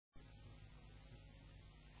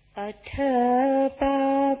अथ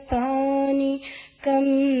पापानि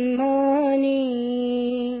कर्माणि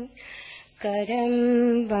करं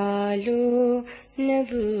बालो न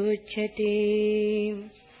बुध्यते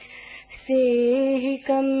सेहि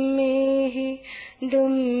कम्मेहि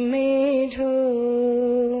दुम्मेधो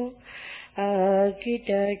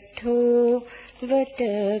अगिदद्धो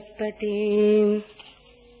वतपते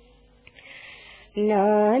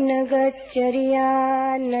नानगच्चर्या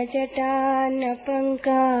न जटा न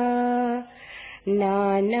पंका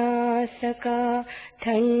नानासका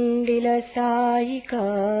थण्डिलसायिका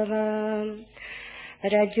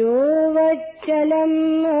रजोवज्जलं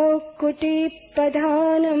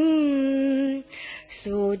कुटिप्रधानं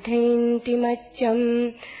शोधयन्ति मच्चम्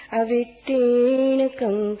अवित्तेन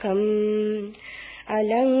कङ्कम्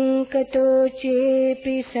अलङ्कतो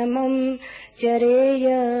चेपि समं चरेय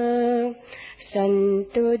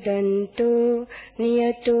सन्तो दन्तो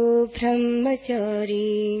नियतो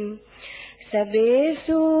ब्रह्मचारी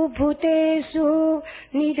सबेषु भूतेषु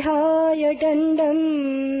निधाय दण्डम्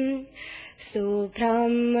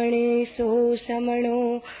सुब्राह्मणेषु समणो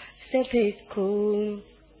स भिक्खु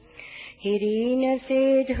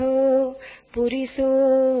हिरीनसेधो पुरिसो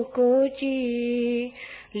कोचि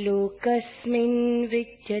लोकस्मिन्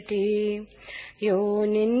विद्यते यो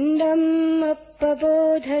निन्दम्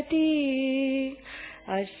अपबोधति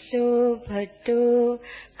अस्य भद्रो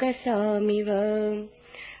कसामिव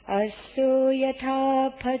अस्य यथा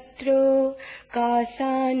भद्रो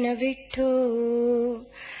कासानविद्धो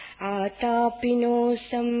आतापिनो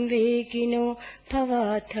संवेगिनो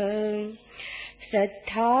भवाथ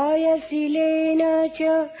श्रद्धाय शीलेन च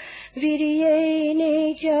वीर्येण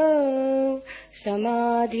च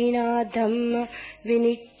समाधिना धम्म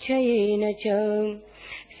विनिश्चयेन च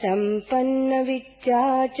संपन्न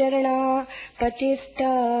विद्याचरणा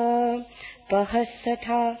प्रतिष्ठा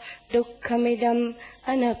पहस्तथा दुःखमिदम्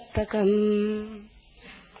अनप्पकम्।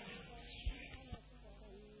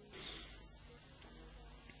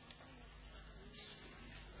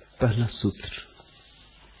 पहला सूत्र।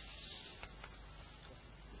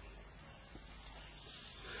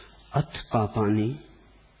 अथ पापानि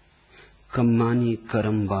कर्माणि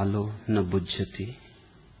करम बालो न बुध्यति।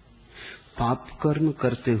 पाप कर्म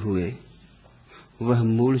करते हुए वह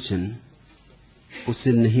मूढ़जन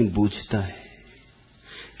उसे नहीं बूझता है,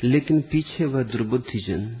 लेकिन पीछे वह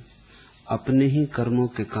दुर्बुद्धिजन अपने ही कर्मों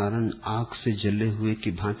के कारण आग से जले हुए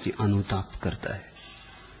की भांति अनुताप करता है।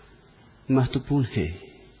 महत्वपूर्ण है,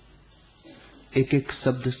 एक एक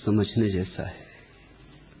शब्द समझने जैसा है।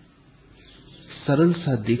 सरल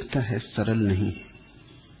सा दिखता है, सरल नहीं है।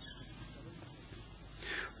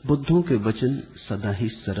 बुद्धों के वचन सदा ही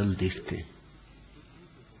सरल दिखते हैं,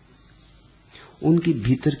 उनकी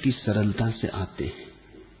भीतर की सरलता से आते हैं,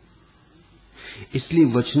 इसलिए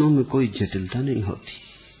वचनों में कोई जटिलता नहीं होती।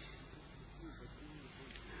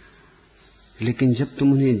 लेकिन जब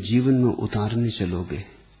तुम उन्हें जीवन में उतारने चलोगे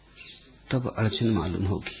तब अड़चन मालूम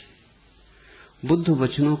होगी। बुद्ध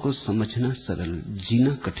वचनों को समझना सरल,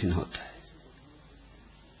 जीना कठिन होता है।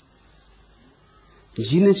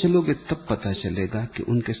 जीने चलोगे तब पता चलेगा कि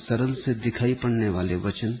उनके सरल से दिखाई पड़ने वाले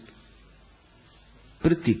वचन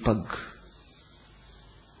प्रतिपग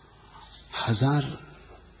हजार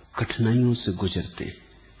कठिनाइयों से गुजरते हैं।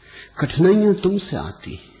 कठिनाइयां तुमसे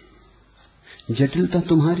आती, जटिलता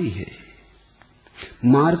तुम्हारी है,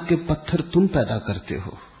 मार्ग के पत्थर तुम पैदा करते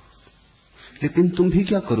हो, लेकिन तुम भी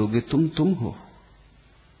क्या करोगे? तुम हो।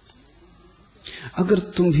 अगर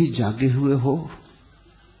तुम भी जागे हुए हो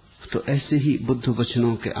तो ऐसे ही बुद्ध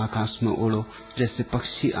वचनों के आकाश में उड़ो, जैसे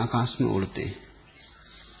पक्षी आकाश में उड़ते हैं।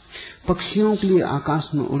 पक्षियों के लिए आकाश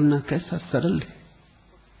में उड़ना कैसा सरल है,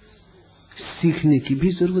 सीखने की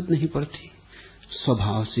भी जरूरत नहीं पड़ती,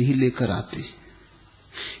 स्वभाव से ही लेकर आते।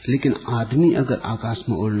 लेकिन आदमी अगर आकाश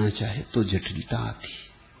में उड़ना चाहे तो जटिलता आती,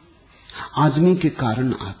 आदमी के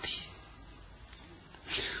कारण आती।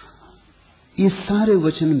 ये सारे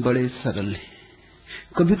वचन बड़े सरल हैं।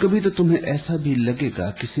 कभी कभी तो तुम्हें ऐसा भी लगेगा,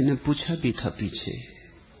 किसी ने पूछा भी था पीछे,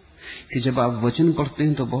 कि जब आप वचन पढ़ते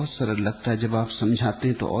हैं तो बहुत सरल लगता है, जब आप समझाते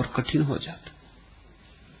हैं तो और कठिन हो जाता।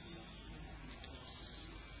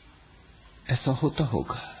 ऐसा होता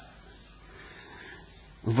होगा।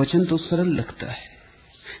 वचन तो सरल लगता है,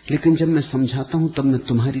 लेकिन जब मैं समझाता हूं तब मैं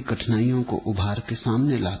तुम्हारी कठिनाइयों को उभार के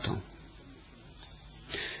सामने लाता हूं।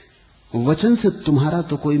 वचन से तुम्हारा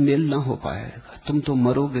तो कोई मेल ना हो पाएगा, तुम तो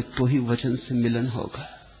मरोगे तो ही वचन से मिलन होगा,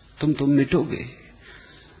 तुम तो मिटोगे।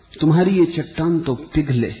 तुम्हारी ये चट्टान तो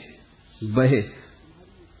पिघले बहे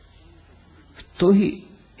तो ही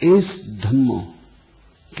एस धम्मो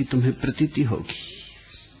की तुम्हें प्रतीति होगी।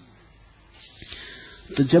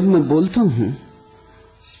 तो जब मैं बोलता हूं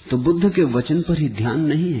तो बुद्ध के वचन पर ही ध्यान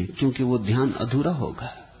नहीं है, क्योंकि वो ध्यान अधूरा होगा।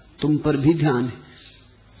 तुम पर भी ध्यान है,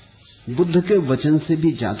 बुद्ध के वचन से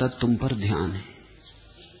भी ज्यादा तुम पर ध्यान है।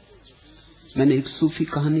 मैंने एक सूफी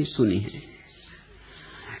कहानी सुनी है।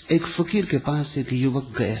 एक फकीर के पास एक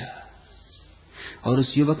युवक गया और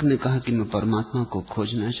उस युवक ने कहा कि मैं परमात्मा को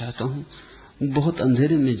खोजना चाहता हूं, बहुत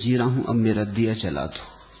अंधेरे में जी रहा हूं, अब मेरा दिया जला दो।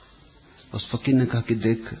 उस फकीर ने कहा कि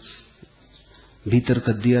देख, भीतर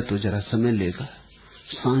का दिया तो जरा समय लेगा,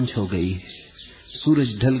 सांझ हो गई है,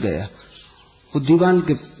 सूरज ढल गया। वो दीवार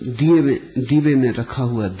के दीवे में रखा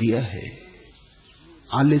हुआ दिया है,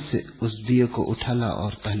 आले से उस दिए को उठा ला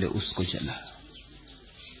और पहले उसको जला।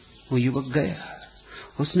 वो युवक गया,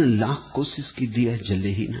 उसने लाख कोशिश की, दिया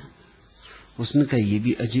जले ही ना। उसने कहा ये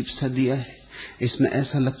भी अजीब सा दिया है, इसमें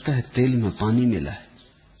ऐसा लगता है तेल में पानी मिला है।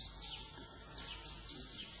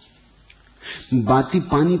 बाती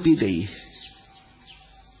पानी पी गई है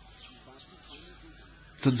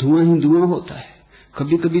तो धुआं ही धुआं होता है।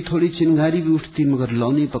 कभी कभी थोड़ी चिंगारी भी उठती मगर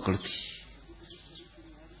लौ नहीं पकड़ती।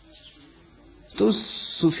 तो उस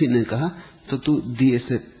सूफी ने कहा तो तू दिए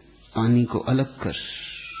से पानी को अलग कर,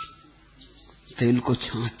 तेल को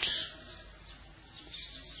छांट।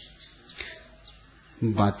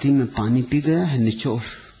 बाती में पानी पी गया है, निचोड़,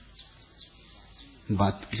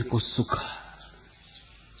 बाती को सुखा,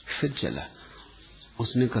 फिर जला।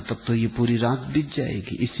 उसने कहा तब तो ये पूरी रात बीत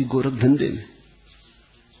जाएगी इसी गोरख धंधे में।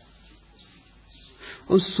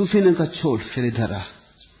 उस सूफी ने कहा छोड़, फिर इधर आ,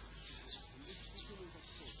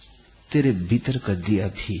 तेरे भीतर का दिया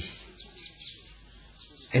भी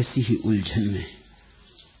ऐसी ही उलझन में।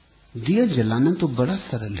 दिया जलाना तो बड़ा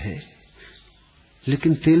सरल है,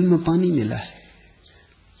 लेकिन तेल में पानी मिला है,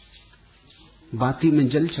 बाती में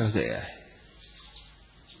जल चढ़ गया है।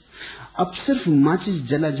 अब सिर्फ माचिस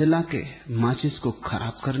जला जला के माचिस को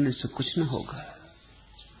खराब करने से कुछ न होगा,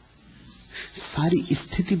 सारी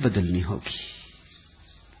स्थिति बदलनी होगी।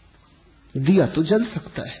 दिया तो जल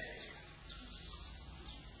सकता है,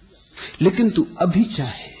 लेकिन तू अभी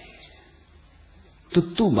चाहे तो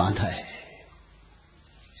तू बाधा है।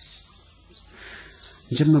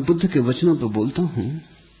 जब मैं बुद्ध के वचनों पर बोलता हूं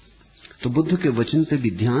तो बुद्ध के वचन पे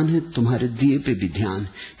भी ध्यान है, तुम्हारे दिए पे भी ध्यान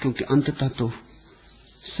है, क्योंकि अंततः तो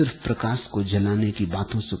सिर्फ प्रकाश को जलाने की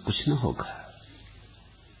बातों से कुछ न होगा।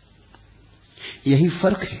 यही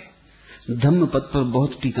फर्क है। धम्म पद पर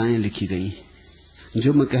बहुत टीकाएं लिखी गई हैं,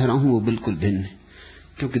 जो मैं कह रहा हूं वो बिल्कुल भिन्न है,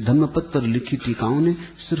 क्योंकि धम्म पद पर लिखी टीकाओं ने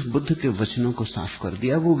सिर्फ बुद्ध के वचनों को साफ कर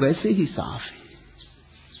दिया। वो वैसे ही साफ है,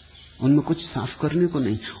 उनमें कुछ साफ करने को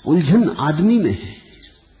नहीं। उलझन आदमी में है,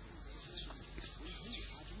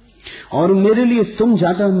 और मेरे लिए तुम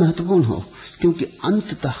ज्यादा महत्वपूर्ण हो, क्योंकि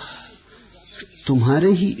अंततः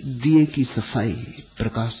तुम्हारे ही दिए की सफाई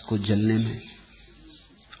प्रकाश को जलने में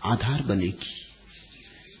आधार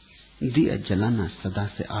बनेगी। दिया जलाना सदा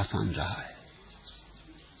से आसान रहा है,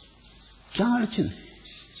 क्या अड़चन है?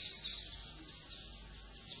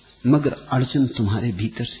 मगर अड़चन तुम्हारे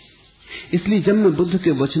भीतर है। इसलिए जब मैं बुद्ध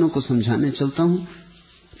के वचनों को समझाने चलता हूं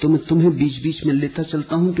तो मैं तुम्हें बीच बीच में लेता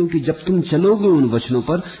चलता हूं, क्योंकि जब तुम चलोगे उन वचनों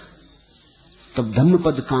पर तब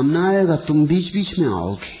धम्मपद काम ना आएगा, तुम बीच बीच में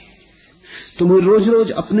आओगे। तुम्हें रोज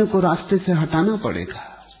रोज अपने को रास्ते से हटाना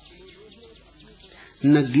पड़ेगा।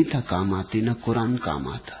 न गीता काम आती, न कुरान काम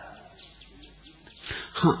आता।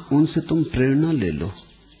 हाँ, उनसे तुम प्रेरणा ले लो,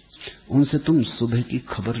 उनसे तुम सुबह की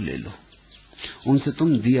खबर ले लो, उनसे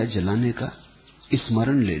तुम दिया जलाने का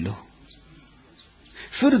स्मरण ले लो।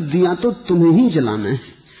 फिर दिया तो तुम्हें ही जलाना है,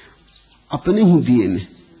 अपने ही दिए में,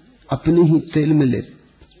 अपने ही तेल में ले,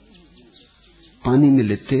 पानी में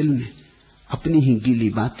ले तेल में, अपनी ही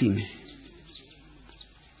गीली बाती में।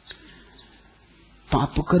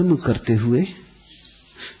 पाप कर्म करते हुए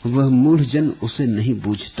वह मूढ़ जन उसे नहीं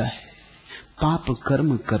बूझता है। पाप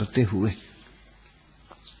कर्म करते हुए,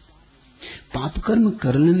 पाप कर्म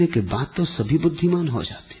कर लेने के बाद तो सभी बुद्धिमान हो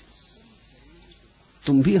जाते।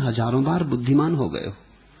 तुम भी हजारों बार बुद्धिमान हो गए हो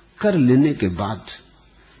कर लेने के बाद।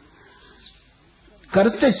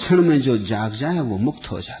 करते क्षण में जो जाग जाए वो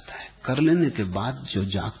मुक्त हो जाता है, कर लेने के बाद जो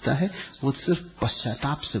जागता है वो सिर्फ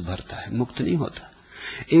पश्चाताप से भरता है, मुक्त नहीं होता।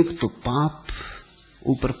 एक तो पाप,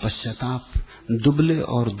 ऊपर पश्चाताप, दुबले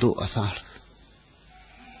और दो असाढ़।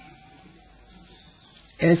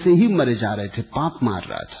 ऐसे ही मरे जा रहे थे, पाप मार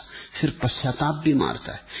रहा था, फिर पश्चाताप भी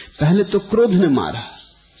मारता है। पहले तो क्रोध ने मारा,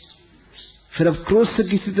 फिर अब क्रोध से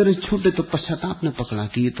किसी तरह छूटे तो पश्चाताप ने पकड़ा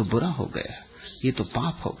कि ये तो बुरा हो गया, ये तो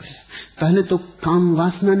पाप हो गया। पहले तो काम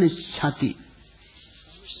वासना ने छाती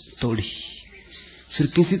तोड़ी, फिर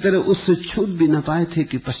किसी तरह उससे छूट भी न पाए थे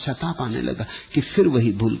कि पश्चाताप आने लगा कि फिर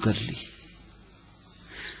वही भूल कर ली।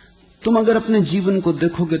 तुम अगर अपने जीवन को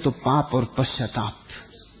देखोगे तो पाप और पश्चाताप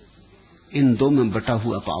इन दो में बटा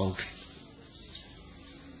हुआ पाओगे।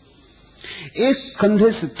 एक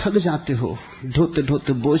कंधे से थक जाते हो, ढोते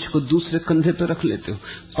ढोते बोझ को दूसरे कंधे पर रख लेते हो।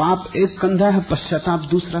 पाप एक कंधा है, पश्चाताप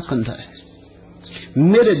दूसरा कंधा है।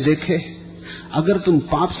 मेरे देखे, अगर तुम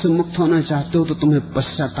पाप से मुक्त होना चाहते हो तो तुम्हें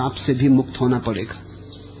पश्चाताप से भी मुक्त होना पड़ेगा।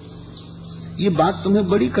 ये बात तुम्हें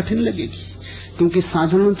बड़ी कठिन लगेगी, क्योंकि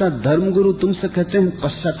साधारणतः धर्मगुरु तुमसे कहते हैं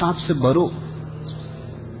पश्चाताप से भरो।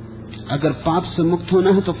 अगर पाप से मुक्त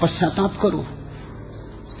होना है तो पश्चाताप करो।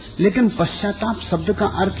 लेकिन पश्चाताप शब्द का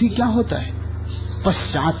अर्थ ही क्या होता है?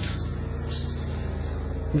 पश्चात,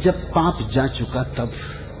 जब पाप जा चुका तब।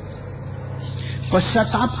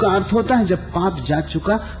 पश्चाताप का अर्थ होता है जब पाप जा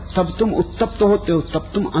चुका तब तुम उत्तप्त होते हो,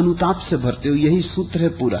 तब तुम अनुताप से भरते हो। यही सूत्र है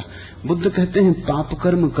पूरा। बुद्ध कहते हैं पाप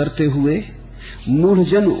कर्म करते हुए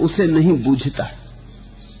मूढ़जन उसे नहीं बूझता,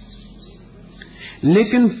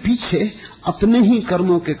 लेकिन पीछे अपने ही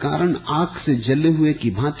कर्मों के कारण आग से जले हुए की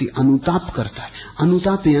भांति अनुताप करता है।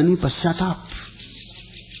 अनुताप यानी पश्चाताप।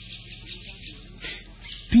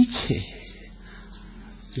 पीछे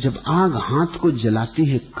जब आग हाथ को जलाती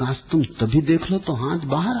है, काश तुम तभी देख लो तो हाथ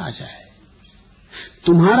बाहर आ जाए।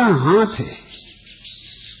 तुम्हारा हाथ है,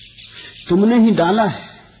 तुमने ही डाला है,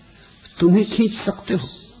 तुम ही खींच सकते हो।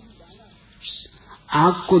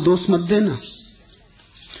 आग को दोष मत देना,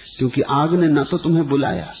 क्योंकि आग ने न तो तुम्हें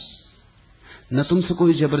बुलाया, न तुमसे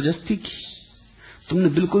कोई जबरदस्ती की, तुमने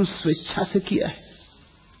बिल्कुल स्वेच्छा से किया है।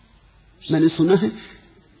 मैंने सुना है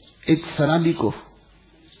एक शराबी को,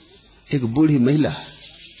 एक बूढ़ी महिला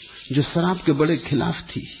जो शराब के बड़े खिलाफ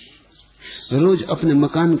थी, रोज अपने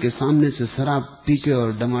मकान के सामने से शराब पी के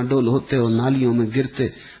और डमाडोल होते और नालियों में गिरते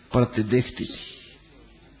पड़ते देखती थी।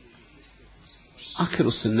 आखिर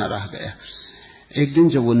उससे न रह गया। एक दिन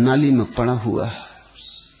जब वो नाली में पड़ा हुआ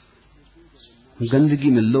गंदगी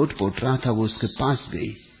में लोट पोट रहा था, वो उसके पास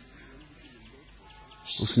गई।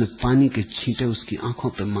 उसने पानी के छींटे उसकी आंखों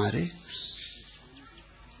पे मारे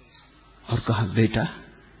और कहा, बेटा,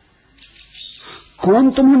 कौन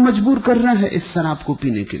तुम्हें मजबूर कर रहा है इस शराब को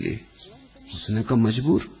पीने के लिए? उसने कहा,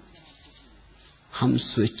 मजबूर? हम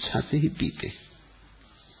स्वेच्छा से ही पीते,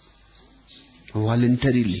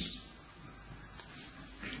 वॉलंटरीली।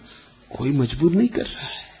 कोई मजबूर नहीं कर रहा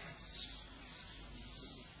है।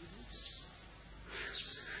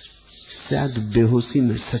 शायद बेहोशी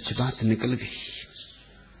में सच बात निकल गई।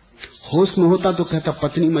 होश में होता तो कहता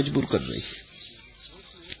पत्नी मजबूर कर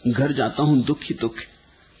रही। घर जाता हूं दुखी दुख,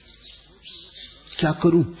 क्या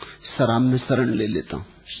करूं? शराब में शरण ले लेता हूं।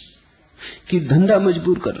 कि धंधा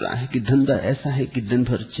मजबूर कर रहा है, कि धंधा ऐसा है कि दिन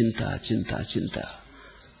भर चिंता चिंता चिंता,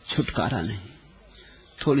 छुटकारा नहीं।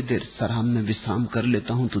 थोड़ी देर शराब में विश्राम कर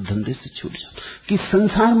लेता हूं तो धंधे से छूट जाता। कि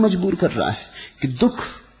संसार मजबूर कर रहा है, कि दुख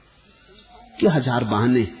के हजार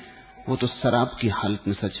बहाने। वो तो शराब की हालत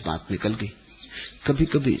में सच बात निकल गई। कभी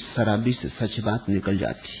कभी शराबी से सच बात निकल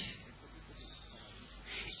जाती,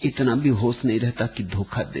 इतना भी होश नहीं रहता कि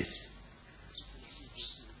धोखा दे।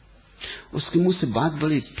 उसके मुंह से बात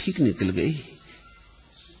बड़ी ठीक निकल गई,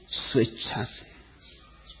 स्वेच्छा से।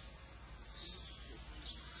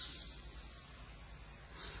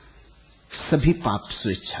 सभी पाप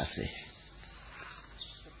स्वेच्छा से है।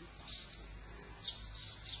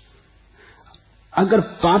 अगर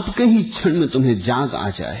पाप के ही क्षण में तुम्हें जाग आ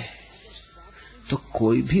जाए तो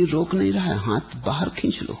कोई भी रोक नहीं रहा है। हाथ बाहर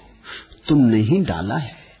खींच लो, तुमने ही डाला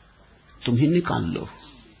है, तुम ही निकाल लो,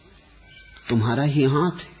 तुम्हारा ही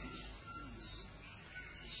हाथ है।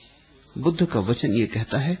 बुद्ध का वचन ये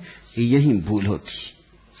कहता है कि यही भूल होती।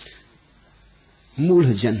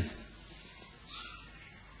 मूढ़जन,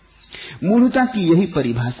 मूढ़ता की यही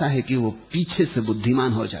परिभाषा है कि वो पीछे से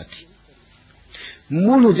बुद्धिमान हो जाती।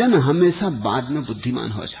 मूढ़जन हमेशा बाद में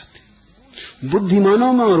बुद्धिमान हो जाते।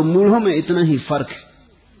 बुद्धिमानों में और मूढ़ों में इतना ही फर्क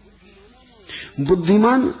है।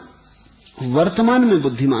 बुद्धिमान वर्तमान में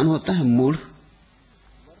बुद्धिमान होता है, मूढ़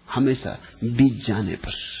हमेशा बीत जाने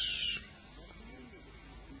पर।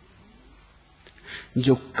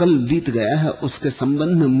 जो कल बीत गया है उसके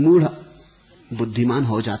संबंध में मूढ़ बुद्धिमान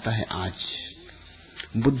हो जाता है आज।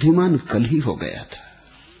 बुद्धिमान कल ही हो गया था।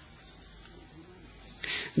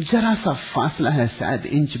 जरा सा फासला है, शायद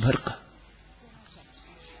इंच भर का।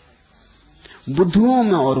 बुद्धुओं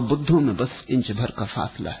में और बुद्धों में बस इंच भर का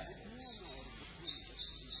फासला है।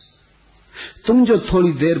 तुम जो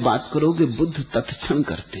थोड़ी देर बात करोगे, बुद्ध तत्क्षण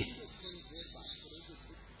करते।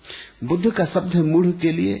 बुद्ध का शब्द है मूढ़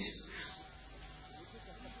के लिए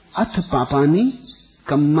अथ पापानी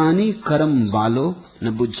कम्मानी करम बालो न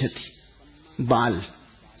बुझ्यति। बाल,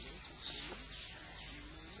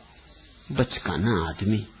 बचकाना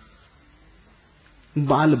आदमी,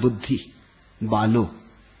 बाल बुद्धि, बालो।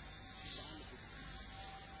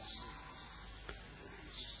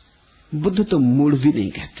 बुद्ध तो मूढ़ भी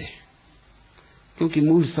नहीं कहते, क्योंकि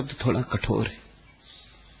मूढ़ शब्द थोड़ा कठोर है,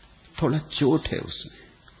 थोड़ा चोट है उसमें।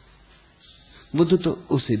 बुद्ध तो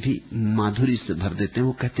उसे भी माधुरी से भर देते हैं।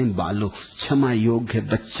 वो कहते हैं बालो, क्षमा योग्य है,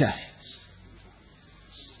 बच्चा है।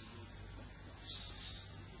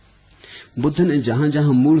 बुद्ध ने जहां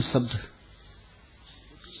जहां मूल शब्द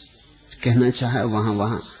कहना चाहा वहां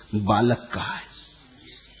वहां बालक कहा है,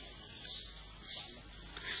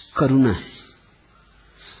 करुणा है।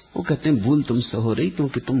 वो कहते हैं भूल तुमसे हो रही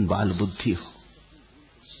क्योंकि तुम बाल बुद्धि हो,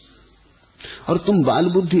 और तुम बाल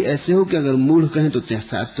बुद्धि ऐसे हो कि अगर मूढ़ कहें तो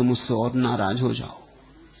शायद तुम उससे और नाराज हो जाओ,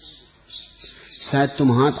 शायद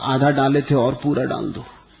तुम हाथ आधा डाले थे और पूरा डाल दो।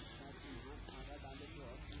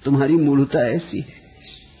 तुम्हारी मूढ़ता ऐसी है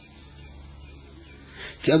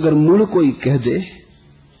कि अगर मूढ़ कोई कह दे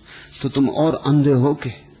तो तुम और अंधे होके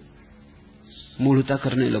मूढ़ता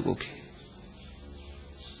करने लगोगे।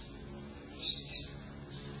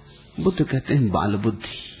 बुद्ध कहते हैं बाल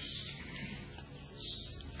बुद्धि,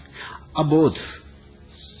 अबोध,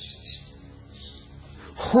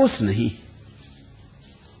 होश नहीं,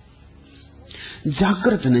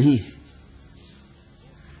 जागृत नहीं।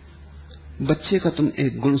 बच्चे का तुम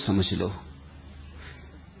एक गुण समझ लो,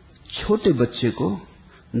 छोटे बच्चे को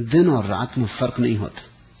दिन और रात में फर्क नहीं होता,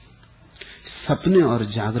 सपने और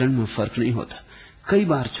जागरण में फर्क नहीं होता। कई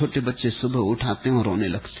बार छोटे बच्चे सुबह उठाते हैं और रोने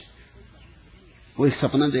लगते। वो एक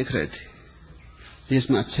सपना देख रहे थे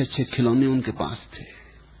जिसमें अच्छे अच्छे खिलौने उनके पास थे,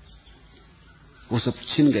 वो सब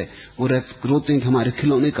छिन गए। वो रोते हैं कि हमारे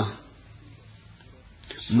खिलौने कहां।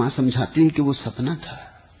 मां समझाती है कि वो सपना था,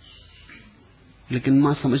 लेकिन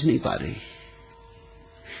मां समझ नहीं पा रही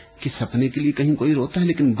कि सपने के लिए कहीं कोई रोता है,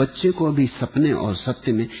 लेकिन बच्चे को अभी सपने और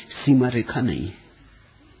सत्य में सीमा रेखा नहीं है।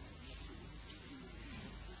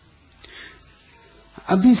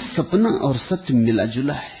 अभी सपना और सत्य मिला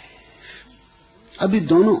जुला है, अभी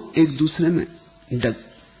दोनों एक दूसरे में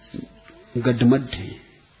गड्ढमड हैं,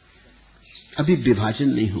 अभी विभाजन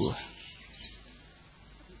नहीं हुआ।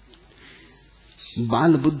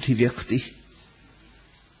 बाल बुद्धि व्यक्ति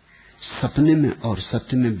सपने में और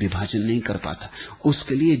सत्य में विभाजन नहीं कर पाता।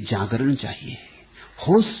 उसके लिए जागरण चाहिए,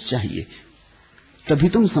 होश चाहिए, तभी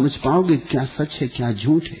तुम समझ पाओगे क्या सच है क्या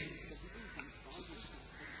झूठ है।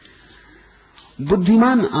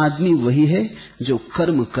 बुद्धिमान आदमी वही है जो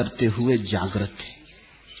कर्म करते हुए जागृत है,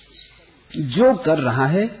 जो कर रहा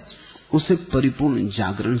है उसे परिपूर्ण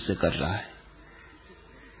जागरण से कर रहा है।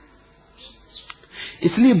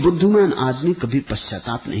 इसलिए बुद्धिमान आदमी कभी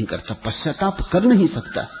पश्चाताप नहीं करता, पश्चाताप कर नहीं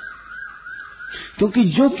सकता, क्योंकि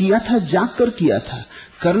जो किया था जाग कर किया था,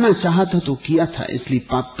 करना चाहा था तो किया था, इसलिए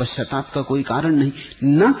पाप पश्चाताप का कोई कारण नहीं।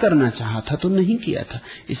 ना करना चाहा था तो नहीं किया था,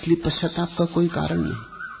 इसलिए पश्चाताप का कोई कारण नहीं।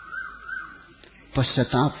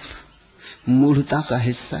 पश्चाताप मूढ़ता का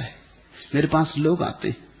हिस्सा है। मेरे पास लोग आते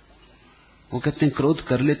हैं, वो कहते हैं क्रोध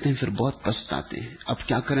कर लेते हैं फिर बहुत पछताते हैं, अब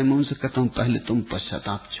क्या करें। मैं उनसे कहता हूं पहले तुम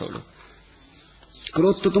पश्चाताप छोड़ो।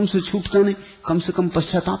 क्रोध तो तुमसे छूटता नहीं, कम से कम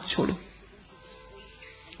पश्चाताप छोड़ो।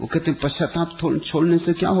 वो कहते हैं पश्चाताप छोड़ने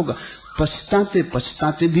से क्या होगा, पछताते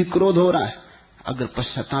पछताते भी क्रोध हो रहा है। अगर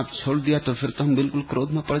पश्चाताप छोड़ दिया तो फिर तो हम बिल्कुल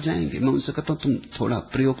क्रोध में पड़ जाएंगे। मैं उनसे कहता हूं तुम थोड़ा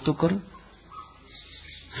प्रयोग तो करो।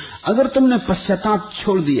 अगर तुमने पश्चाताप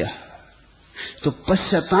छोड़ दिया तो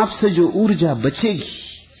पश्चाताप से जो ऊर्जा बचेगी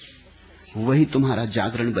वही तुम्हारा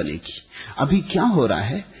जागरण बनेगी। अभी क्या हो रहा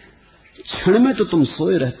है, क्षण में तो तुम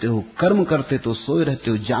सोए रहते हो, कर्म करते तो सोए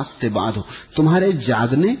रहते हो, जागते बाद हो। तुम्हारे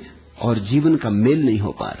जागने और जीवन का मेल नहीं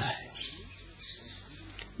हो पा रहा है,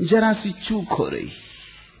 जरा सी चूक हो रही।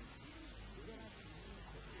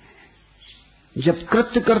 जब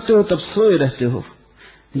कृत्य करते हो तब सोए रहते हो,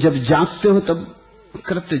 जब जागते हो तब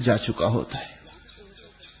कृत्य जा चुका होता है।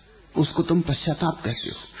 उसको तुम पश्चाताप कहते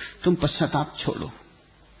हो। तुम पश्चाताप छोड़ो।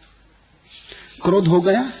 क्रोध हो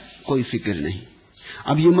गया, कोई फिक्र नहीं।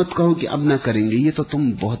 अब ये मत कहो कि अब ना करेंगे, ये तो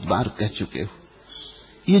तुम बहुत बार कह चुके हो।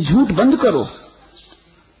 ये झूठ बंद करो।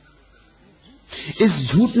 इस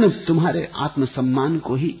झूठ ने तुम्हारे आत्मसम्मान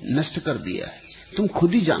को ही नष्ट कर दिया है। तुम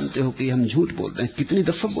खुद ही जानते हो कि हम झूठ बोल रहे हैं, कितनी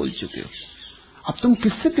दफा बोल चुके हो। अब तुम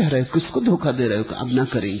किससे कह रहे हो, किसको धोखा दे रहे हो कि अब ना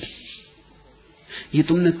करेंगे। ये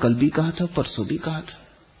तुमने कल भी कहा था, परसों भी कहा था।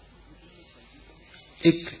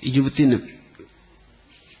 एक युवती ने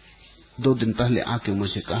 2 दिन पहले आके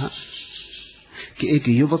मुझे कहा कि एक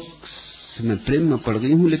युवक से मैं प्रेम में पड़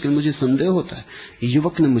गई हूं, लेकिन मुझे संदेह होता है।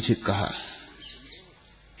 युवक ने मुझे कहा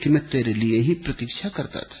कि मैं तेरे लिए ही प्रतीक्षा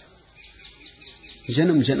करता था,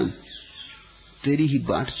 जन्म जन्म तेरी ही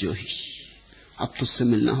बाट जो ही, अब तुझसे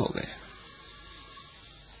मिलना हो गया।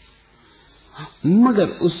 मगर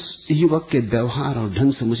उस युवक के व्यवहार और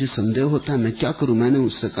ढंग से मुझे संदेह होता है। मैं क्या करूं। मैंने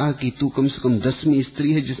उससे कहा कि तू कम से कम 10वीं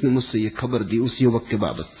स्त्री है जिसने मुझसे ये खबर दी उस युवक के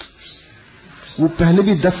बाबत। वो पहले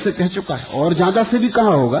भी 10 से कह चुका है और ज्यादा से भी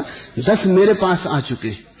कहा होगा। 10 मेरे पास आ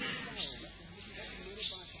चुके।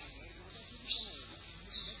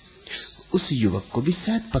 उस युवक को भी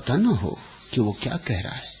शायद पता ना हो कि वो क्या कह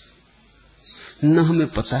रहा है। न हमें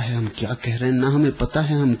पता है हम क्या कह रहे हैं, न हमें पता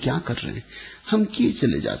है हम क्या कर रहे हैं। हम किए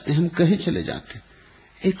चले जाते हैं, हम कहे चले जाते हैं।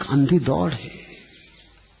 एक अंधी दौड़ है।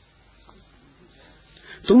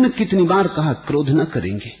 तुमने कितनी बार कहा क्रोध न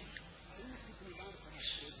करेंगे।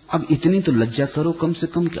 अब इतनी तो लज्जा करो कम से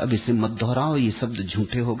कम कि अब इसे मत दोहराओ, ये शब्द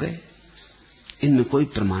झूठे हो गए, इनमें कोई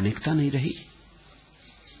प्रामाणिकता नहीं रही।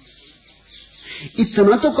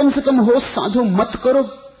 इतना तो कम से कम होश साधो, मत करो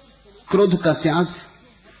क्रोध का त्याग।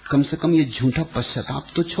 कम से कम ये झूठा पश्चाताप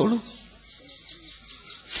तो छोड़ो।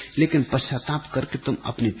 लेकिन पश्चाताप करके तुम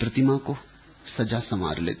अपनी प्रतिमा को सजा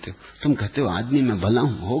संवार लेते हो। तुम कहते हो आदमी मैं भला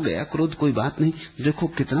हूं, हो गया क्रोध, कोई बात नहीं, देखो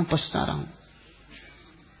कितना पछता रहा हूं।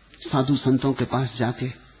 साधु संतों के पास जाके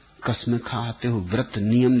कसमें खाते हो, व्रत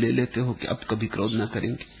नियम ले लेते हो कि अब कभी क्रोध ना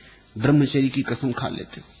करेंगे, ब्रह्मचर्य की कसम खा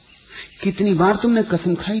लेते हो। कितनी बार तुमने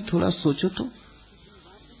कसम खाई, थोड़ा सोचो तो।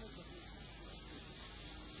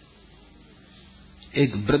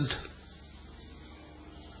 एक वृद्ध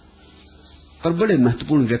और बड़े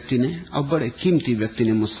महत्वपूर्ण व्यक्ति ने और बड़े कीमती व्यक्ति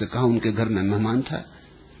ने मुझसे कहा, उनके घर में मेहमान था,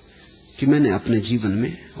 कि मैंने अपने जीवन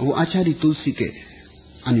में, वो आचार्य तुलसी के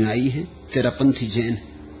अनुयायी है, तेरापंथी जैन,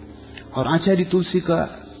 और आचार्य तुलसी का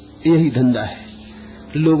यही धंधा है,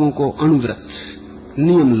 लोगों को अणुव्रत,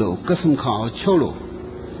 नियम लो, कसम खाओ, छोड़ो।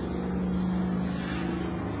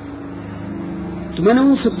 तो मैंने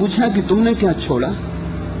उनसे पूछा कि तुमने क्या छोड़ा,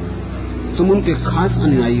 तुम उनके खास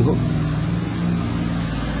अनुयायी हो,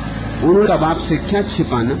 उनका बाप से क्या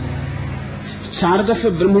छिपाना। 4 दफे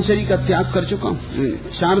ब्रह्मचर्य का त्याग कर चुका हूं,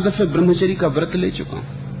 4 दफे ब्रह्मचर्य का व्रत ले चुका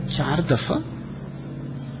हूं। 4 दफा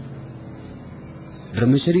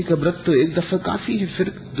ब्रह्मचर्य का व्रत तो एक दफा काफी है, फिर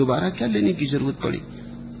दोबारा क्या लेने की जरूरत पड़ी।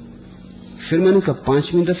 फिर मैंने कहा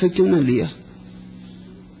 5वीं दफे क्यों ना लिया।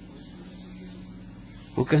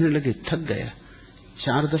 वो कहने लगे थक गया,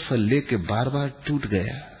 4 दफा लेके बार बार टूट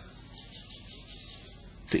गया,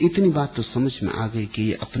 तो इतनी बात तो समझ में आ गई कि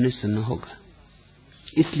ये अपने से न होगा,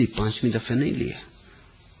 इसलिए 5वीं दफे नहीं लिया।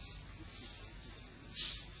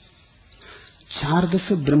 4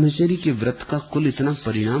 दफे ब्रह्मचर्य के व्रत का कुल इतना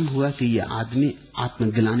परिणाम हुआ कि यह आदमी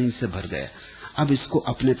आत्मग्लानि से भर गया। अब इसको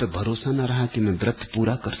अपने पे भरोसा न रहा कि मैं व्रत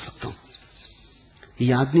पूरा कर सकता हूं।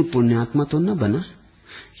 यह आदमी पुण्यात्मा तो न बना,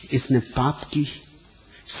 इसने पाप की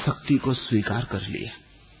शक्ति को स्वीकार कर लिया।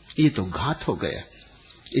 ये तो घात हो गया।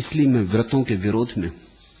 इसलिए मैं व्रतों के विरोध में हूं।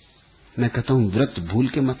 मैं कहता हूं व्रत भूल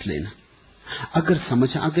के मत लेना। अगर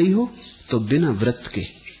समझ आ गई हो तो बिना व्रत के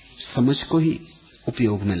समझ को ही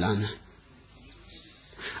उपयोग में लाना।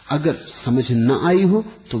 अगर समझ न आई हो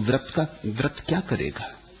तो व्रत क्या करेगा।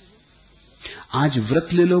 आज व्रत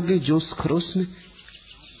ले लोगे जोश खरोश में,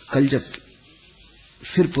 कल जब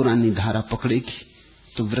फिर पुरानी धारा पकड़ेगी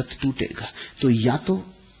तो व्रत टूटेगा। तो या तो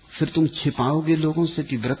फिर तुम छिपाओगे लोगों से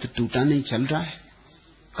कि व्रत टूटा नहीं, चल रहा है।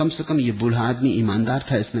 कम से कम ये बूढ़ा आदमी ईमानदार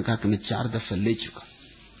था, इसने कहा कि मैं 4 दफे ले चुका,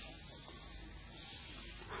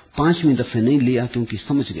 5वीं दफे नहीं लिया क्योंकि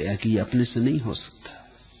समझ गया कि ये अपने से नहीं हो सकता,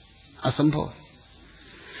 असंभव है।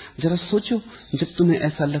 जरा सोचो, जब तुम्हें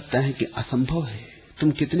ऐसा लगता है कि असंभव है,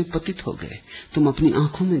 तुम कितने पतित हो गए, तुम अपनी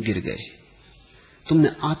आंखों में गिर गए,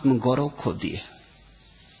 तुमने आत्म गौरव खो दिया।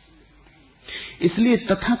 इसलिए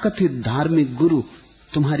तथाकथित धार्मिक गुरु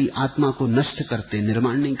तुम्हारी आत्मा को नष्ट करते,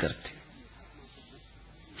 निर्माण नहीं करते,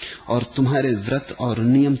 और तुम्हारे व्रत और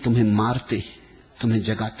नियम तुम्हें मारते, तुम्हें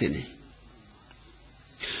जगाते नहीं।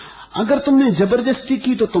 अगर तुमने जबरदस्ती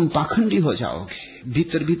की तो तुम पाखंडी हो जाओगे,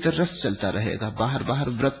 भीतर भीतर रस चलता रहेगा, बाहर बाहर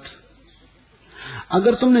व्रत।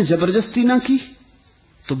 अगर तुमने जबरदस्ती ना की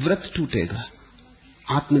तो व्रत टूटेगा,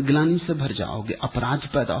 आत्मग्लानि से भर जाओगे, अपराध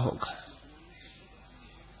पैदा होगा।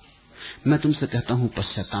 मैं तुमसे कहता हूं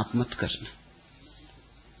पश्चाताप मत करना।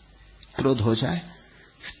 क्रोध हो जाए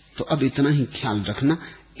तो अब इतना ही ख्याल रखना,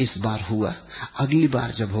 इस बार हुआ, अगली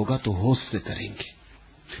बार जब होगा तो होश से करेंगे।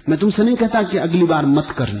 मैं तुमसे नहीं कहता कि अगली बार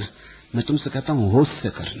मत करना, मैं तुमसे कहता हूं होश से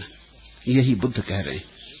करना। यही बुद्ध कह रहे हैं।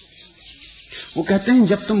 वो कहते हैं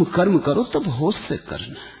जब तुम कर्म करो तब होश से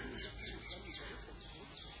करना,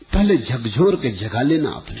 पहले झकझोर के जगा लेना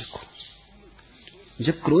अपने को।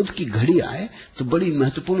 जब क्रोध की घड़ी आए तो बड़ी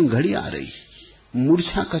महत्वपूर्ण घड़ी आ रही है,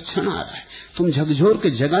 मूर्छा का क्षण आ रहा है, तुम झकझोर के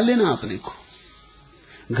जगा लेना अपने को।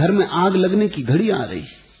 घर में आग लगने की घड़ी आ रही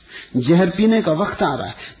है, जहर पीने का वक्त आ रहा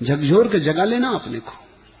है, झकझोर के जगा लेना अपने को।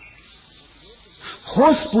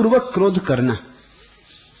 होश पूर्वक क्रोध करना।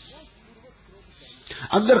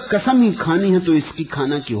 अगर कसम ही खानी है तो इसकी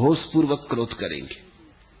खाना की होश पूर्वक क्रोध करेंगे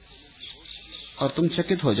और तुम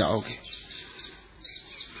चकित हो जाओगे।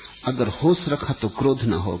 अगर होश रखा तो क्रोध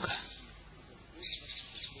ना होगा,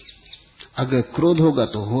 अगर क्रोध होगा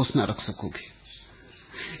तो होश ना रख सकोगे।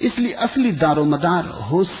 इसलिए असली दारोमदार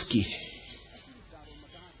होश की है।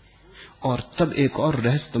 और तब एक और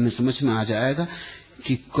रहस्य तुम्हें समझ में आ जाएगा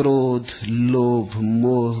कि क्रोध, लोभ,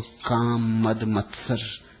 मोह, काम, मद, मत्सर,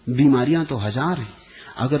 बीमारियां तो हजार हैं।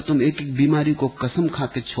 अगर तुम एक एक बीमारी को कसम खा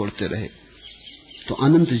के छोड़ते रहे तो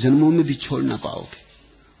अनंत जन्मों में भी छोड़ ना पाओगे।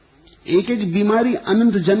 एक एक बीमारी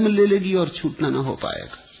अनंत जन्म ले लेगी और छूटना ना हो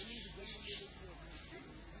पाएगा।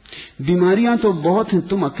 बीमारियां तो बहुत हैं,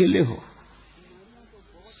 तुम अकेले हो।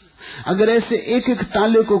 अगर ऐसे एक एक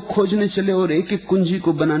ताले को खोजने चले और एक एक कुंजी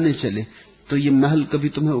को बनाने चले तो ये महल कभी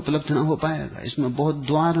तुम्हें उपलब्ध ना हो पाएगा। इसमें बहुत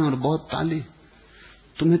द्वार हैं और बहुत ताले।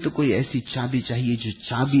 तुम्हें तो कोई ऐसी चाबी चाहिए जो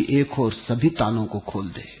चाबी एक हो और सभी तालों को खोल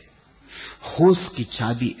दे। होश की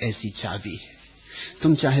चाबी ऐसी चाबी है,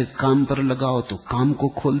 तुम चाहे काम पर लगाओ तो काम को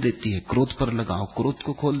खोल देती है, क्रोध पर लगाओ क्रोध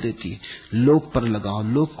को खोल देती है, लोभ पर लगाओ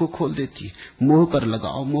लोभ को खोल देती है, मोह पर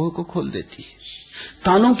लगाओ मोह को खोल देती है।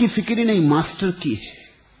 तालों की फिक्र ही नहीं, मास्टर की है।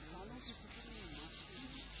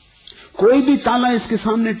 कोई भी ताला इसके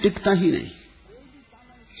सामने टिकता ही नहीं।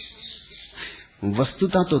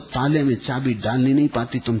 वस्तुतः तो ताले में चाबी डालनी नहीं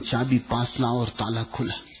पाती, तुम चाबी पास लाओ और ताला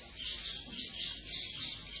खुला।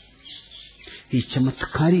 ये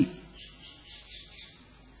चमत्कारी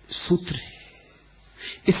सूत्र है,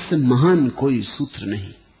 इससे महान कोई सूत्र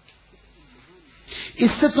नहीं।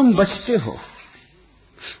 इससे तुम बचते हो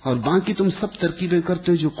और बाकी तुम सब तरकीबें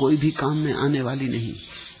करते हो जो कोई भी काम में आने वाली नहीं।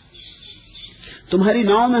 तुम्हारी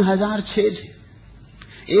नाव में हजार छेद है,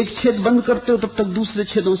 एक छेद बंद करते हो तब तक दूसरे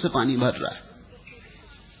छेदों से पानी भर रहा है।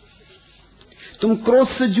 तुम क्रोध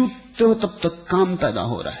से जूझते हो तब तक काम पैदा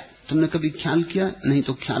हो रहा है। तुमने कभी ख्याल किया? नहीं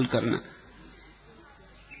तो ख्याल करना।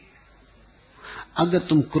 अगर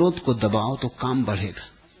तुम क्रोध को दबाओ तो काम बढ़ेगा।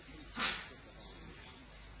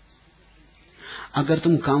 अगर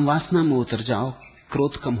तुम काम वासना में उतर जाओ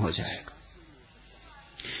क्रोध कम हो जाएगा।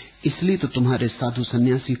 इसलिए तो तुम्हारे साधु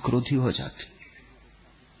सन्यासी क्रोधी हो जाते,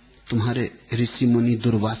 तुम्हारे ऋषि मुनि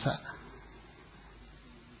दुर्वासा।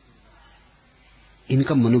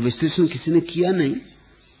 इनका मनोविश्लेषण किसी ने किया नहीं,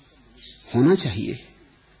 होना चाहिए।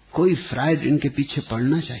 कोई फ्रायड इनके पीछे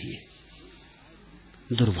पड़ना चाहिए।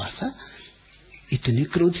 दुर्वासा इतने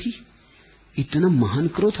क्रोधी, इतना महान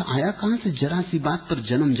क्रोध आया कहां से? जरा सी बात पर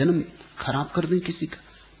जन्म जन्म खराब कर दें किसी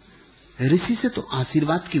का। ऋषि से तो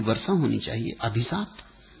आशीर्वाद की वर्षा होनी चाहिए, अभिशाप।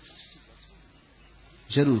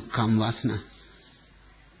 जरूर काम वासना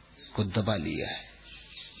को दबा लिया है।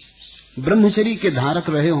 ब्रह्मचर्य के धारक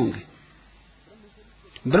रहे होंगे,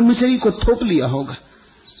 ब्रह्मचर्य को थोप लिया होगा,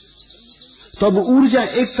 तो अब ऊर्जा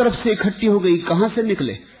एक तरफ से इकट्ठी हो गई। कहां से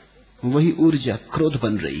निकले? वही ऊर्जा क्रोध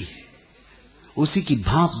बन रही है, उसी की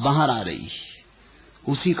भाप बाहर आ रही है,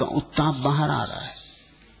 उसी का उत्ताप बाहर आ रहा है।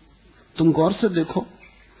 तुम गौर से देखो,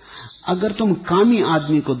 अगर तुम कामी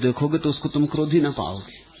आदमी को देखोगे तो उसको तुम क्रोधी ना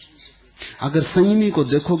पाओगे। अगर संयमी को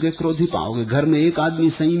देखोगे क्रोधी पाओगे। घर में एक आदमी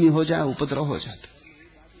संयमी हो जाए उपद्रव हो जाता,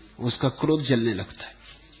 उसका क्रोध जलने लगता है।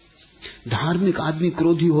 धार्मिक आदमी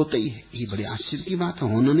क्रोधी होता ही है। ये बड़ी आश्चर्य की बात है,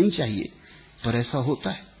 होना नहीं चाहिए पर ऐसा होता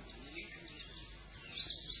है।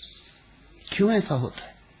 क्यों ऐसा होता है?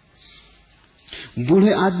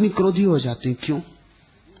 बूढ़े आदमी क्रोधी हो जाते हैं, क्यों?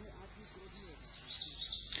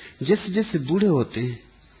 जैसे जैसे बूढ़े होते हैं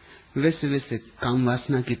वैसे वैसे काम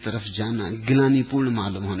वासना की तरफ जाना गिलानीपूर्ण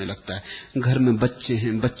मालूम होने लगता है। घर में बच्चे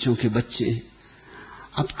हैं, बच्चों के बच्चे हैं,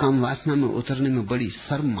 अब काम वासना में उतरने में बड़ी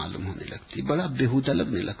शर्म मालूम होने लगती है, बड़ा बेहुदा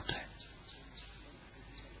लगने लगता है।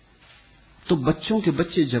 तो बच्चों के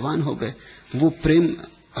बच्चे जवान हो गए, वो प्रेम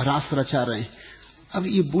रास रचा रहे हैं। अब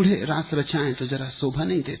ये बूढ़े रास रचाएं तो जरा शोभा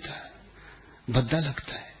नहीं देता, भद्दा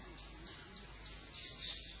लगता है।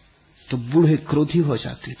 तो बूढ़े क्रोधी हो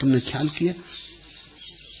जाते हैं। तुमने ख्याल किया?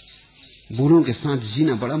 बूढ़ों के साथ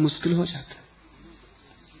जीना बड़ा मुश्किल हो जाता है।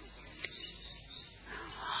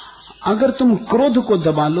 अगर तुम क्रोध को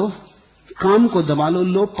दबा लो, काम को दबा लो,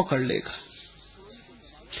 लोभ पकड़ लेगा।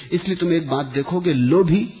 इसलिए तुम एक बात देखोगे,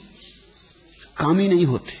 लोभी कामी नहीं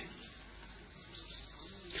होते।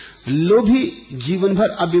 लोभी जीवन भर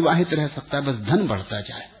अविवाहित रह सकता है, बस धन बढ़ता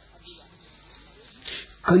जाए।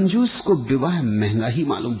 कंजूस को विवाह महंगा ही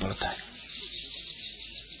मालूम पड़ता है।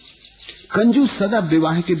 कंजूस सदा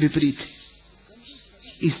विवाह के विपरीत है।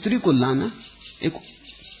 स्त्री को लाना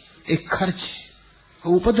एक खर्च है,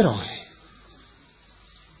 उपद्रव है।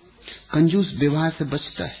 कंजूस विवाह से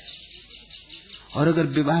बचता है, और अगर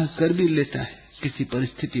विवाह कर भी लेता है किसी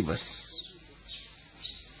परिस्थिति बस,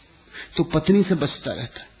 तो पत्नी से बचता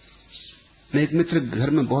रहता है। मैं एक मित्र घर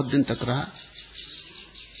में बहुत दिन तक रहा,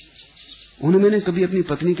 उन्हें मैंने कभी अपनी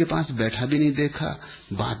पत्नी के पास बैठा भी नहीं देखा,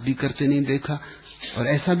 बात भी करते नहीं देखा। और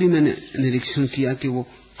ऐसा भी मैंने निरीक्षण किया कि वो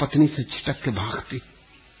पत्नी से छिटक के भागती,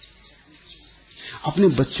 अपने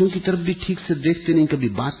बच्चों की तरफ भी ठीक से देखते नहीं, कभी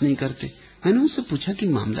बात नहीं करते। मैंने उनसे पूछा कि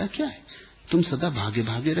मामला क्या है, तुम सदा भागे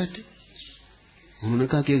भागे रहते। उन्होंने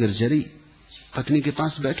कहा कि अगर जरी पत्नी के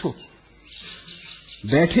पास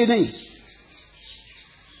बैठे नहीं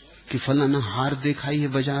कि फलाना हार देखाई है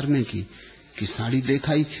बाजार में कि साड़ी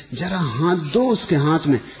देखाई, जरा हाथ दो उसके हाथ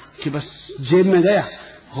में कि बस जेब में गया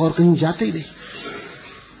और कहीं जाते ही नहीं।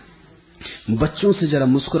 बच्चों से जरा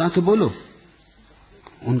मुस्कुरा के बोलो,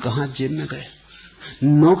 उनका हाथ जेब में गया।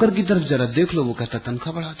 नौकर की तरफ जरा देख लो, वो कहता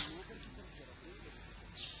तनख्वाह बढ़ा दो।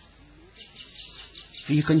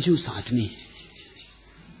 ये कंजूस आदमी है,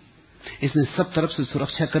 इसने सब तरफ से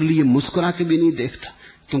सुरक्षा कर ली, मुस्कुरा के भी नहीं देखता,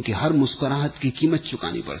 क्योंकि हर मुस्कुराहट की कीमत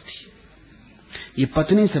चुकानी पड़ती। ये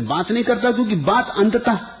पत्नी से बात नहीं करता, क्योंकि बात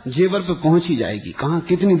अंततः जेवर पे पहुंच ही जाएगी। कहां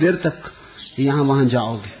कितनी देर तक यहां वहां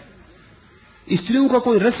जाओगे। स्त्रियों का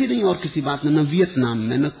कोई रस ही नहीं और किसी बात में, न वियतनाम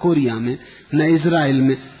में, न कोरिया में, न इजराइल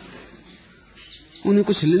में, उन्हें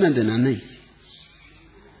कुछ लेना देना नहीं।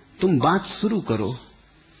 तुम बात शुरू करो,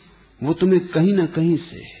 वो तुम्हें कहीं ना कहीं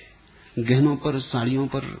से गहनों पर, साड़ियों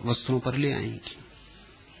पर, वस्त्रों पर ले आएंगी।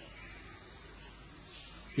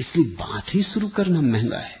 इसलिए बात ही शुरू करना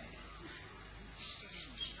महंगा है।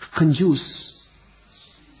 कंजूस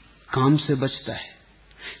काम से बचता है,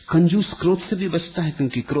 कंजूस क्रोध से भी बचता है,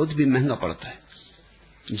 क्योंकि क्रोध भी महंगा पड़ता है।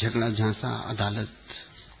 झगड़ा झांसा, अदालत,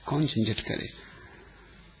 कौन झंझट करे।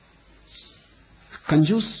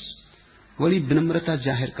 कंजूस बड़ी विनम्रता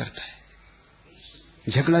जाहिर करता है,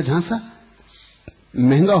 झगड़ा झांसा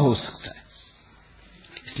महंगा हो सकता है,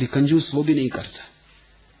 इसलिए कंजूस वो भी नहीं करता।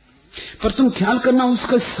 पर तुम ख्याल करना,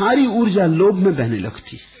 उसका सारी ऊर्जा लोभ में बहने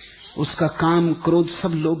लगती, उसका काम क्रोध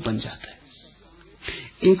सब लोभ बन जाता है।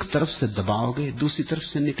 एक तरफ से दबाओगे, दूसरी तरफ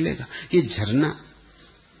से निकलेगा। ये झरना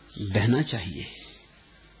बहना चाहिए।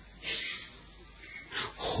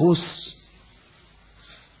 होश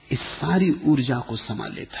इस सारी ऊर्जा को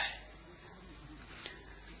संभाल लेता है।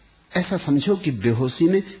 ऐसा समझो कि बेहोशी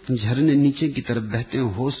में झरने नीचे की तरफ बहते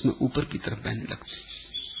हैं, होश में ऊपर की तरफ बहने लगते हैं।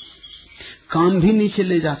 काम भी नीचे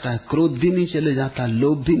ले जाता है, क्रोध भी नीचे ले जाता है,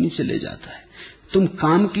 लोभ भी नीचे ले जाता है। तुम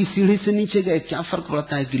काम की सीढ़ी से नीचे गए, क्या फर्क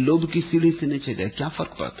पड़ता है कि लोभ की सीढ़ी से नीचे गए, क्या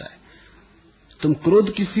फर्क पड़ता है। तुम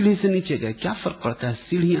क्रोध की सीढ़ी से नीचे गए, क्या फर्क पड़ता है।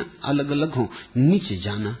 सीढ़ियां अलग अलग हो, नीचे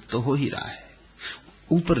जाना तो हो ही रहा है।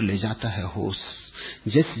 ऊपर ले जाता है होश।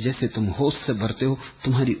 जैसे जैसे तुम होश से भरते हो,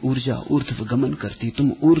 तुम्हारी ऊर्जा ऊर्ध्व गमन करती,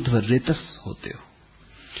 तुम ऊर्ध्व रेतस होते हो,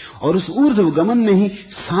 और उस ऊर्ध्व गमन में ही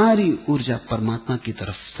सारी ऊर्जा परमात्मा की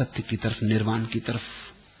तरफ, सत्य की तरफ, निर्वाण की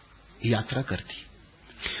तरफ यात्रा करती।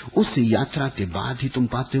 उस यात्रा के बाद ही तुम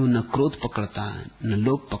पाते हो, न क्रोध पकड़ता, न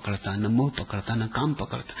लोभ पकड़ता, न मोह पकड़ता, न काम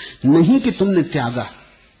पकड़ता। नहीं कि तुमने त्यागा।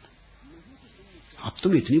 अब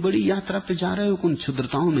तुम इतनी बड़ी यात्रा पे जा रहे हो, उन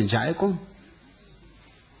क्षुद्रताओं में जाए कौन।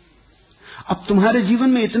 अब तुम्हारे जीवन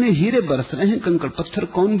में इतने हीरे बरस रहे हैं, कंकड़ पत्थर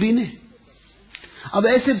कौन बीने। अब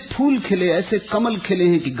ऐसे फूल खिले, ऐसे कमल खिले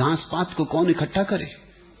हैं कि घास पात को कौन इकट्ठा करे।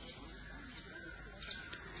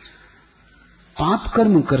 पाप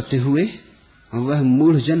कर्म करते हुए वह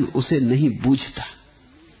मूढ़जन उसे नहीं बूझता।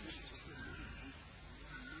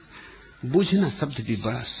 बूझना शब्द भी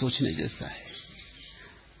बड़ा सोचने जैसा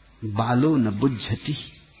है। बालो न बुझती।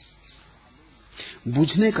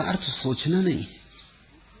 बूझने का अर्थ सोचना नहीं,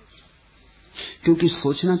 क्योंकि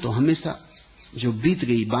सोचना तो हमेशा जो बीत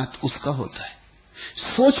गई बात उसका होता है।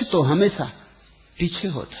 सोच तो हमेशा पीछे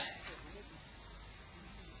होता है।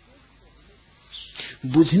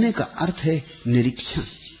 बुझने का अर्थ है निरीक्षण,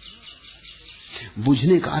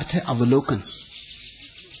 बुझने का अर्थ है अवलोकन।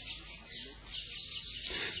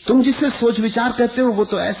 तुम जिसे सोच विचार कहते हो वो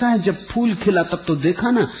तो ऐसा है, जब फूल खिला तब तो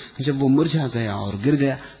देखा ना, जब वो मुरझा गया और गिर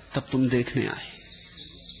गया तब तुम देखने आए।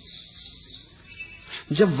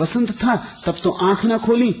 जब वसंत था तब तो आंख ना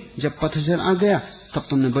खोली, जब पतझड़ आ गया तब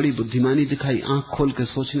तुमने बड़ी बुद्धिमानी दिखाई, आंख खोल के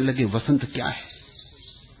सोचने लगे वसंत क्या है।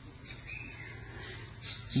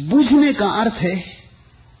 बूझने का अर्थ है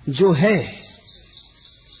जो है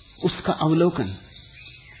उसका अवलोकन,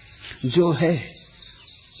 जो है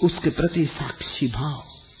उसके प्रति साक्षी भाव।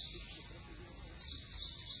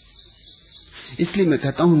 इसलिए मैं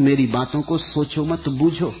कहता हूं, मेरी बातों को सोचो मत,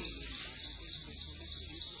 बूझो।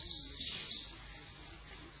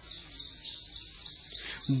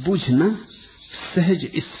 बूझना सहज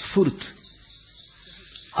स्फुर्त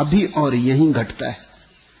अभी और यहीं घटता है,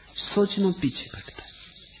 सोचना पीछे घटता है।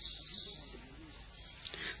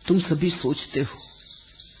 तुम सभी सोचते हो,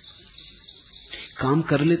 काम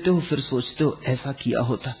कर लेते हो, फिर सोचते हो ऐसा किया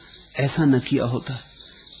होता, ऐसा न किया होता,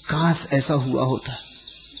 काश ऐसा हुआ होता।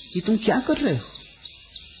 ये तुम क्या कर रहे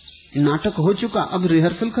हो? नाटक हो चुका, अब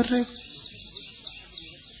रिहर्सल कर रहे हो।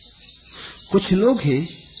 कुछ लोग हैं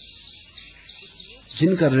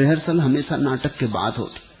जिनका रिहर्सल हमेशा नाटक के बाद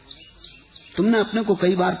होता। तुमने अपने को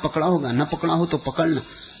कई बार पकड़ा होगा, न पकड़ा हो तो पकड़ना,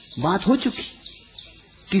 बात हो चुकी,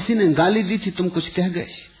 किसी ने गाली दी थी, तुम कुछ कह गए,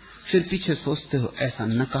 फिर पीछे सोचते हो ऐसा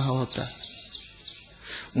न कहा होता,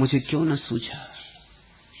 मुझे क्यों न सूझा,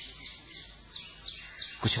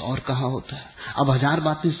 कुछ और कहा होता। अब हजार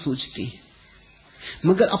बातें सूझती हैं,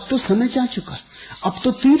 मगर अब तो समय जा चुका, अब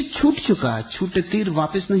तो तीर छूट चुका, छूटे तीर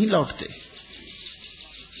वापस नहीं लौटते।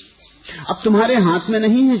 अब तुम्हारे हाथ में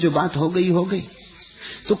नहीं है, जो बात हो गई हो गई।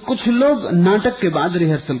 तो कुछ लोग नाटक के बाद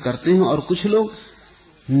रिहर्सल करते हैं और कुछ लोग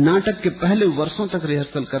नाटक के पहले वर्षों तक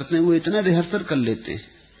रिहर्सल करते हैं। वो इतना रिहर्सल कर लेते हैं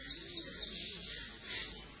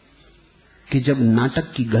कि जब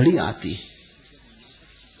नाटक की घड़ी आती है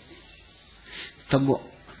तब वो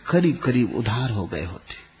करीब करीब उधार हो गए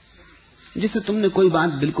होते। जैसे तुमने कोई बात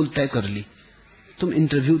बिल्कुल तय कर ली, तुम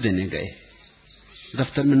इंटरव्यू देने गए,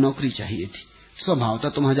 दफ्तर में नौकरी चाहिए थी, स्वभावतः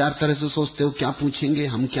तुम हजार तरह से सोचते हो क्या पूछेंगे,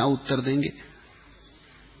 हम क्या उत्तर देंगे।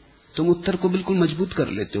 तुम उत्तर को बिल्कुल मजबूत कर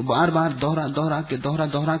लेते हो, बार बार दोहरा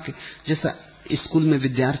के, जैसा स्कूल में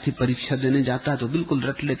विद्यार्थी परीक्षा देने जाता है तो बिल्कुल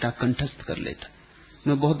रट लेता, कंठस्थ कर लेता।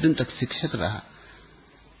 मैं बहुत दिन तक शिक्षक रहा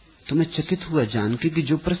तो मैं चकित हुआ जान के कि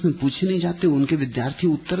जो प्रश्न पूछे नहीं जाते उनके विद्यार्थी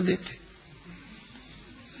उत्तर देते।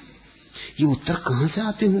 ये उत्तर कहां से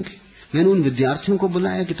आते होंगे? मैंने उन विद्यार्थियों को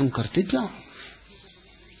बुलाया कि तुम करते क्या हो,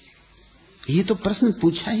 ये तो प्रश्न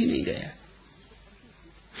पूछा ही नहीं गया।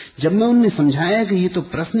 जब मैं उन्हें समझाया कि ये तो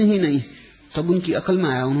प्रश्न ही नहीं, तब उनकी अकल में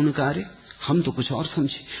आया, उन्होंने कहा अरे हम तो कुछ और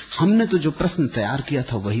समझे, हमने तो जो प्रश्न तैयार किया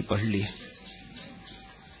था वही पढ़ लिया।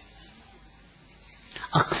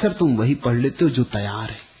 अक्सर तुम वही पढ़ लेते हो जो तैयार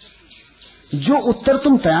है, जो उत्तर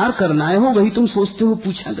तुम तैयार कर लाए हो वही तुम सोचते हो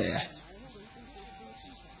पूछा गया है।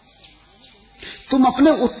 तुम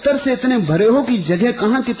अपने उत्तर से इतने भरे हो कि जगह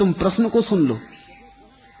कहां कि तुम प्रश्न को सुन लो।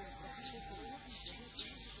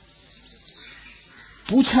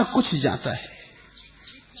 पूछा कुछ जाता है,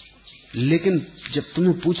 लेकिन जब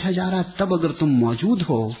तुम्हें पूछा जा रहा है तब अगर तुम मौजूद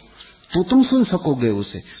हो तो तुम सुन सकोगे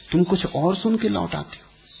उसे, तुम कुछ और सुन के लौट आते हो।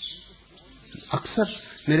 अक्सर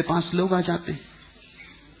मेरे पास लोग आ जाते हैं,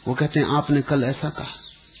 वो कहते हैं आपने कल ऐसा कहा,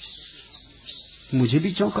 मुझे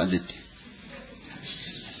भी चौंका देते।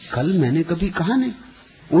 कल मैंने कभी कहा नहीं,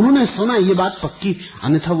 उन्होंने सुना ये बात पक्की,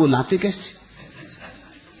 अन्यथा वो लाते कैसे।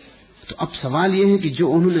 तो अब सवाल यह है कि जो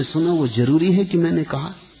उन्होंने सुना वो जरूरी है कि मैंने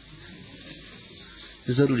कहा?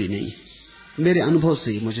 जरूरी नहीं है। मेरे अनुभव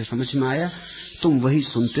से ही मुझे समझ में आया, तुम वही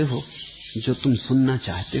सुनते हो जो तुम सुनना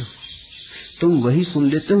चाहते हो, तुम वही सुन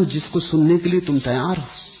लेते हो जिसको सुनने के लिए तुम तैयार हो।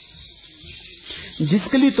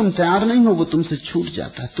 जिसके लिए तुम तैयार नहीं हो वो तुमसे छूट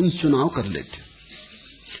जाता है, तुम चुनाव कर लेते हो,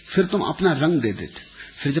 फिर तुम अपना रंग दे देते हो।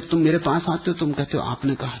 फिर जब तुम मेरे पास आते हो तुम कहते हो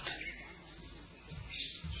आपने कहा था,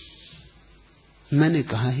 मैंने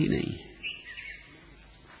कहा ही नहीं।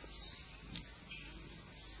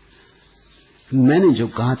 मैंने जो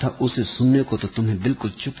कहा था उसे सुनने को तो तुम्हें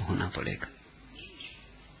बिल्कुल चुप होना पड़ेगा,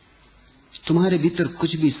 तुम्हारे भीतर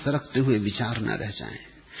कुछ भी सरकते हुए विचार न रह जाएं,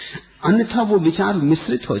 अन्यथा वो विचार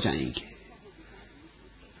मिश्रित हो जाएंगे।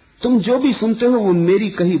 तुम जो भी सुनते हो वो मेरी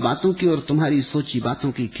कही बातों की और तुम्हारी सोची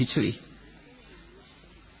बातों की खिचड़ी।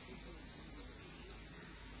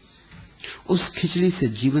 उस खिचड़ी से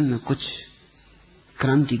जीवन में कुछ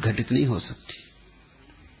क्रांति घटित नहीं हो सकती,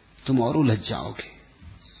 तुम और उलझ जाओगे।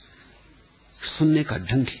 सुनने का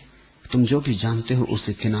ढंग है, तुम जो भी जानते हो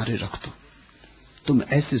उसे किनारे रख दो, तुम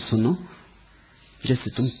ऐसे सुनो जैसे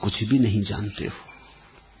तुम कुछ भी नहीं जानते हो,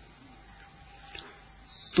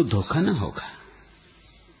 तो धोखा ना होगा।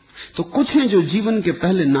 तो कुछ हैं जो जीवन के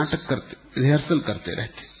पहले नाटक करते, रिहर्सल करते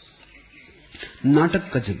रहते,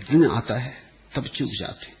 नाटक का जब दिन आता है तब चूक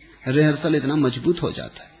जाते। रिहर्सल इतना मजबूत हो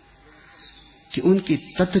जाता है कि उनकी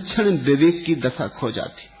तत्क्षण विवेक की दशा खो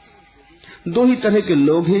जाती। दो ही तरह के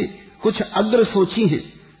लोग हैं, कुछ अग्रसोची हैं,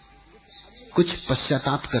 कुछ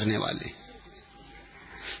पश्चाताप करने वाले।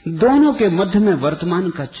 दोनों के मध्य में वर्तमान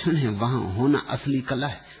का क्षण है, वहां होना असली कला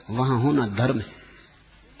है, वहां होना धर्म है।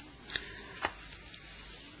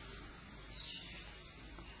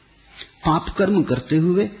 पाप कर्म करते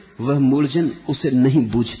हुए वह मूर्जन उसे नहीं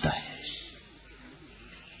बूझता है।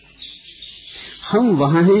 हम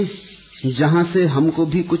वहां हैं जहां से हमको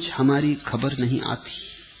भी कुछ हमारी खबर नहीं आती।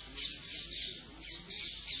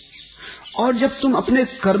 और जब तुम अपने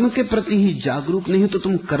कर्म के प्रति ही जागरूक नहीं तो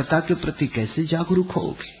तुम कर्ता के प्रति कैसे जागरूक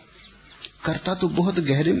होगे? कर्ता तो बहुत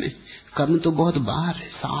गहरे में, कर्म तो बहुत बाहर है,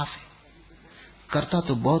 साफ है। कर्ता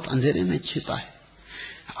तो बहुत अंधेरे में छिपा है।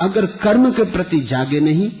 अगर कर्म के प्रति जागे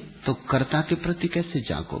नहीं तो कर्ता के प्रति कैसे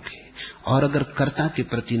जागोगे? और अगर कर्ता के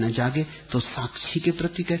प्रति न जागे तो साक्षी के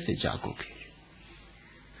प्रति कैसे जागोगे?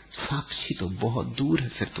 साक्षी तो बहुत दूर है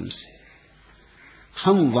फिर तुमसे।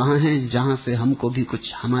 हम वहां हैं जहां से हमको भी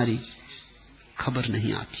कुछ हमारी खबर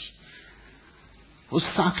नहीं आती। उस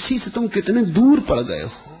साक्षी से तुम कितने दूर पड़ गए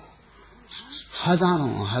हो,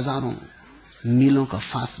 हजारों हजारों मीलों का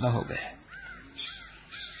फासला हो गया।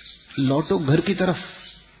 लौटो घर की तरफ,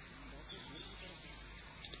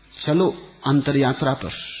 चलो अंतर यात्रा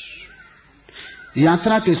पर।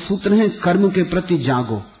 यात्रा के सूत्र हैं कर्म के प्रति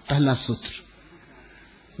जागो, पहला सूत्र।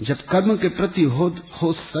 जब कर्म के प्रति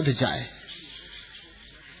होश सध जाए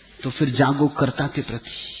तो फिर जागो कर्ता के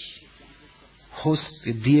प्रति। होश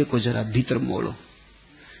के दिए को जरा भीतर मोड़ो।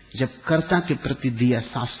 जब कर्ता के प्रति दिया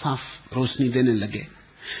साफ साफ रोशनी देने लगे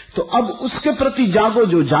तो अब उसके प्रति जागो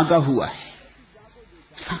जो जागा हुआ है,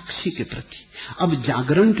 साक्षी के प्रति। अब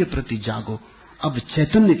जागरण के प्रति जागो, अब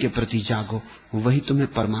चैतन्य के प्रति जागो, वही तुम्हें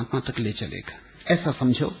परमात्मा तक ले चलेगा। ऐसा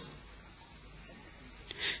समझो,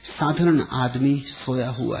 साधारण आदमी सोया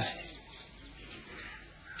हुआ है,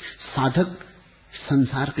 साधक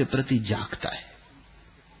संसार के प्रति जागता है,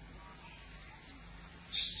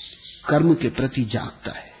 कर्म के प्रति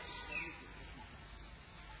जागता है।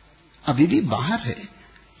 अभी भी बाहर है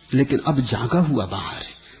लेकिन अब जागा हुआ बाहर है।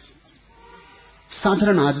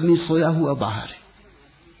 साधारण आदमी सोया हुआ बाहर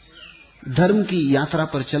है। धर्म की यात्रा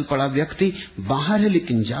पर चल पड़ा व्यक्ति बाहर है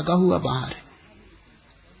लेकिन जागा हुआ बाहर है।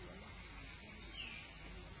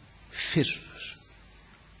 फिर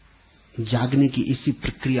जागने की इसी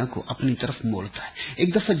प्रक्रिया को अपनी तरफ मोड़ता है।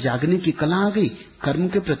 एक दफा जागने की कला आ गई कर्म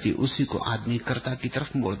के प्रति, उसी को आदमी कर्ता की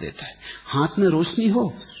तरफ मोड़ देता है। हाथ में रोशनी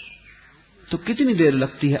हो तो कितनी देर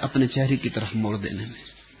लगती है अपने चेहरे की तरफ मोड़ देने में।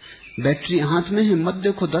 बैटरी हाथ में है, मत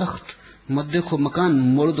देखो दरख्त, मत देखो मकान,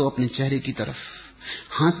 मोड़ दो अपने चेहरे की तरफ।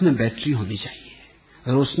 हाथ में बैटरी होनी चाहिए,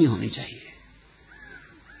 रोशनी होनी चाहिए।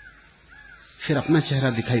 फिर अपना चेहरा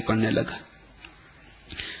दिखाई पड़ने लगा।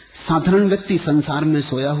 साधारण व्यक्ति संसार में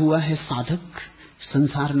सोया हुआ है, साधक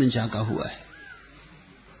संसार में जागा हुआ है।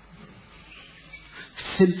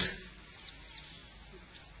 सिद्ध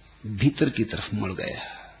भीतर की तरफ मुड़ गया,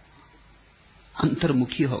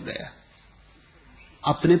 अंतर्मुखी हो गया,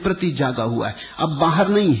 अपने प्रति जागा हुआ है। अब बाहर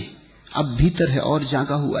नहीं है, अब भीतर है और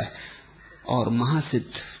जागा हुआ है। और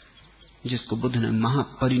महासिद्ध, जिसको बुद्ध ने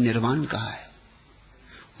महापरिनिर्वाण कहा है,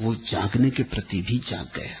 वो जागने के प्रति भी जाग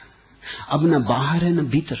गया। अब न बाहर है न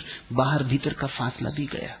भीतर, बाहर भीतर का फासला भी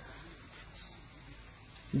गया।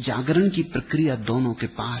 जागरण की प्रक्रिया दोनों के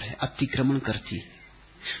पार है, अतिक्रमण करती है।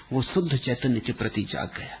 वो शुद्ध चैतन्य के प्रति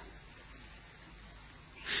जाग गया।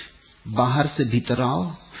 बाहर से भीतर आओ,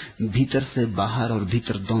 भीतर से बाहर, और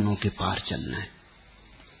भीतर दोनों के पार चलना है।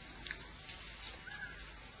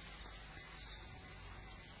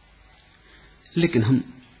 लेकिन हम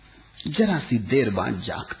जरा सी देर बाद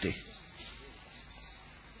जागते।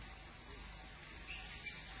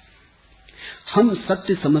 हम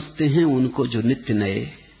सत्य समझते हैं उनको जो नित्य नए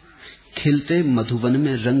खिलते मधुवन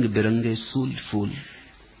में रंग बिरंगे सूल फूल,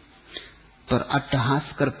 पर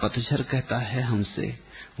अट्टहास कर पतझर कहता है हमसे,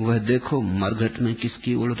 वह देखो मरघट में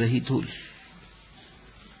किसकी उड़ रही धूल।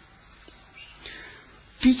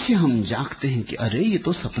 पीछे हम जागते हैं कि अरे ये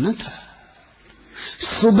तो सपना था।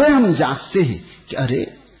 सुबह हम जागते हैं कि अरे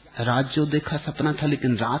रात जो देखा सपना था,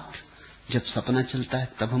 लेकिन रात जब सपना चलता है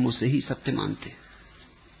तब हम उसे ही सत्य मानते हैं।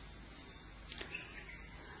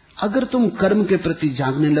 अगर तुम कर्म के प्रति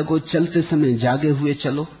जागने लगो, चलते समय जागे हुए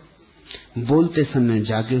चलो, बोलते समय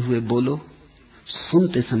जागे हुए बोलो,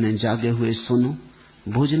 सुनते समय जागे हुए सुनो,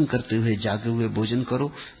 भोजन करते हुए जागे हुए भोजन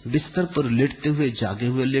करो, बिस्तर पर लेटते हुए जागे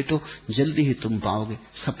हुए लेटो, जल्दी ही तुम पाओगे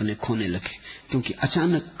सपने खोने लगे। क्योंकि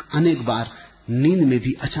अचानक अनेक बार नींद में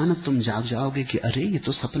भी अचानक तुम जाग जाओगे कि अरे ये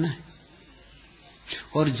तो सपना है।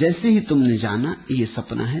 और जैसे ही तुमने जाना ये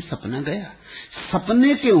सपना है, सपना गया।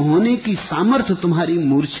 सपने के होने की सामर्थ्य तुम्हारी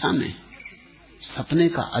मूर्छा में, सपने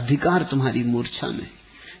का अधिकार तुम्हारी मूर्छा में,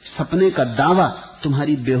 सपने का दावा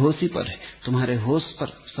तुम्हारी बेहोशी पर है, तुम्हारे होश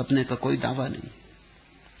पर सपने का कोई दावा नहीं।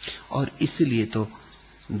 और इसलिए तो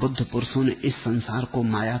बुद्ध पुरुषों ने इस संसार को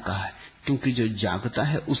माया कहा है, क्योंकि जो जागता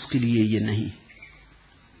है उसके लिए ये नहीं।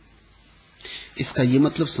 इसका ये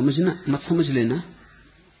मतलब मत समझ लेना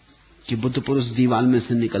कि बुद्ध पुरुष दीवाल में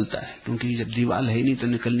से निकलता है, क्योंकि जब दीवाल है ही नहीं तो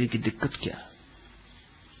निकलने की दिक्कत क्या।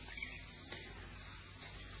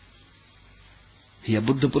 या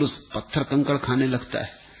बुद्ध पुरुष पत्थर कंकड़ खाने लगता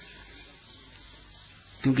है,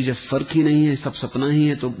 क्योंकि जब फर्क ही नहीं है, सब सपना ही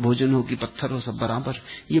है, तो भोजन हो कि पत्थर हो सब बराबर,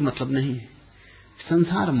 ये मतलब नहीं है।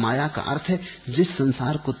 संसार माया का अर्थ है जिस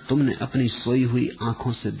संसार को तुमने अपनी सोई हुई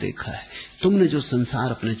आंखों से देखा है। तुमने जो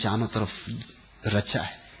संसार अपने चारों तरफ रचा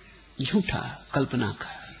है, झूठा कल्पना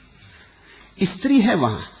का। स्त्री है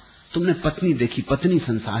वहां, तुमने पत्नी देखी, पत्नी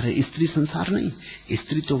संसार है, स्त्री संसार नहीं।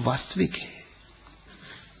 स्त्री तो वास्तविक है।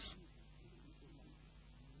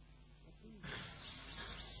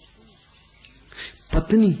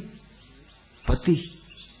 पत्नी, पति,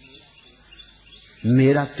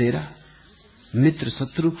 मेरा तेरा, मित्र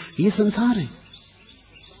शत्रु, ये संसार है।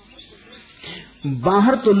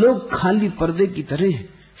 बाहर तो लोग खाली पर्दे की तरह हैं,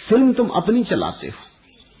 फिल्म तुम अपनी चलाते हो।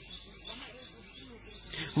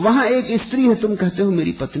 वहां एक स्त्री है, तुम कहते हो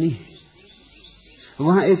मेरी पत्नी है।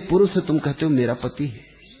 वहां एक पुरुष है, तुम कहते हो मेरा पति है।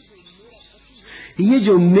 ये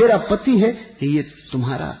जो मेरा पति है, ये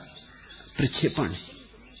तुम्हारा प्रक्षेपण है।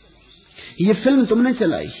 ये फिल्म तुमने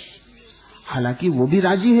चलाई। हालांकि वो भी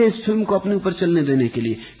राजी है इस फिल्म को अपने ऊपर चलने देने के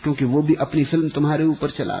लिए, क्योंकि वो भी अपनी फिल्म तुम्हारे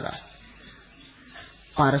ऊपर चला रहा है।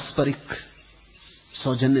 पारस्परिक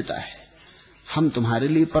सौजन्यता है। हम तुम्हारे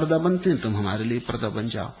लिए पर्दा बनते हैं, तुम हमारे लिए पर्दा बन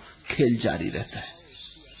जाओ, खेल जारी रहता है।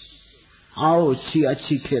 आओ अच्छी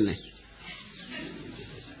अच्छी खेलें।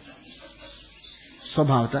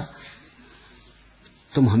 स्वभावता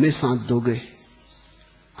तुम हमें साथ दोगे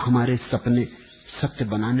हमारे सपने सत्य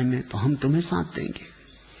बनाने में, तो हम तुम्हें साथ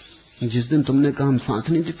देंगे। जिस दिन तुमने कहा हम साथ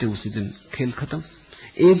नहीं देते, उसी दिन खेल खत्म।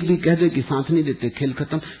 एक भी कह दे कि साथ नहीं देते, खेल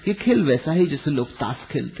खत्म। ये खेल वैसा ही जैसे लोग ताश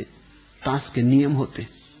खेलते। ताश के नियम होते,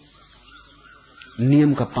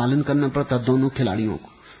 नियम का पालन करना पड़ता दोनों खिलाड़ियों को।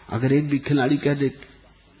 अगर एक भी खिलाड़ी कह दे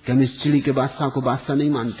कि हम इस चिड़ी के बादशाह को बादशाह नहीं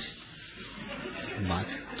मानते, बात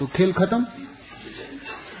तो खेल खत्म।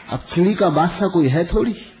 अब चिड़ी का बादशाह कोई है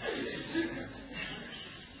थोड़ी,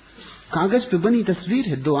 कागज पे बनी तस्वीर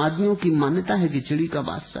है। दो आदमियों की मान्यता है कि चिड़ी का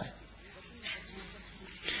बादशाह है।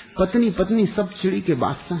 पत्नी पत्नी सब चिड़ी के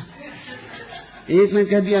बादशाह। एक ने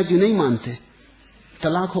कह दिया कि नहीं मानते,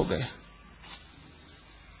 तलाक हो गया।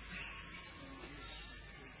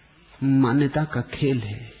 मान्यता का खेल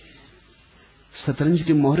है। शतरंज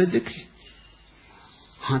के मोहरे देखे,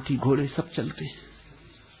 हाथी घोड़े सब चलते हैं।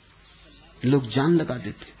 लोग जान लगा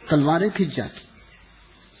देते, तलवारें खिंच जाती,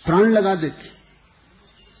 प्राण लगा देते,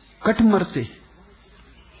 कट मरते,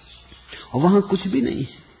 और वहां कुछ भी नहीं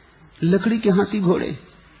है, लकड़ी के हाथी घोड़े।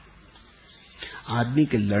 आदमी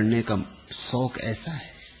के लड़ने का शौक ऐसा है।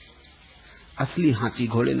 असली हाथी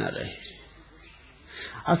घोड़े ना रहे।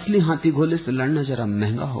 असली हाथी घोड़े से लड़ना जरा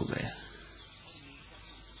महंगा हो गया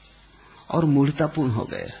और मूर्खतापूर्ण हो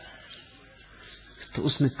गया, तो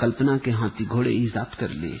उसने कल्पना के हाथी घोड़े ईजाद कर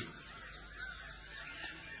लिए।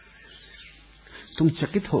 तुम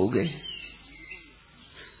चकित हो गए।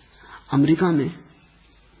 अमेरिका में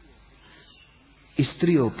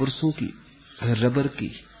स्त्री और पुरुषों की रबर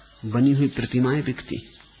की बनी हुई प्रतिमाएं बिकती।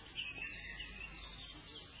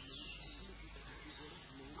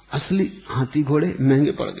 असली हाथी घोड़े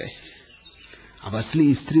महंगे पड़ गए। अब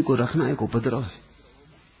असली स्त्री को रखना एक उपद्रव है।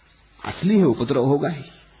 असली है, उपद्रव होगा ही।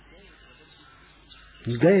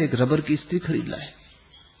 गए एक रबर की स्त्री खरीद लाए।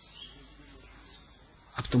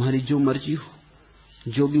 अब तुम्हारी जो मर्जी हो,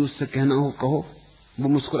 जो भी उससे कहना हो कहो, वो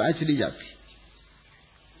मुस्कुराए चली जाती।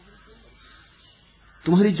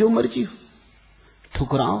 तुम्हारी जो मर्जी हो,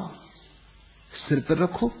 ठुकराओ, सिर पर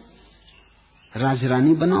रखो,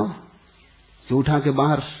 राजरानी बनाओ, कि उठा के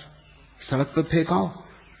बाहर सड़क पर फेंकाओ,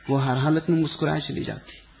 वो हर हालत में मुस्कुराए चली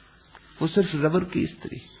जाती। वो सिर्फ रबर की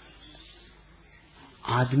स्त्री।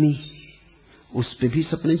 आदमी उस पे भी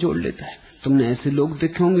सपने जोड़ लेता है। तुमने ऐसे लोग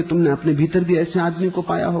देखे होंगे, तुमने अपने भीतर भी ऐसे आदमी को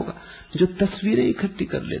पाया होगा जो तस्वीरें इकट्ठी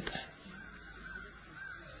कर लेता है।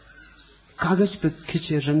 कागज पे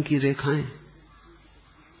खिंचे रंग की रेखाएं,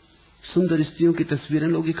 सुंदर स्त्रियों की तस्वीरें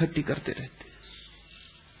लोग इकट्ठी करते रहते।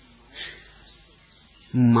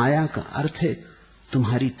 माया का अर्थ है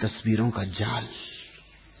तुम्हारी तस्वीरों का जाल।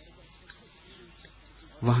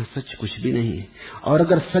 वहां सच कुछ भी नहीं है, और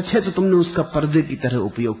अगर सच है तो तुमने उसका पर्दे की तरह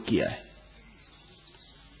उपयोग किया है।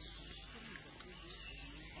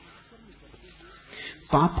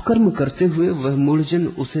 पाप कर्म करते हुए वह मूढ़जन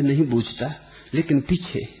उसे नहीं बूझता, लेकिन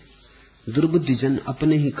पीछे दुर्बुद्धिजन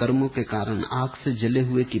अपने ही कर्मों के कारण आग से जले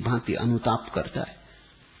हुए की भांति अनुताप करता है।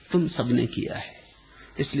 तुम सबने किया है,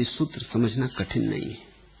 इसलिए सूत्र समझना कठिन नहीं है।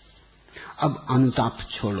 अब अनुताप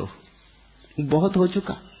छोड़ो, बहुत हो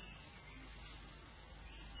चुका।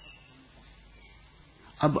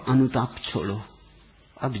 अब अनुताप छोड़ो,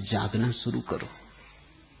 अब जागना शुरू करो।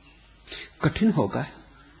 कठिन होगा,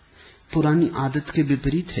 पुरानी आदत के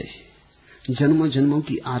विपरीत है, जन्मों जन्मों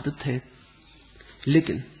की आदत है,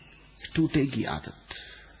 लेकिन टूटेगी आदत।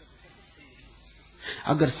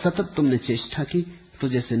 अगर सतत तुमने चेष्टा की तो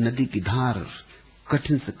जैसे नदी की धार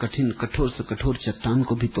कठिन से कठिन, कठोर से कठोर चट्टान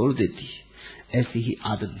को भी तोड़ देती है, ऐसी ही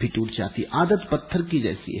आदत भी टूट जाती। आदत पत्थर की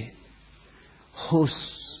जैसी है, होश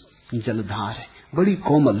जलधार है, बड़ी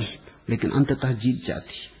कोमल, लेकिन अंततः जीत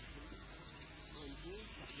जाती।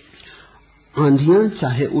 आंधियां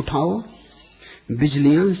चाहे उठाओ,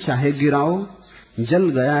 बिजलियां चाहे गिराओ, जल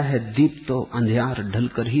गया है दीप तो अंधियार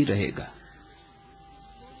ढलकर ही रहेगा।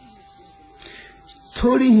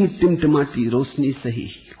 थोड़ी ही टिमटिमाती रोशनी सही,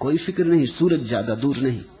 कोई फिक्र नहीं, सूरज ज्यादा दूर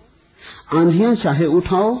नहीं। आंधियां चाहे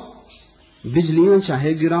उठाओ, बिजलियां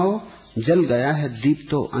चाहे गिराओ, जल गया है दीप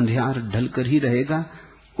तो अंधियार ढलकर ही रहेगा।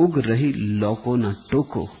 उग रही लौ को न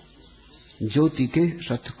टोको, ज्योति के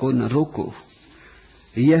रथ को न रोको।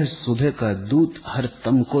 यह सुबह का दूत हर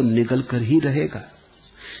तम को निगल कर ही रहेगा।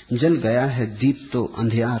 जल गया है दीप तो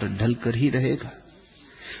अंधियार ढलकर ही रहेगा।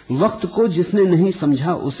 वक्त को जिसने नहीं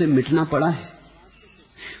समझा उसे मिटना पड़ा है।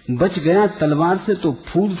 बच गया तलवार से तो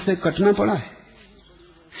फूल से कटना पड़ा है।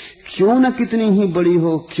 क्यों न कितनी ही बड़ी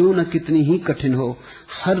हो, क्यों न कितनी ही कठिन हो,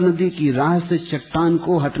 हर नदी की राह से चट्टान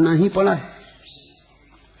को हटना ही पड़ा है।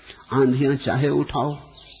 आंधियां चाहे उठाओ,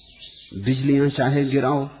 बिजलियां चाहे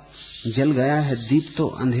गिराओ, जल गया है दीप तो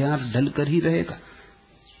अंधियार ढलकर ही रहेगा।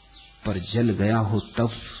 पर जल गया हो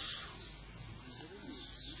तब।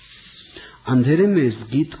 अंधेरे में इस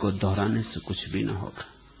गीत को दोहराने से कुछ भी न होगा।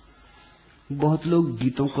 बहुत लोग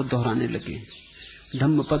गीतों को दोहराने लगे।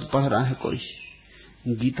 धम्म पद पढ़ रहा है कोई,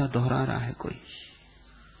 गीता दोहरा रहा है कोई,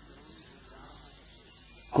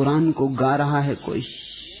 कुरान को गा रहा है कोई।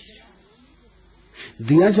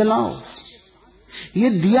 दिया जलाओ, ये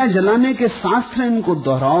दिया जलाने के शास्त्र, इनको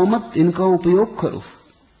दोहराओ मत, इनका उपयोग करो,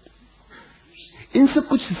 इनसे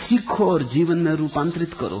कुछ सीखो और जीवन में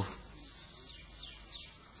रूपांतरित करो।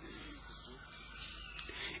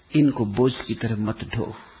 इनको बोझ की तरह मत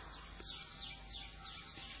ढो।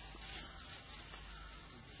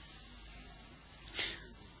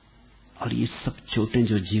 और ये सब चोटें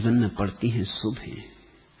जो जीवन में पड़ती हैं शुभ हैं,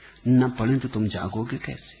 न पड़े तो तुम जागोगे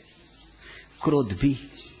कैसे? क्रोध भी,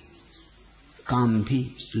 काम भी,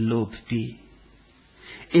 लोभ भी,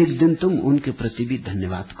 एक दिन तुम उनके प्रति भी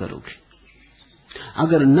धन्यवाद करोगे।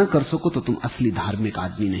 अगर न कर सको तो तुम असली धार्मिक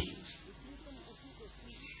आदमी नहीं।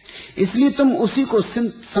 इसलिए तुम उसी को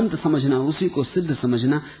संत समझना, उसी को सिद्ध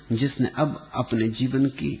समझना जिसने अब अपने जीवन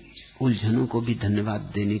की उलझनों को भी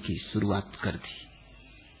धन्यवाद देने की शुरुआत कर दी।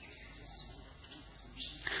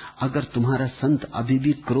 अगर तुम्हारा संत अभी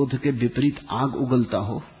भी क्रोध के विपरीत आग उगलता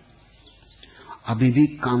हो, अभी भी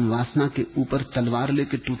काम वासना के ऊपर तलवार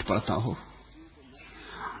लेके टूट पड़ता हो,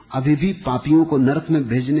 अभी भी पापियों को नरक में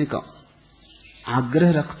भेजने का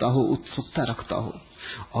आग्रह रखता हो, उत्सुकता रखता हो,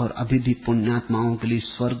 और अभी भी पुण्यात्माओं के लिए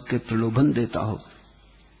स्वर्ग के प्रलोभन देता हो,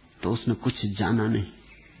 तो उसने कुछ जाना नहीं।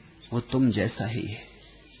 वो तुम जैसा ही है।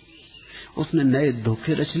 उसने नए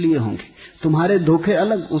धोखे रच लिए होंगे। तुम्हारे धोखे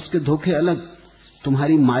अलग, उसके धोखे अलग।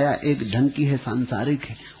 तुम्हारी माया एक ढंग की है, सांसारिक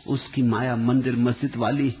है, उसकी माया मंदिर मस्जिद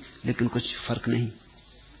वाली, लेकिन कुछ फर्क नहीं।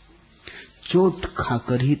 चोट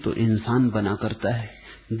खाकर ही तो इंसान बना करता है।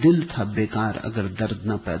 दिल था बेकार अगर दर्द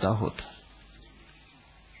न पैदा होता।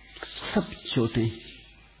 सब चोटें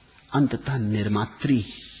अंततः निर्मात्री,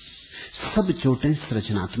 सब चोटें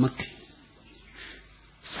सृजनात्मक है।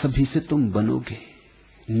 सभी से तुम बनोगे,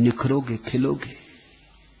 निखरोगे, खिलोगे।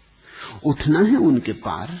 उठना है उनके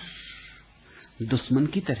पार, दुश्मन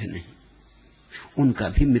की तरह नहीं, उनका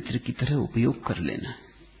भी मित्र की तरह उपयोग कर लेना है।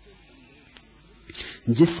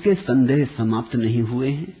 जिसके संदेह समाप्त नहीं हुए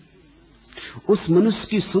हैं, उस मनुष्य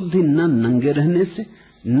की शुद्धि न नंगे रहने से,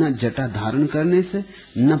 न जटा धारण करने से,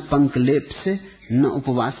 न पंकलेप से, न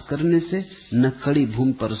उपवास करने से, न कड़ी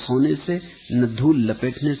भूमि पर सोने से, न धूल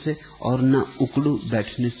लपेटने से, और न उकड़ू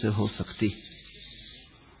बैठने से हो सकती।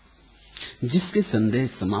 जिसके संदेह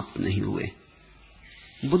समाप्त नहीं हुए।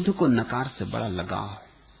 बुद्ध को नकार से बड़ा लगाव है।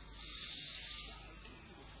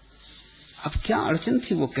 अब क्या अड़चन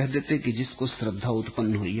थी, वो कह देते कि जिसको श्रद्धा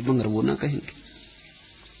उत्पन्न हुई है, मगर वो ना कहेंगे।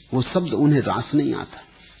 वो शब्द उन्हें रास नहीं आता,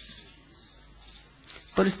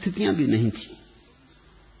 परिस्थितियां भी नहीं थी।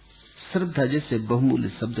 श्रद्धा जैसे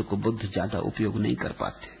बहुमूल्य शब्द को बुद्ध ज्यादा उपयोग नहीं कर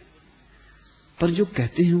पाते, पर जो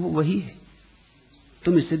कहते हैं वो वही है।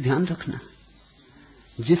 तुम इसे ध्यान रखना।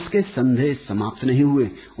 जिसके संदेह समाप्त नहीं हुए,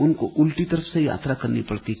 उनको उल्टी तरफ से यात्रा करनी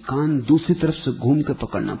पड़ती, कान दूसरी तरफ से घूम कर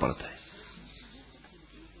पकड़ना पड़ता है।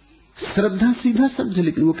 श्रद्धा सीधा शब्द,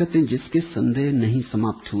 लेकिन वो कहते हैं जिसके संदेह नहीं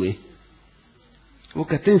समाप्त हुए, वो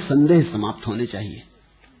कहते हैं संदेह समाप्त होने चाहिए।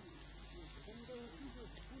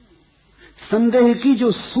 संदेह की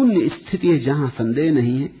जो शून्य स्थिति है, जहां संदेह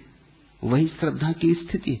नहीं है, वही श्रद्धा की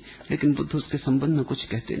स्थिति है। लेकिन बुद्ध उसके संबंध में कुछ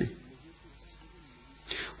कहते नहीं।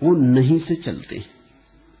 वो नहीं से चलते हैं।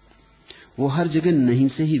 वो हर जगह नहीं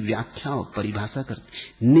से ही व्याख्या और परिभाषा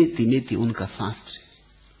करते। नेति नेति उनका शास्त्र है।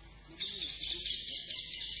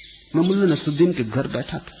 मैं मुल्ला नसरुद्दीन के घर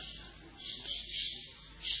बैठा था।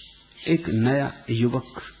 एक नया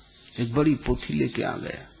युवक एक बड़ी पोथी लेके आ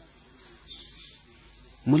गया।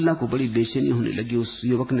 मुल्ला को बड़ी बेचैनी होने लगी। उस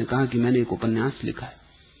युवक ने कहा कि मैंने एक उपन्यास लिखा है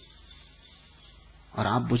और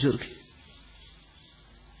आप बुजुर्ग हैं,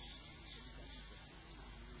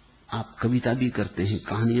 आप कविता भी करते हैं,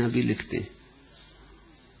 कहानियां भी लिखते हैं।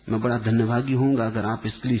 मैं बड़ा धन्यवादी होऊंगा अगर आप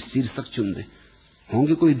इसके लिए शीर्षक चुन दें।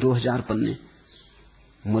 होंगे कोई 2000 पन्ने।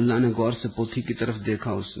 मुल्ला ने गौर से पोथी की तरफ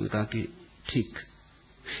देखा, उसने कहा कि ठीक,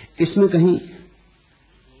 इसमें कहीं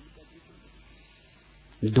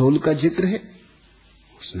ढोल का जिक्र है?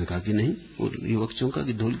 उसने कहा कि नहीं। और युवक चौंका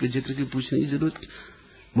कि ढोल के जिक्र की पूछने की जरूरत।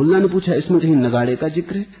 मुल्ला ने पूछा इसमें कहीं नगाड़े का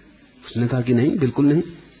जिक्र है? उसने कहा कि नहीं, बिल्कुल नहीं।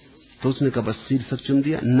 तो उसने कहा बस शीर्षक चुन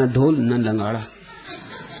दिया, न ढोल न नगाड़ा।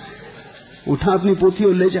 उठा अपनी पोथी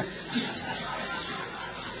और ले जा।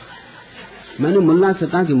 मैंने मुल्ला से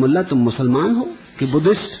कहा कि मुल्ला तुम मुसलमान हो कि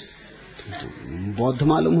बुद्धिस्ट? बौद्ध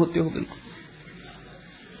मालूम होते हो बिल्कुल।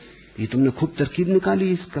 ये तुमने खूब तरकीब निकाली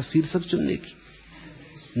इसका शीर्षक चुनने की,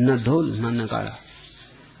 न ढोल न नगाड़ा।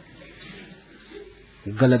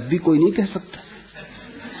 गलत भी कोई नहीं कह सकता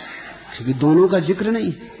क्योंकि दोनों का जिक्र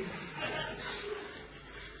नहीं।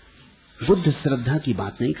 बुद्ध श्रद्धा की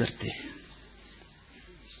बात नहीं करते,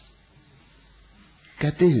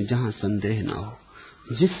 कहते हैं जहां संदेह ना हो,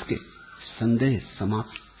 जिसके संदेह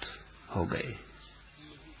समाप्त हो गए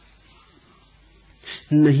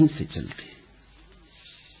नहीं से चलते।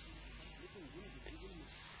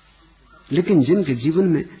 लेकिन जिनके जीवन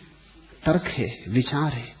में तर्क है,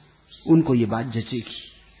 विचार है, उनको ये बात जचेगी,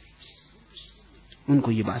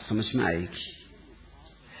 उनको ये बात समझ में आएगी।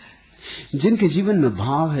 जिनके जीवन में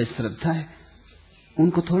भाव है, श्रद्धा है,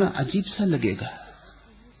 उनको थोड़ा अजीब सा लगेगा।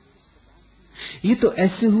 ये तो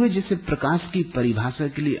ऐसे हुए जैसे प्रकाश की परिभाषा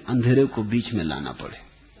के लिए अंधेरे को बीच में लाना पड़े।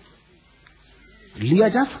 लिया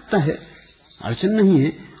जा सकता है, अड़चन नहीं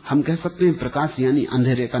है। हम कह सकते हैं प्रकाश यानी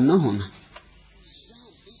अंधेरे का न होना।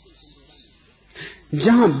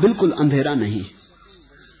 जहां बिल्कुल अंधेरा नहीं,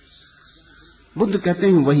 बुद्ध कहते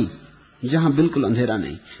हैं वही जहां बिल्कुल अंधेरा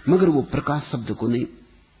नहीं, मगर वो प्रकाश शब्द को नहीं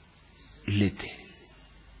लेते।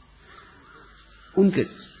 उनके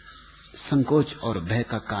संकोच और भय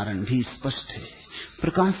का कारण भी स्पष्ट है।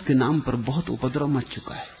 प्रकाश के नाम पर बहुत उपद्रव मच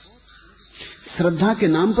चुका है। श्रद्धा के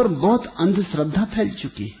नाम पर बहुत अंधश्रद्धा फैल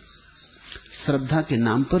चुकी है। श्रद्धा के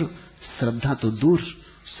नाम पर श्रद्धा तो दूर,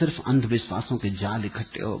 सिर्फ अंधविश्वासों के जाल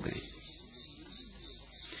इकट्ठे हो गए।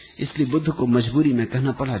 इसलिए बुद्ध को मजबूरी में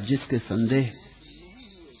कहना पड़ा, जिसके संदेह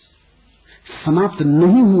समाप्त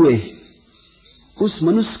नहीं हुए उस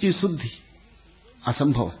मनुष्य की शुद्धि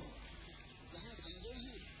असंभव।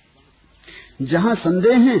 जहां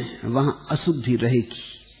संदेह है वहां अशुद्धि रहेगी।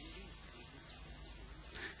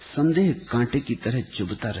 संदेह कांटे की तरह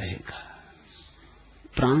चुभता रहेगा,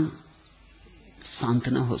 प्राण शांत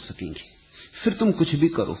न हो सकेंगे। फिर तुम कुछ भी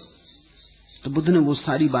करो। तो बुद्ध ने वो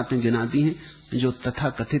सारी बातें गिना दी हैं जो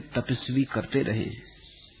तथाकथित तपस्वी करते रहे।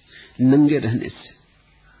 नंगे रहने से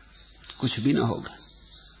कुछ भी ना होगा,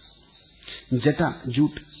 जटा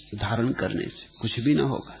जूट धारण करने से कुछ भी ना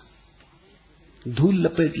होगा, धूल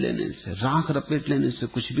लपेट लेने से, राख लपेट लेने से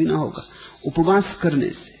कुछ भी ना होगा, उपवास करने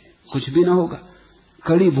से कुछ भी ना होगा,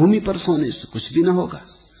 कड़ी भूमि पर सोने से कुछ भी ना होगा,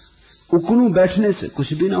 उकड़ू बैठने से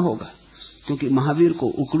कुछ भी ना होगा। क्योंकि महावीर को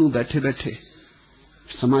उकड़ू बैठे बैठे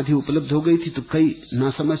समाधि उपलब्ध हो गई थी, तो कई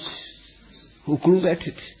नासमझ उकड़ू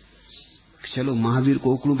बैठे थे। चलो महावीर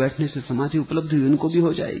को उकड़ू बैठने से समाधि उपलब्ध हुई, उनको भी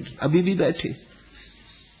हो जाएगी, अभी भी बैठे।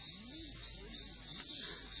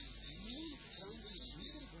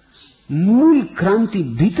 मूल क्रांति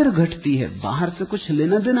भीतर घटती है, बाहर से कुछ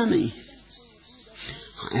लेना देना नहीं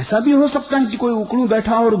है। ऐसा भी हो सकता है कि कोई उकड़ू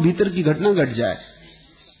बैठा और भीतर की घटना घट जाए,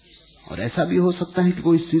 और ऐसा भी हो सकता है कि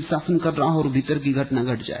कोई शीर्षासन कर रहा हो और भीतर की घटना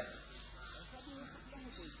घट जाए।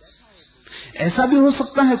 ऐसा भी हो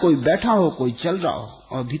सकता है कोई बैठा हो, कोई चल रहा हो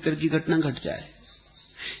और भीतर की घटना घट जाए।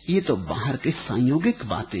 ये तो बाहर के संयोगिक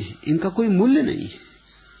बातें हैं, इनका कोई मूल्य नहीं है।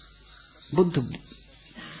 बुद्ध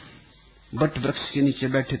बट वृक्ष के नीचे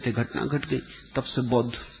बैठे थे, घटना घट गई, तब से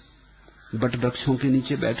बौद्ध बट वृक्षों के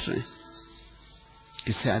नीचे बैठ रहे हैं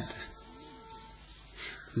कि शायद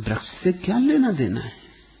वृक्ष से क्या लेना देना है।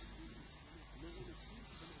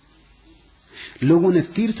 लोगों ने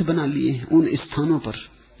तीर्थ बना लिए हैं उन स्थानों पर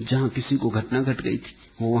जहां किसी को घटना घट गई थी,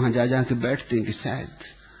 वो वहां जा जाके बैठते हैं कि शायद।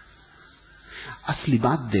 असली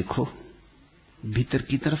बात देखो, भीतर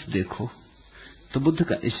की तरफ देखो, तो बुद्ध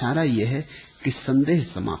का इशारा यह है कि संदेह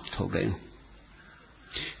समाप्त हो गए हो,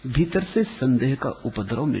 भीतर से संदेह का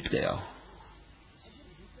उपद्रव मिट गया हो।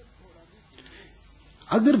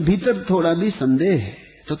 अगर भीतर थोड़ा भी संदेह है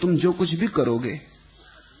तो तुम जो कुछ भी करोगे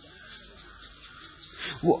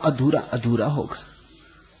वो अधूरा अधूरा होगा।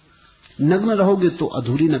 नग्न रहोगे तो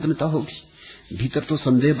अधूरी नग्नता होगी, भीतर तो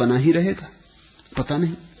संदेह बना ही रहेगा, पता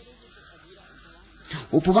नहीं।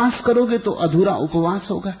 उपवास करोगे तो अधूरा उपवास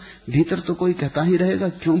होगा, भीतर तो कोई कहता ही रहेगा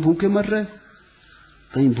क्यों भूखे मर रहे हो,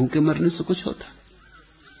 कहीं भूखे मरने से कुछ होता।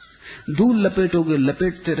 धूल लपेटोगे,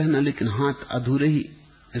 लपेटते रहना, लेकिन हाथ अधूरे ही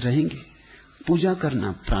रहेंगे। पूजा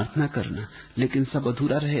करना, प्रार्थना करना, लेकिन सब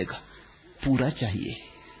अधूरा रहेगा। पूरा चाहिए।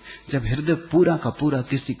 जब हृदय पूरा का पूरा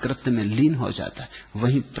किसी कृत्य में लीन हो जाता है,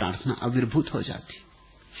 वही प्रार्थना आविर्भूत हो जाती।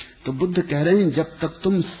 तो बुद्ध कह रहे हैं, जब तक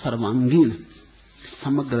तुम सर्वांगीण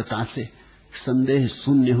समग्रता से संदेह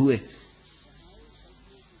शून्य हुए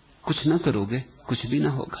कुछ न करोगे, कुछ भी न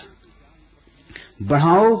होगा।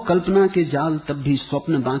 बढ़ाओ कल्पना के जाल, तब भी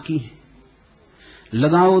स्वप्न बाकी है।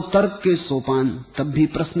 लगाओ तर्क के सोपान, तब भी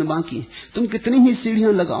प्रश्न बाकी है। तुम कितनी ही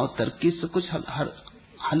सीढ़ियां लगाओ तर्क की, इससे कुछ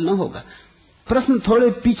हल न होगा। प्रश्न थोड़े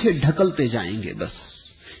पीछे ढकलते जाएंगे, बस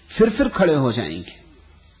फिर खड़े हो जाएंगे।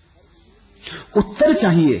 उत्तर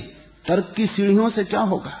चाहिए। तर्क की सीढ़ियों से क्या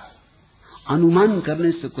होगा? अनुमान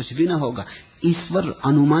करने से कुछ भी ना होगा। ईश्वर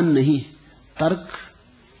अनुमान नहीं, तर्क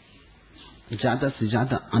ज्यादा से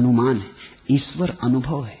ज्यादा अनुमान है, ईश्वर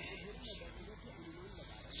अनुभव है।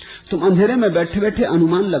 तुम अंधेरे में बैठे बैठे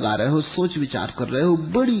अनुमान लगा रहे हो, सोच विचार कर रहे हो,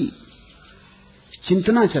 बड़ी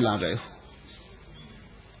चिंतना चला रहे हो,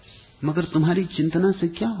 मगर तुम्हारी चिंतना से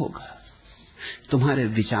क्या होगा? तुम्हारे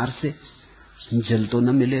विचार से जल तो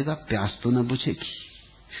न मिलेगा, प्यास तो न बुझेगी।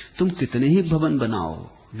 तुम कितने ही भवन बनाओ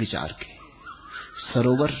विचार के,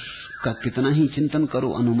 सरोवर का कितना ही चिंतन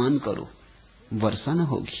करो, अनुमान करो, वर्षा न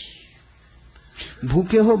होगी।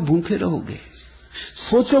 भूखे हो, भूखे रहोगे।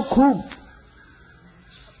 सोचो खूब,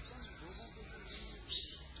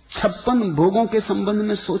 56 भोगों के संबंध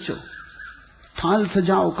में सोचो, थाल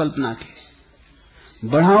सजाओ कल्पना के,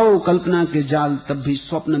 बढ़ाओ कल्पना के जाल, तब भी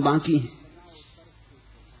स्वप्न बाकी है।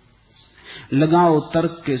 लगाओ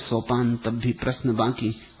तर्क के सोपान, तब भी प्रश्न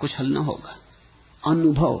बाकी, कुछ हल न होगा।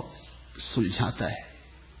 अनुभव सुलझाता है,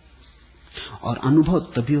 और अनुभव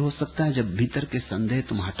तभी हो सकता है जब भीतर के संदेह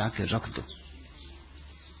तुम हटा के रख दो।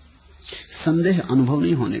 संदेह अनुभव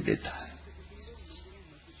नहीं होने देता है।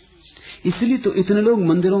 इसलिए तो इतने लोग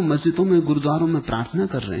मंदिरों, मस्जिदों में, गुरुद्वारों में प्रार्थना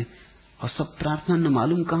कर रहे हैं, और सब प्रार्थना न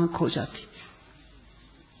मालूम कहां खो जाती।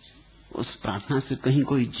 उस प्रार्थना से कहीं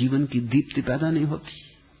कोई जीवन की दीप्ति पैदा नहीं होती।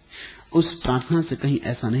 उस प्रार्थना से कहीं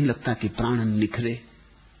ऐसा नहीं लगता कि प्राण निखरे,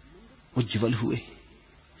 उज्जवल हुए।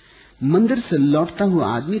 मंदिर से लौटता हुआ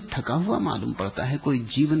आदमी थका हुआ मालूम पड़ता है, कोई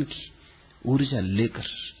जीवन की ऊर्जा लेकर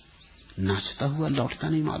नाचता हुआ लौटता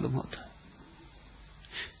नहीं मालूम होता।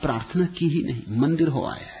 प्रार्थना की ही नहीं, मंदिर हो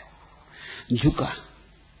आया है, झुका।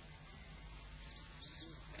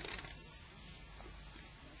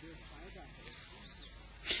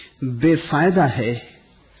 बेफायदा है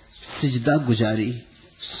सिजदा गुजारी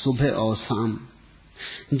सुबह और शाम,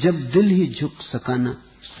 जब दिल ही झुक सका न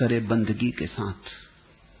सरे बंदगी के साथ।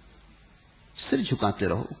 सिर झुकाते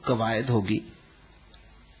रहो, कवायद होगी,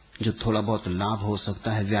 जो थोड़ा बहुत लाभ हो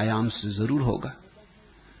सकता है व्यायाम से जरूर होगा।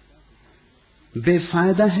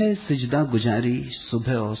 बेफायदा है सिजदा गुजारी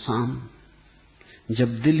सुबह और शाम,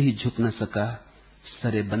 जब दिल ही झुक न सका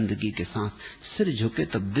सरे बंदगी के साथ। सिर झुके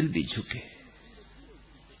तब दिल भी झुके,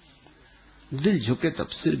 दिल झुके तब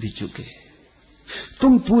सिर भी झुके।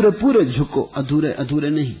 तुम पूरे पूरे झुको, अधूरे अधूरे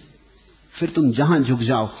नहीं। फिर तुम जहां झुक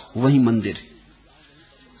जाओ वही मंदिर है,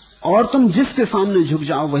 और तुम जिसके सामने झुक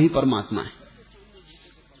जाओ वही परमात्मा है।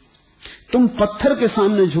 तुम पत्थर के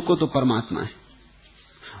सामने झुको तो परमात्मा है,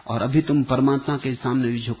 और अभी तुम परमात्मा के सामने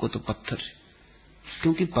भी झुको तो पत्थर है।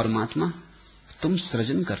 क्योंकि परमात्मा तुम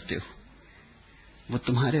सृजन करते हो, वो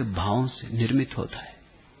तुम्हारे भावों से निर्मित होता है।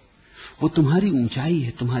 वो तुम्हारी ऊंचाई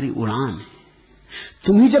है, तुम्हारी उड़ान है।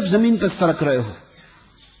 तुम ही जब जमीन पर सरक रहे हो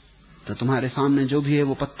तो तुम्हारे सामने जो भी है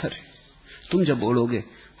वो पत्थर है। तुम जब उड़ोगे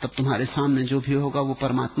तब तुम्हारे सामने जो भी होगा वो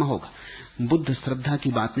परमात्मा होगा। बुद्ध श्रद्धा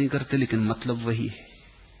की बात नहीं करते, लेकिन मतलब वही है।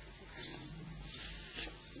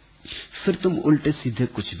 फिर तुम उल्टे सीधे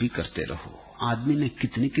कुछ भी करते रहो। आदमी ने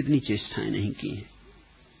कितनी कितनी चेष्टाएं नहीं की हैं।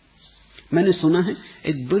 मैंने सुना है,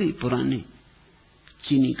 एक बड़ी पुरानी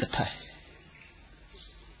चीनी कथा है।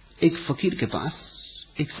 एक फकीर के पास,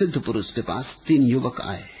 एक सिद्ध पुरुष के पास 3 युवक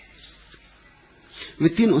आए। वे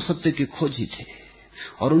तीनों सत्य के खोजी थे,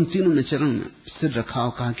 और उन तीनों ने चरण में सिर रखा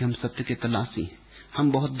और कहा कि हम सत्य के तलाशी हैं।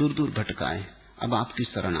 हम बहुत दूर दूर भटकाए, अब आपकी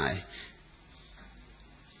शरण आए।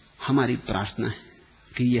 हमारी प्रार्थना है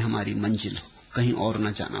कि ये हमारी मंजिल हो, कहीं और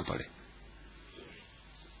न जाना पड़े।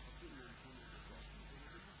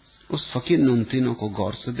 उस फकीर ने उन तीनों को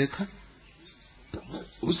गौर से देखा।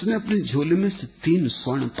 उसने अपनी झोले में से 3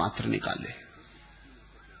 स्वर्ण पात्र निकाले,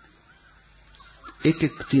 एक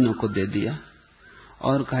एक तीनों को दे दिया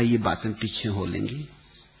और कहा, ये बातें पीछे हो लेंगी,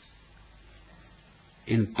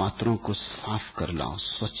 इन पात्रों को साफ कर लाओ,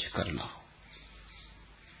 स्वच्छ कर लाओ।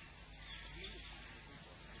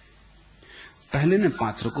 पहले ने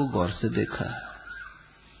पात्र को गौर से देखा,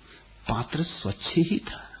 पात्र स्वच्छ ही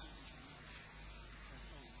था।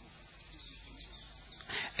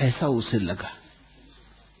 ऐसा उसे लगा,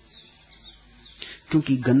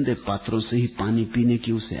 क्योंकि गंदे पात्रों से ही पानी पीने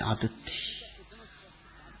की उसे आदत थी।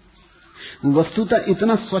 वस्तुतः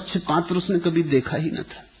इतना स्वच्छ पात्र उसने कभी देखा ही न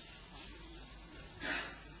था।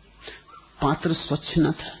 पात्र स्वच्छ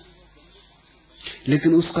न था,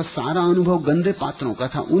 लेकिन उसका सारा अनुभव गंदे पात्रों का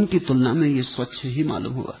था। उनकी तुलना में ये स्वच्छ ही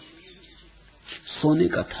मालूम हुआ। सोने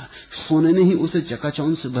का था, सोने ने ही उसे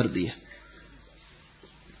चकाचौंध से भर दिया।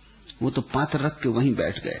 वो तो पात्र रख के वहीं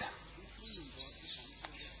बैठ गया।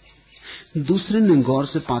 दूसरे ने गौर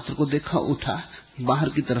से पात्र को देखा, उठा, बाहर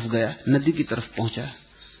की तरफ गया, नदी की तरफ पहुंचा।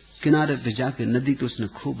 किनारे पे जाके नदी के उसने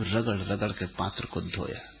खूब रगड़ रगड़ के पात्र को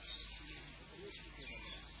धोया।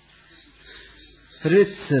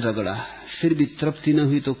 रेत से रगड़ा, फिर भी तृप्ति न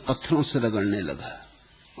हुई तो पत्थरों से रगड़ने लगा।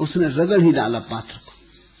 उसने रगड़ ही डाला पात्र को।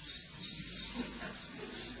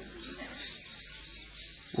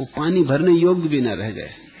 वो पानी भरने योग्य भी न रह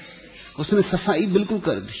गए। उसने सफाई बिल्कुल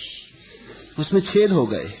कर दी, उसमें छेद हो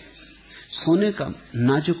गए। सोने का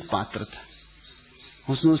नाजुक पात्र था,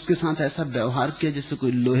 उसने उसके साथ ऐसा व्यवहार किया जैसे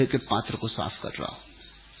कोई लोहे के पात्र को साफ कर रहा हो।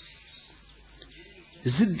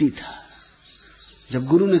 जिद्दी था। जब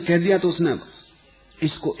गुरु ने कह दिया तो उसने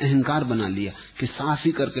इसको अहंकार बना लिया कि साफ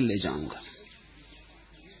ही करके ले जाऊंगा।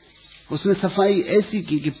 उसने सफाई ऐसी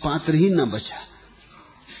की कि पात्र ही न बचा।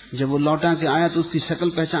 जब वो लौटा के आया तो उसकी शक्ल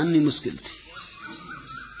पहचाननी मुश्किल थी।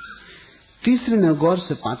 तीसरे ने गौर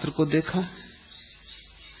से पात्र को देखा,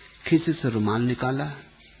 खीसे से रुमाल निकाला,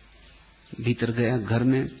 भीतर गया, घर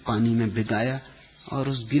में पानी में भिगाया और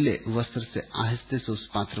उस गीले वस्त्र से आहिस्ते से उस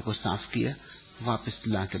पात्र को साफ किया, वापस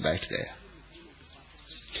ला के बैठ गया।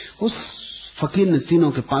 उस फकीर ने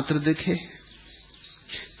तीनों के पात्र देखे।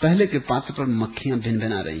 पहले के पात्र पर मक्खियां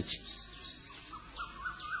भिनभिना रही थी,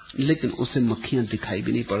 लेकिन उसे मक्खियां दिखाई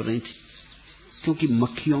भी नहीं पड़ रही थी, क्योंकि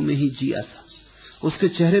मक्खियों में ही जिया था। उसके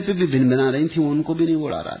चेहरे पे भी भिनभिना रही थी, वो उनको भी नहीं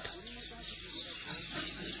उड़ा रहा था।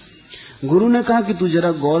 गुरु ने कहा कि तू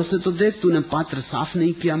जरा गौर से तो देख, तूने पात्र साफ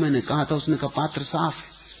नहीं किया। मैंने कहा था। उसने कहा पात्र साफ है,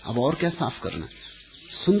 अब और क्या साफ करना,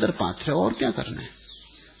 सुंदर पात्र है, और क्या करना है।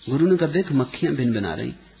 गुरु ने कहा देख मक्खियां भिनभिना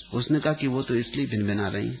रही। उसने कहा कि वो तो इसलिए भिनभिना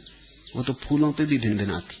रही, वो तो फूलों पे भी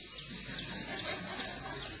भिनभिनाती।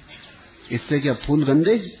 इससे क्या फूल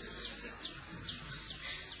गंदे?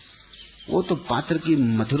 वो तो पात्र की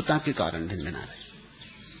मधुरता के कारण भिनभिना रहे।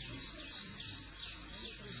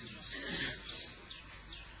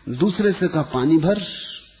 दूसरे से कहा पानी भर।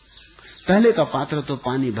 पहले का पात्र तो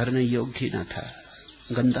पानी भरने योग्य ही न था,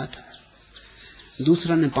 गंदा था।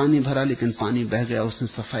 दूसरा ने पानी भरा, लेकिन पानी बह गया। उसने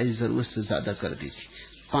सफाई जरूरत से ज्यादा कर दी थी,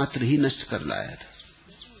 पात्र ही नष्ट कर लाया था।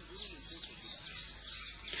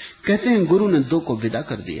 कहते हैं गुरु ने दो को विदा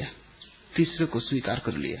कर दिया, तीसरे को स्वीकार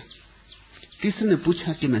कर लिया। तीसरे ने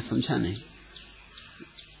पूछा कि मैं समझा नहीं,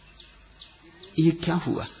 ये क्या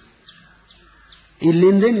हुआ, ये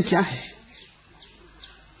लेन देन क्या है,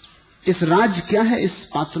 इस राज क्या है, इस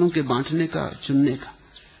पात्रों के बांटने का, चुनने का।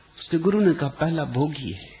 उसके गुरु ने कहा पहला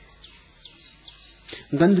भोगी है,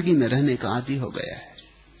 गंदगी में रहने का आदी हो गया है।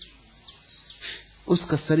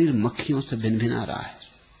 उसका शरीर मक्खियों से भिनभिना रहा है।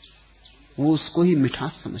 वो उसको ही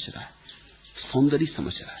मिठास समझ रहा है, सौंदर्य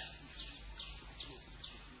समझ रहा है।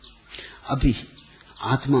 अभी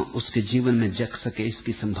आत्मा उसके जीवन में जग सके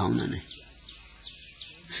इसकी संभावना नहीं।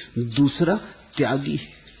 दूसरा त्यागी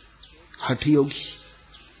है, हठयोगी,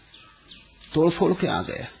 तोड़फोड़ के आ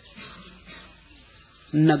गया।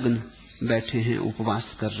 नग्न बैठे हैं, उपवास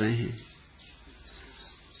कर रहे हैं,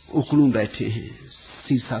 उकड़ू बैठे हैं,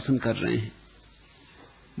 शीर्षासन कर रहे हैं,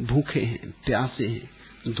 भूखे हैं, प्यासे हैं,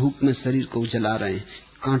 धूप में शरीर को जला रहे हैं,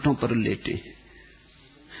 कांटों पर लेटे हैं,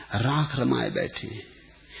 राख रमाए बैठे हैं।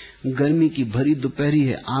 गर्मी की भरी दोपहरी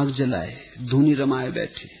है, आग जलाए धूनी रमाए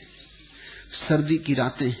बैठे। सर्दी की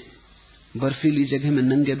रातें, बर्फीली जगह में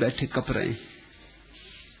नंगे बैठे कप रहे हैं,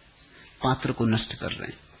 पात्र को नष्ट कर रहे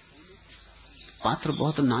हैं। पात्र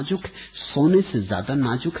बहुत नाजुक है, सोने से ज्यादा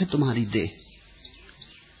नाजुक है तुम्हारी देह।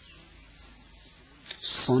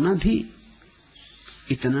 सोना भी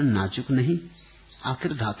इतना नाजुक नहीं,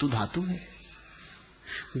 आखिर धातु धातु है।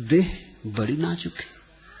 देह बड़ी नाजुक है,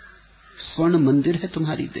 स्वर्ण मंदिर है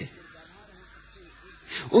तुम्हारी देह।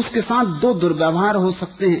 उसके साथ दो दुर्व्यवहार हो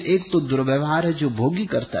सकते हैं। एक तो दुर्व्यवहार है जो भोगी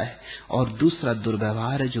करता है, और दूसरा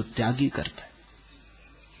दुर्व्यवहार है जो त्यागी करता है।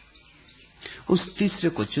 उस तीसरे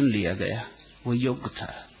को चुन लिया गया। वो योग्य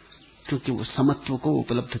था, क्योंकि वो समत्व को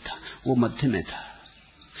उपलब्ध था, वो मध्य में था।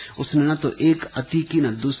 उसने न तो एक अति की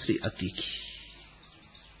न दूसरी अति की।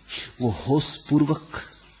 वो होश पूर्वक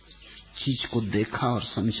चीज को देखा और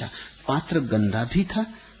समझा। पात्र गंदा भी था,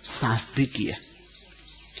 साफ भी किया।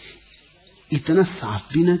 इतना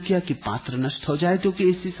साफ भी न किया कि पात्र नष्ट हो जाए, क्योंकि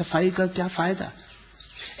इसी सफाई का क्या फायदा।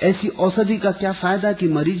 ऐसी औषधि का क्या फायदा कि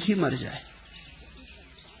मरीज ही मर जाए।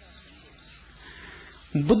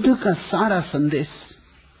 बुद्ध का सारा संदेश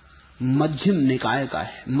मध्यम निकाय का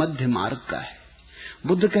है, मध्य मार्ग का है।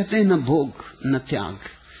 बुद्ध कहते हैं न भोग न त्याग,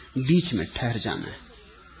 बीच में ठहर जाना है।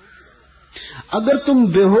 अगर तुम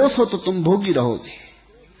बेहोश हो तो तुम भोगी रहोगे।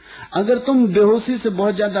 अगर तुम बेहोशी से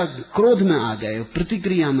बहुत ज्यादा क्रोध में आ गए,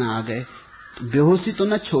 प्रतिक्रिया में आ गए, तो बेहोशी तो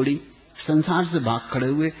न छोड़ी, संसार से भाग खड़े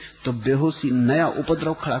हुए, तो बेहोशी नया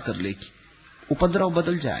उपद्रव खड़ा कर लेगी। उपद्रव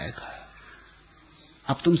बदल जाएगा।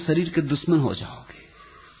 अब तुम शरीर के दुश्मन हो जाओगे।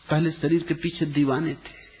 पहले शरीर के पीछे दीवाने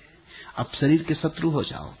थे, अब शरीर के शत्रु हो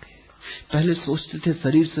जाओगे। पहले सोचते थे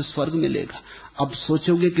शरीर से स्वर्ग मिलेगा, अब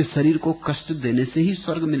सोचोगे कि शरीर को कष्ट देने से ही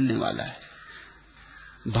स्वर्ग मिलने वाला है।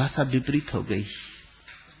 भाषा विपरीत हो गई,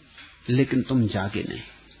 लेकिन तुम जागे नहीं।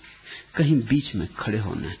 कहीं बीच में खड़े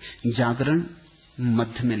होना है। जागरण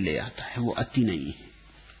मध्य में ले आता है, वो अति नहीं है।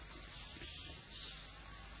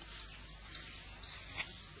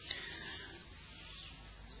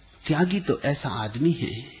 त्यागी तो ऐसा आदमी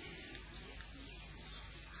है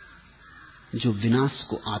जो विनाश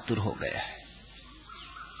को आतुर हो गया है,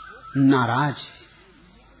 नाराज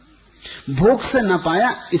है, भोग से न पाया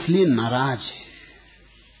इसलिए नाराज है।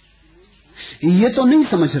 ये तो नहीं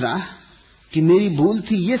समझ रहा कि मेरी भूल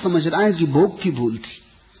थी, ये समझ रहा है कि भोग की भूल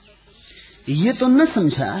थी। ये तो न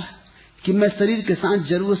समझा कि मैं शरीर के साथ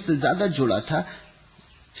जरूरत से ज्यादा जुड़ा था,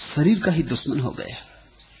 शरीर का ही दुश्मन हो गया।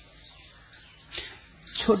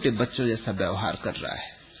 छोटे बच्चों जैसा व्यवहार कर रहा है।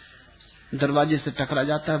 दरवाजे से टकरा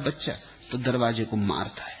जाता है बच्चा तो दरवाजे को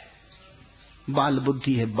मारता है। बाल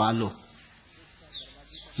बुद्धि है, बालो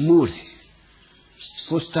मूड है,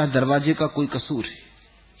 सोचता है दरवाजे का कोई कसूर है।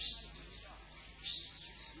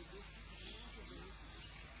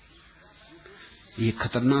 ये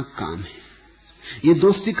खतरनाक काम है। ये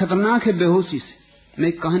दोस्ती खतरनाक है बेहोशी से। मैं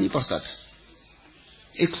एक कहानी पढ़ता था।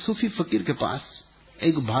 एक सूफी फकीर के पास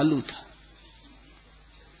एक भालू था।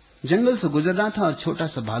 जंगल से गुजर रहा था और छोटा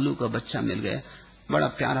सा भालू का बच्चा मिल गया। बड़ा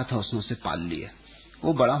प्यारा था, उसने उसे पाल लिया।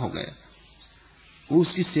 वो बड़ा हो गया, वो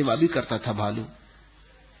उसकी सेवा भी करता था भालू।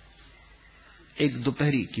 एक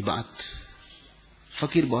दोपहरी की बात,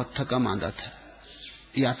 फकीर बहुत थका मांदा था,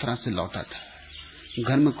 यात्रा से लौटा था,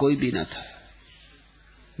 घर में कोई भी न था,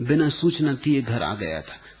 बिना सूचना दिए घर आ गया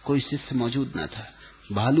था, कोई शिष्य मौजूद न था,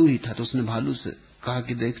 भालू ही था। तो उसने भालू से कहा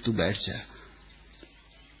कि देख तू बैठ जा,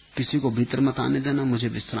 किसी को भीतर मत आने देना, मुझे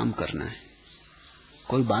विश्राम करना है,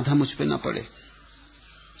 कोई बाधा मुझ पे ना पड़े,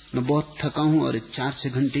 मैं बहुत थका हूं और 4-6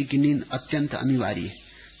 घंटे की नींद अत्यंत अनिवार्य है।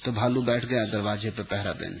 तो भालू बैठ गया दरवाजे पे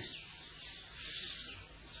पहरा देने।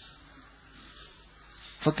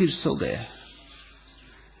 फकीर सो गया।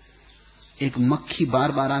 एक मक्खी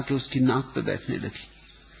बार बार आके उसकी नाक पे बैठने लगी।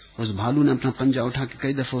 उस भालू ने अपना पंजा उठा के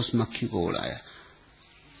कई दफा उस मक्खी को उड़ाया।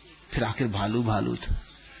 फिर आखिर भालू भालू था,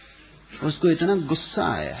 उसको इतना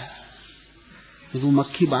गुस्सा आया, वो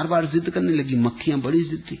मक्खी बार बार जिद करने लगी। मक्खियां बड़ी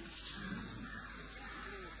जिद्दी,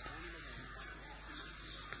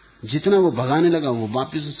 जितना वो भगाने लगा वो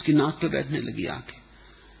वापस उसकी नाक पे बैठने लगी आके।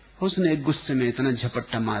 उसने एक गुस्से में इतना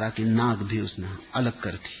झपट्टा मारा कि नाक भी उसने अलग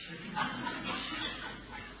कर दी।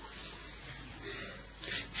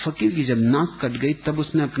 फकीर की जब नाक कट गई तब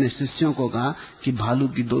उसने अपने शिष्यों को कहा कि भालू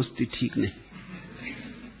की दोस्ती ठीक नहीं।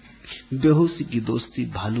 बेहोशी की दोस्ती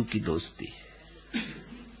भालू की दोस्ती है।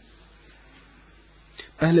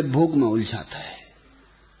 पहले भोग में उलझाता है,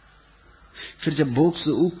 फिर जब भोग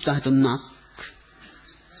से ऊबता है तो नाक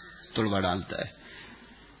तोड़वा डालता है।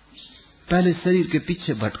 पहले शरीर के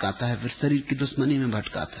पीछे भटकाता है, फिर शरीर की दुश्मनी में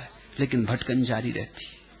भटकाता है, लेकिन भटकन जारी रहती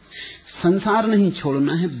है। संसार नहीं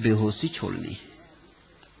छोड़ना है, बेहोशी छोड़नी है।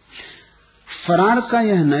 फरार का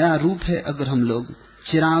यह नया रूप है अगर हम लोग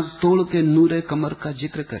चिराग तोड़ के नूरे कमर का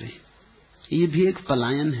जिक्र करें। ये भी एक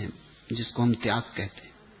पलायन है जिसको हम त्याग कहते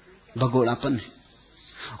हैं, भगोड़ापन है।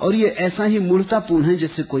 और ये ऐसा ही मूर्खतापूर्ण है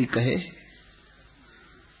जैसे कोई कहे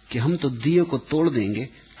कि हम तो दिए को तोड़ देंगे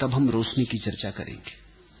तब हम रोशनी की चर्चा करेंगे।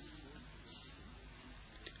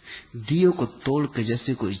 दियों को तोड़ के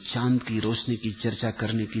जैसे कोई चांद की रोशनी की चर्चा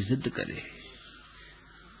करने की जिद करे।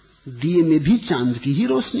 दिए में भी चांद की ही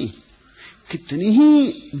रोशनी, कितनी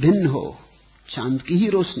ही भिन्न हो, चांद की ही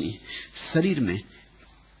रोशनी। शरीर में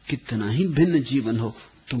कितना ही भिन्न जीवन हो,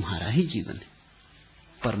 तुम्हारा ही जीवन है,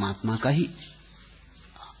 परमात्मा का ही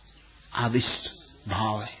आविष्ट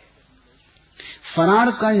भाव है।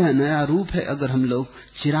 फरार का यह नया रूप है अगर हम लोग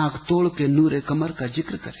चिराग तोड़ के नूरे कमर का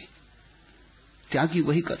जिक्र करें। त्यागी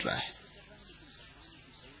वही कर रहा है,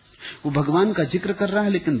 वो भगवान का जिक्र कर रहा है,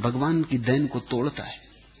 लेकिन भगवान की देन को तोड़ता है।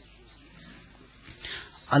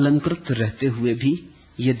 अलंकृत रहते हुए भी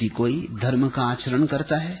यदि कोई धर्म का आचरण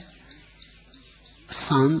करता है,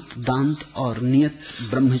 शांत, दांत और नियत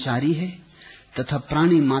ब्रह्मचारी है, तथा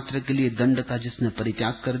प्राणी मात्र के लिए दंड का जिसने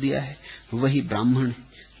परित्याग कर दिया है वही ब्राह्मण है,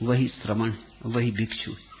 वही श्रवण है, वही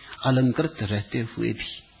भिक्षु है। अलंकृत रहते हुए भी,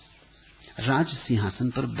 राज सिंहासन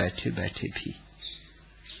पर बैठे बैठे भी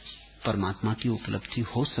परमात्मा की उपलब्धि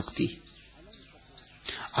हो सकती है।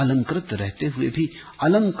 अलंकृत रहते हुए भी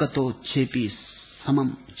अलंकतो चेपी समम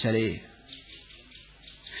चरे,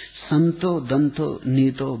 संतो दंतो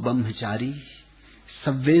नीतो ब्रह्मचारी,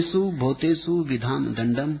 सव्वेसु भूतेषु विधाम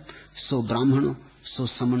दंडम, सो ब्राह्मणो सो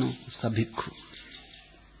समणो सभिक्षु।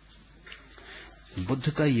 बुद्ध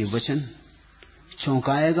का ये वचन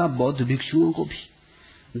चौंकाएगा बौद्ध भिक्षुओं को भी।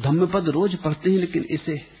 धम्मपद रोज पढ़ते हैं लेकिन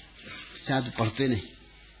इसे शायद पढ़ते नहीं।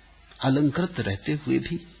 अलंकृत रहते हुए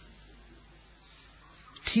भी,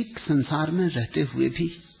 ठीक संसार में रहते हुए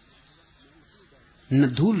भी, न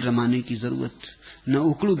धूल रमाने की जरूरत, न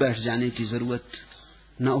उकड़ू बैठ जाने की जरूरत,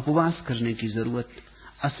 न उपवास करने की जरूरत।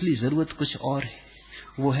 असली जरूरत कुछ और है,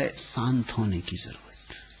 वो है शांत होने की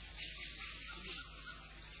जरूरत,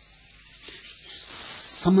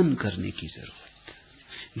 समन करने की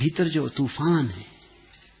जरूरत। भीतर जो तूफान है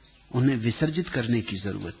उन्हें विसर्जित करने की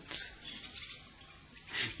जरूरत।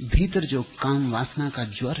 भीतर जो काम वासना का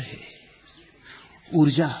ज्वर है,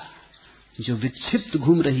 ऊर्जा जो विक्षिप्त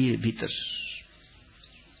घूम रही है भीतर,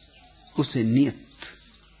 उसे नियत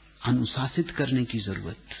अनुशासित करने की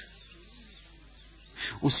जरूरत।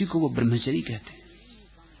 उसी को वो ब्रह्मचर्य कहते हैं।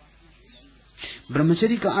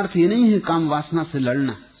 ब्रह्मचर्य का अर्थ ये नहीं है काम वासना से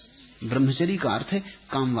लड़ना। ब्रह्मचर्य का अर्थ है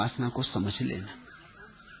काम वासना को समझ लेना।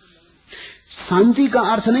 शांति का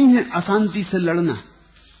अर्थ नहीं है अशांति से लड़ना।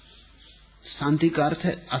 शांति का अर्थ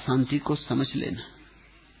है अशांति को समझ लेना।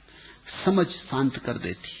 समझ शांत कर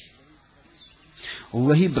देती।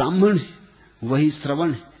 वही ब्राह्मण है, वही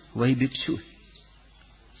श्रवण है, वही भिक्षु है।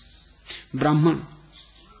 ब्राह्मण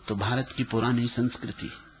तो भारत की पुरानी संस्कृति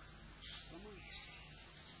है।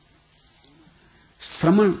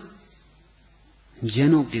 श्रवण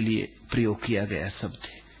जैनों के लिए प्रयोग किया गया शब्द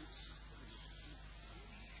है।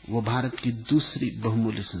 वो भारत की दूसरी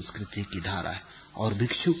बहुमूल्य संस्कृति की धारा है। और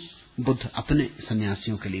भिक्षु बुद्ध अपने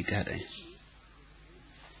सन्यासियों के लिए कह रहे हैं।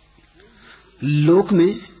 लोक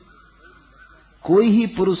में कोई ही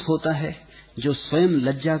पुरुष होता है जो स्वयं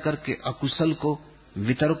लज्जा करके अकुशल को,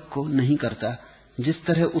 वितर्क को नहीं करता। जिस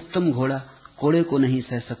तरह उत्तम घोड़ा कोड़े को नहीं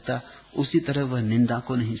सह सकता, उसी तरह वह निंदा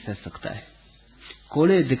को नहीं सह सकता है।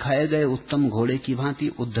 कोड़े दिखाए गए उत्तम घोड़े की भांति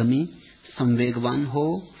उद्यमी, संवेगवान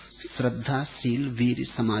हो, श्रद्धा, शील, वीर,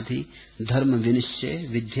 समाधि, धर्म, विनिश्चय,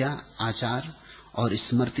 विद्या, आचार और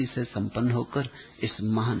स्मृति से संपन्न होकर इस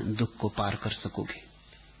महान दुख को पार कर सकोगे।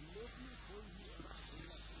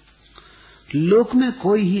 लोक में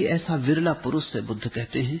कोई ही ऐसा विरला पुरुष है, बुद्ध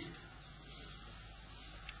कहते हैं,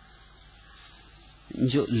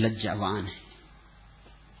 जो लज्जावान है,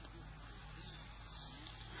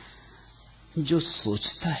 जो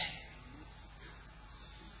सोचता है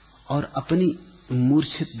और अपनी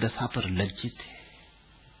मूर्छित दशा पर लज्जित है,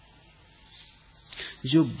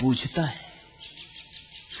 जो बूझता है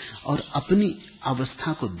और अपनी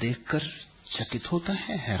अवस्था को देखकर चकित होता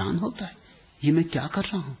है, हैरान होता है, ये मैं क्या कर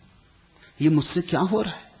रहा हूं, ये मुझसे क्या हो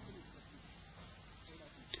रहा है।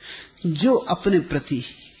 जो अपने प्रति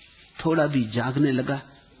थोड़ा भी जागने लगा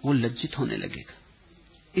वो लज्जित होने लगेगा।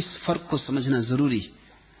 इस फर्क को समझना जरूरी है।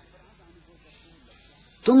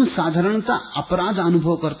 तुम साधारणता अपराध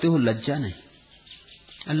अनुभव करते हो, लज्जा नहीं।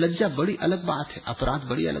 लज्जा बड़ी अलग बात है, अपराध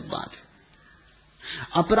बड़ी अलग बात है।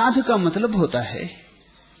 अपराध का मतलब होता है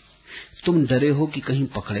तुम डरे हो कि कहीं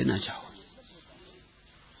पकड़े ना जाओ।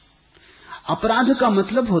 अपराध का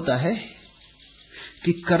मतलब होता है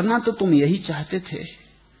कि करना तो तुम यही चाहते थे,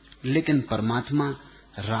 लेकिन परमात्मा,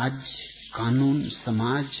 राज्य, कानून,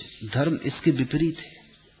 समाज, धर्म इसके विपरीत है।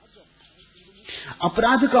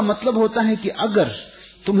 अपराध का मतलब होता है कि अगर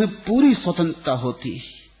तुम्हें पूरी स्वतंत्रता होती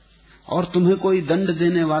और तुम्हें कोई दंड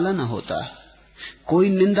देने वाला ना होता, कोई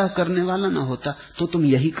निंदा करने वाला ना होता, तो तुम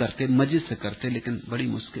यही करते, मजे से करते। लेकिन बड़ी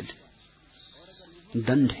मुश्किल है,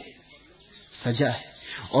 दंड है, सजा है,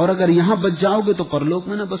 और अगर यहां बच जाओगे तो परलोक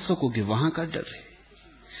में ना बच सकोगे, वहां का डर है।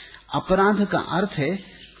 अपराध का अर्थ है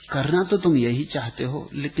करना तो तुम यही चाहते हो,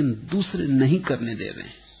 लेकिन दूसरे नहीं करने दे रहे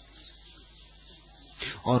हैं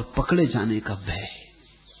और पकड़े जाने का भय।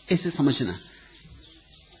 ऐसे समझना।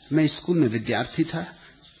 मैं स्कूल में विद्यार्थी था,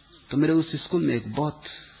 तो मेरे उस स्कूल में एक बहुत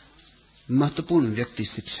महत्वपूर्ण व्यक्ति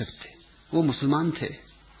शिक्षक थे। वो मुसलमान थे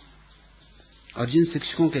और जिन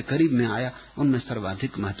शिक्षकों के करीब में आया उनमें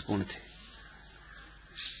सर्वाधिक महत्वपूर्ण थे।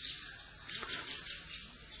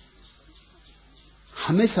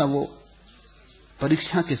 हमेशा वो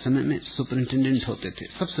परीक्षा के समय में सुपरिंटेंडेंट होते थे,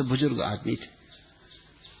 सबसे बुजुर्ग आदमी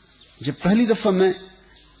थे। जब पहली दफा मैं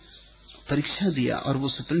परीक्षा दिया और वो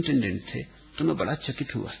सुपरिंटेंडेंट थे तो मैं बड़ा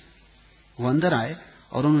चकित हुआ। वो अंदर आए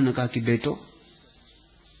और उन्होंने कहा कि बेटो,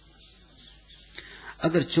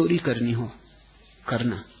 अगर चोरी करनी हो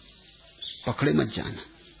करना, पकड़े मत जाना।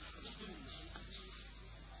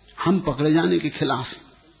 हम पकड़े जाने के खिलाफ हैं।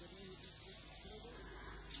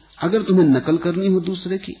 अगर तुम्हें नकल करनी हो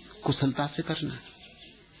दूसरे की, कुशलता से करना।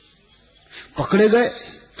 पकड़े गए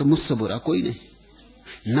तो मुझसे बुरा कोई नहीं,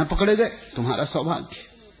 न पकड़े गए तुम्हारा सौभाग्य।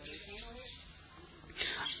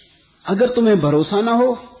 अगर तुम्हें भरोसा ना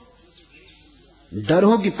हो, डर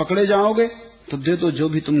हो कि पकड़े जाओगे, तो दे दो जो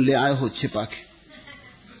भी तुम ले आए हो छिपा के।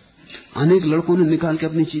 अनेक लड़कों ने निकाल के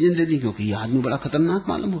अपनी चीजें दे दी, क्योंकि यह आदमी बड़ा खतरनाक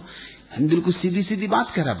मालूम हो। हम बिल्कुल सीधी सीधी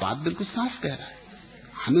बात कह रहा है, बात बिल्कुल साफ कह रहा है।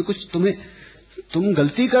 हमें कुछ तुम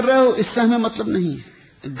गलती कर रहे हो इससे हमें मतलब नहीं है।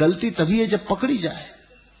 गलती तभी है जब पकड़ी जाए।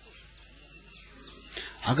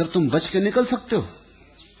 अगर तुम बच के निकल सकते हो,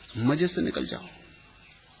 मजे से निकल जाओ,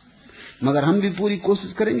 मगर हम भी पूरी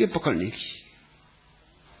कोशिश करेंगे पकड़ने की।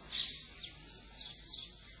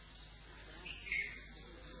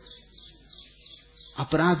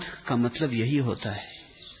 अपराध का मतलब यही होता है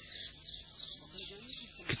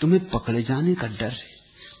कि तुम्हें पकड़े जाने का डर है,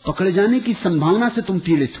 पकड़े जाने की संभावना से तुम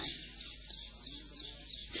पीड़ित हो।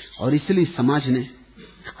 और इसलिए समाज ने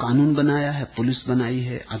कानून बनाया है, पुलिस बनाई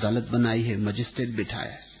है, अदालत बनाई है, मजिस्ट्रेट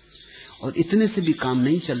बिठाया है। और इतने से भी काम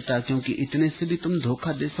नहीं चलता, क्योंकि इतने से भी तुम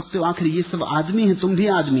धोखा दे सकते हो। आखिर ये सब आदमी हैं, तुम भी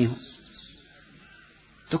आदमी हो।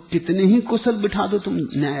 तो कितने ही कुशल बिठा दो तुम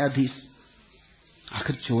न्यायाधीश,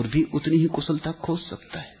 आखिर चोर भी उतनी ही कुशलता खोज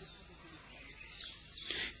सकता है।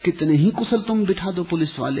 कितने ही कुशल तुम बिठा दो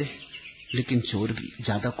पुलिस वाले, लेकिन चोर भी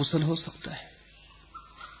ज्यादा कुशल हो सकता है।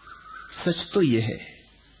 सच तो यह है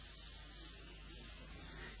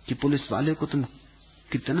कि पुलिस वाले को तुम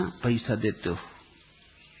कितना पैसा देते हो,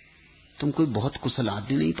 तुम कोई बहुत कुशल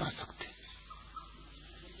आदमी नहीं पा सकते।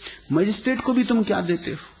 मजिस्ट्रेट को भी तुम क्या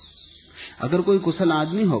देते हो? अगर कोई कुशल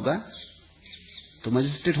आदमी होगा तो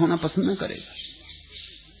मजिस्ट्रेट होना पसंद न करेगा।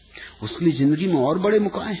 उसकी जिंदगी में और बड़े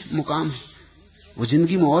मुकाम है, वो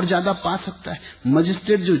जिंदगी में और ज्यादा पा सकता है।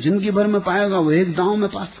 मजिस्ट्रेट जो जिंदगी भर में पाएगा वो एक दांव में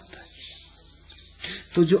पा सकता है।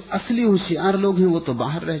 तो जो असली होशियार लोग हैं वो तो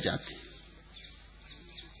बाहर रह जाते हैं।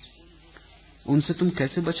 उनसे तुम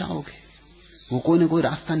कैसे बचाओगे? वो कोई ना कोई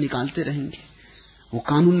रास्ता निकालते रहेंगे, वो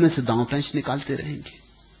कानून में से दांव पेंच निकालते रहेंगे।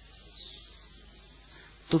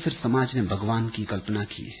 तो फिर समाज ने भगवान की कल्पना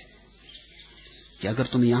की है कि अगर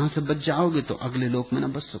तुम यहां से बच जाओगे तो अगले लोक में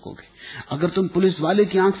न बच सकोगे। अगर तुम पुलिस वाले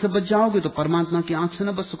की आंख से बच जाओगे तो परमात्मा की आंख से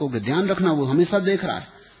न बच सकोगे। ध्यान रखना, वो हमेशा देख रहा है,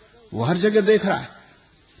 वो हर जगह देख रहा है।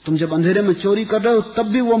 तुम जब अंधेरे में चोरी कर रहे हो तब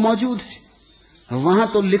भी वो मौजूद है, वहां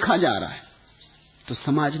तो लिखा जा रहा है। तो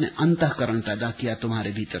समाज ने अंतःकरण पैदा किया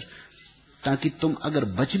तुम्हारे भीतर, ताकि तुम अगर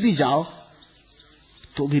बच भी जाओ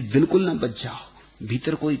तो भी बिल्कुल न बच जाओ।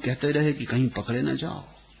 भीतर कोई कहते रहे कि कहीं पकड़े न जाओ,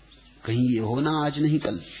 कहीं ये होना आज नहीं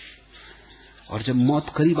कल। और जब मौत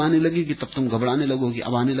करीब आने लगेगी तब तुम घबराने लगोगी,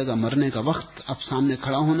 अब आने लगा मरने का वक्त, अब सामने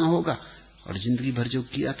खड़ा होना होगा, और जिंदगी भर जो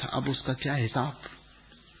किया था अब उसका क्या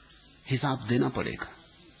हिसाब देना पड़ेगा।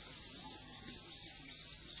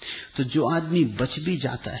 तो जो आदमी बच भी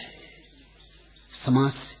जाता है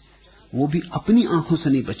समाज से, वो भी अपनी आंखों से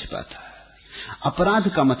नहीं बच पाता। अपराध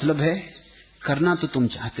का मतलब है करना तो तुम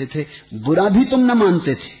चाहते थे, बुरा भी तुम न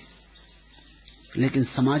मानते थे, लेकिन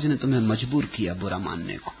समाज ने तुम्हें मजबूर किया बुरा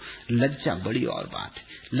मानने को। लज्जा बड़ी और बात है।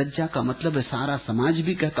 लज्जा का मतलब है सारा समाज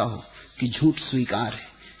भी कहता हो कि झूठ स्वीकार है,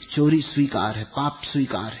 चोरी स्वीकार है, पाप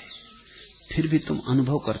स्वीकार है, फिर भी तुम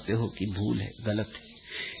अनुभव करते हो कि भूल है, गलत है।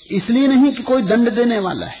 इसलिए नहीं कि कोई दंड देने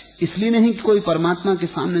वाला है, इसलिए नहीं कि कोई परमात्मा के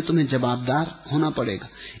सामने तुम्हें जवाबदार होना पड़ेगा,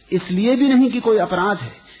 इसलिए भी नहीं कि कोई अपराध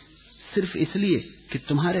है, सिर्फ इसलिए कि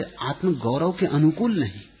तुम्हारे आत्म गौरव के अनुकूल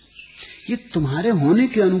नहीं, ये तुम्हारे होने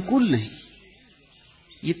के अनुकूल नहीं,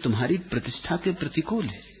 ये तुम्हारी प्रतिष्ठा के प्रतिकूल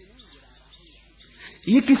है।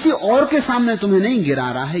 ये किसी और के सामने तुम्हें नहीं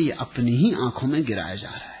गिरा रहा है, ये अपनी ही आंखों में गिराया जा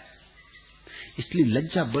रहा है। इसलिए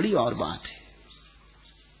लज्जा बड़ी और बात है।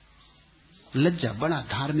 लज्जा बड़ा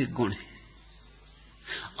धार्मिक गुण है।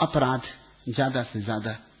 अपराध ज्यादा से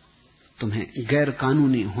ज्यादा तुम्हें गैर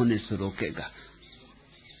कानूनी होने से रोकेगा,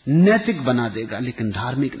 नैतिक बना देगा, लेकिन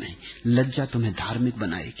धार्मिक नहीं। लज्जा तुम्हें धार्मिक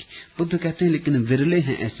बनाएगी। बुद्ध कहते हैं लेकिन विरले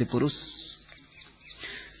हैं ऐसे पुरुष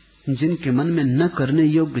जिनके मन में न करने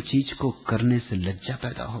योग्य चीज को करने से लज्जा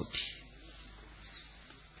पैदा होती।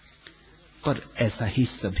 पर ऐसा ही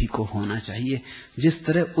सभी को होना चाहिए। जिस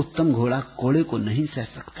तरह उत्तम घोड़ा कोड़े को नहीं सह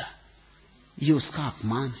सकता, ये उसका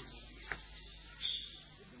अपमान है।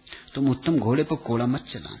 तुम उत्तम घोड़े पर कोड़ा मत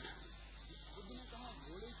चलाना,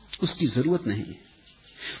 उसकी जरूरत नहीं है।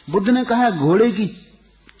 बुद्ध ने कहा घोड़े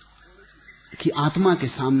की आत्मा के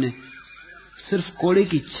सामने सिर्फ कोड़े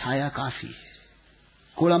की छाया काफी है।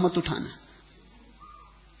 कोड़ा मत उठाना,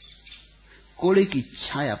 कोड़े की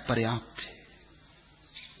छाया पर्याप्त है।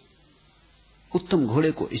 उत्तम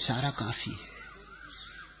घोड़े को इशारा काफी है।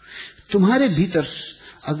 तुम्हारे भीतर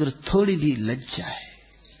अगर थोड़ी भी लज्जा है,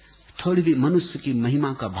 थोड़ी भी मनुष्य की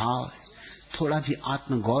महिमा का भाव है, थोड़ा भी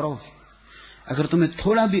आत्मगौरव है, अगर तुम्हें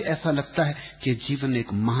थोड़ा भी ऐसा लगता है कि जीवन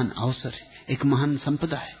एक महान अवसर है, एक महान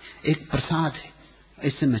संपदा है, एक प्रसाद है,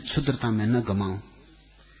 इसे मैं क्षुद्रता में न गमाऊं,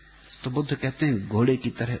 तो बुद्ध कहते हैं घोड़े की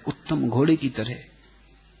तरह, उत्तम घोड़े की तरह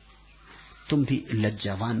तुम भी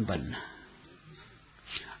लज्जावान बनना।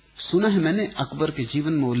 सुना है मैंने, अकबर के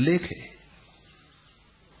जीवन में उल्लेख है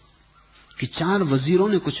कि 4 वजीरों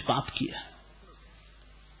ने कुछ पाप किया,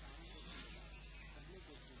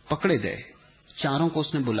 पकड़े गए। चारों को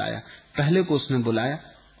उसने बुलाया। पहले को उसने बुलाया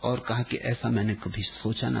और कहा कि ऐसा मैंने कभी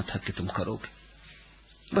सोचा ना था कि तुम करोगे।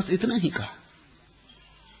 बस इतना ही कहा।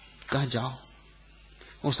 कहा जाओ।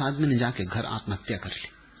 उस आदमी ने जाके घर आत्महत्या कर ली।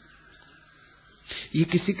 ये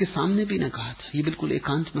किसी के सामने भी ना कहा था, ये बिल्कुल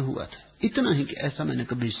एकांत में हुआ था। इतना ही कि ऐसा मैंने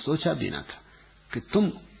कभी सोचा भी ना था कि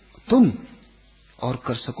तुम और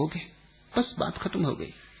कर सकोगे। बस बात खत्म हो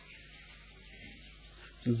गई।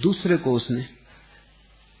 दूसरे को उसने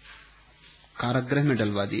कारागृह में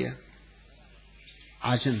डलवा दिया,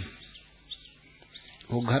 आजन।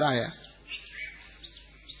 वो घर आया,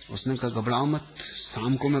 उसने कहा घबराओ मत,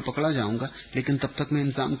 शाम को मैं पकड़ा जाऊंगा, लेकिन तब तक मैं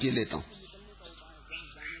इंतजाम किए लेता हूं।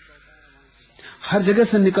 हर जगह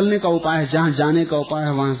से निकलने का उपाय है, जहां जाने का उपाय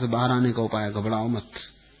है, वहां से बाहर आने का उपाय है, घबराओ मत।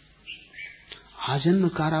 आजन्म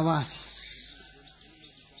कारावास।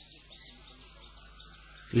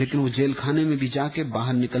 लेकिन वो जेल खाने में भी जाके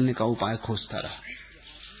बाहर निकलने का उपाय खोजता रहा।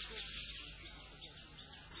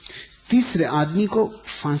 तीसरे आदमी को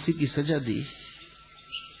फांसी की सजा दी।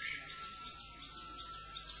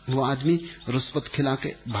 वो आदमी रुष्वत खिला के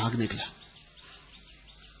भाग निकला।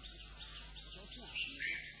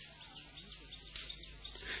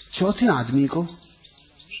 चौथे आदमी को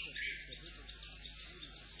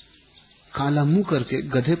काला मुंह करके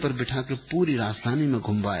गधे पर बिठा के पूरी राजधानी में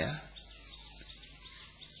घुमवाया।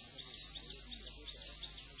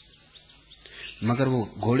 मगर वो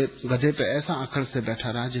गधे पे ऐसा अकड़ से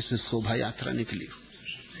बैठा रहा जैसे शोभा यात्रा निकली।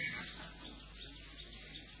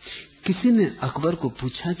 किसी ने अकबर को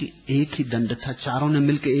पूछा कि एक ही दंड था, चारों ने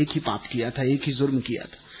मिलकर एक ही पाप किया था, एक ही जुर्म किया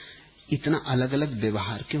था, इतना अलग अलग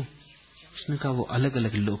व्यवहार क्यों? उसने कहा वो अलग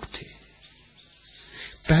अलग लोग थे।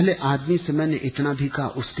 पहले आदमी से मैंने इतना भी कहा,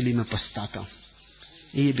 उसके लिए मैं पछताता हूं।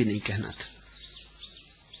 ये भी नहीं कहना था।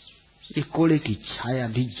 ये कोड़े की छाया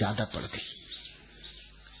भी ज्यादा पड़ गई।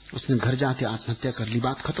 उसने घर जाके आत्महत्या कर ली।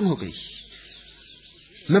 बात खत्म हो गई।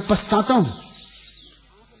 मैं पछताता हूं,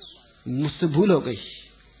 मुझसे भूल हो गई।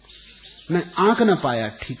 मैं आंक न पाया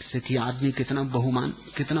ठीक से कि आदमी कितना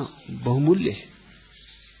बहुमूल्य है।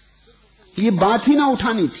 ये बात ही ना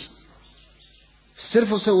उठानी थी।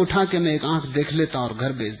 सिर्फ उसे उठा के मैं एक आंख देख लेता और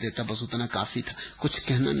घर भेज देता, बस उतना काफी था। कुछ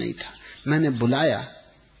कहना नहीं था। मैंने बुलाया,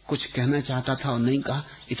 कुछ कहना चाहता था और नहीं कहा,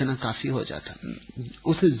 इतना काफी हो जाता।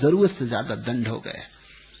 उसे जरूरत से ज्यादा दंड हो गया।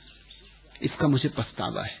 इसका मुझे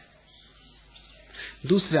पछतावा है।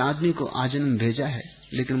 दूसरे आदमी को आजन्म भेजा है,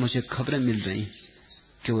 लेकिन मुझे खबरें मिल रही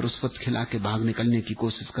कि वो रुष्वत खिला के भाग निकलने की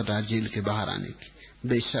कोशिश कर रहा है, जेल के बाहर आने की।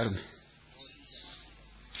 बेशर्म है।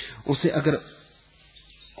 उसे अगर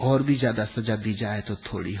और भी ज्यादा सजा दी जाए तो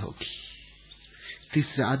थोड़ी होगी।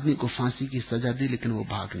 तीसरे आदमी को फांसी की सजा दी, लेकिन वो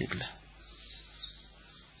भाग निकला।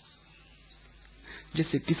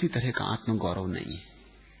 जैसे किसी तरह का आत्मगौरव नहीं है।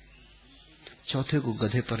 चौथे को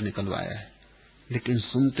गधे पर निकलवाया है, लेकिन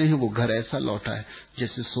सुनते हैं वो घर ऐसा लौटा है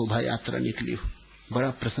जैसे शोभा यात्रा निकली हो। बड़ा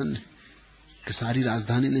प्रसन्न है कि सारी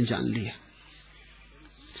राजधानी ने जान लिया।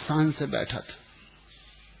 शान से बैठा था,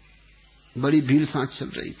 बड़ी भीड़ साथ चल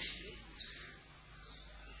रही थी।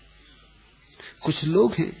 कुछ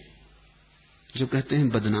लोग हैं जो कहते हैं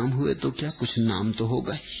बदनाम हुए तो क्या, कुछ नाम तो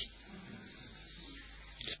होगा ही।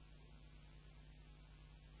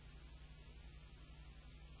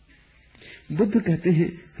 बुद्ध कहते हैं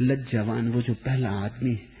लज्जावान वो जो पहला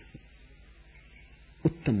आदमी है,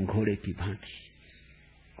 उत्तम घोड़े की भांति,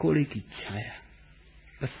 कोड़े की छाया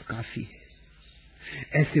बस काफी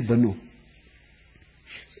है। ऐसे बनो।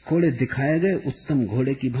 कोड़े दिखाए गए उत्तम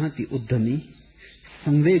घोड़े की भांति उद्यमी,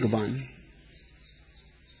 संवेगवान,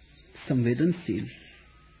 संवेदनशील,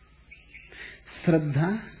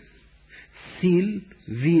 श्रद्धा, शील,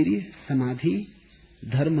 वीर्य, समाधि,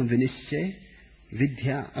 धर्म, विनिश्चय,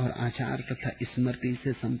 विद्या और आचार तथा स्मृति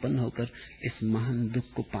से संपन्न होकर इस महान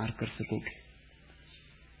दुख को पार कर सकोगे।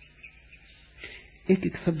 एक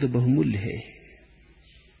एक शब्द बहुमूल्य है।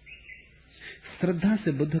 श्रद्धा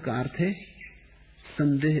से बुद्ध का अर्थ है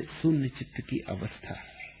संदेह शून्य चित्त की अवस्था।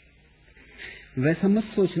 वैसा मत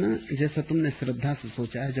सोचना जैसा तुमने श्रद्धा से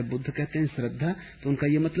सोचा है। जब बुद्ध कहते हैं श्रद्धा, तो उनका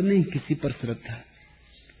ये मतलब नहीं किसी पर श्रद्धा,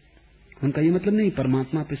 उनका ये मतलब नहीं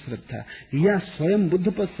परमात्मा पर श्रद्धा या स्वयं बुद्ध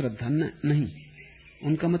पर श्रद्धा, नहीं।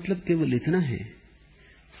 उनका मतलब केवल इतना है,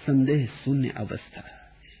 संदेह शून्य अवस्था,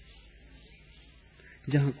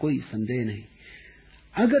 जहां कोई संदेह नहीं।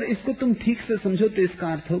 अगर इसको तुम ठीक से समझो तो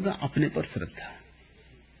इसका अर्थ होगा अपने पर श्रद्धा,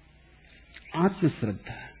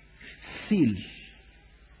 आत्मश्रद्धा, सील।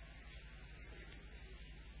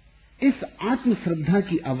 इस आत्मश्रद्धा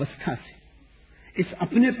की अवस्था से, इस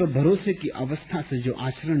अपने पर भरोसे की अवस्था से जो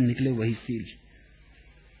आचरण निकले वही सील।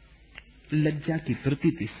 लज्जा की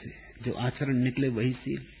प्रतीति से जो आचरण निकले वही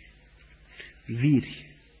सील, वीर।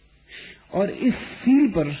 और इस सील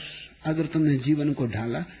पर अगर तुमने जीवन को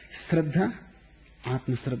ढाला, श्रद्धा,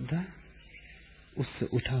 आत्मश्रद्धा, उससे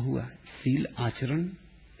उठा हुआ सील आचरण,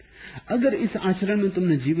 अगर इस आचरण में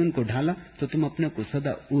तुमने जीवन को ढाला तो तुम अपने को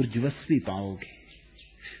सदा ऊर्जस्वी पाओगे।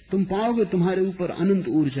 तुम पाओगे तुम्हारे ऊपर अनंत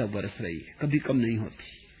ऊर्जा बरस रही है, कभी कम नहीं होती।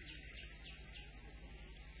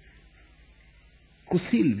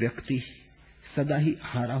 कुशील व्यक्ति सदा ही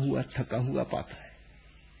हारा हुआ, थका हुआ पाता है।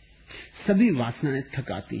 सभी वासनाएं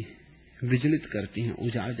थकाती हैं, विचलित करती हैं,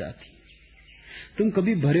 उजाड़ जाती हैं। तुम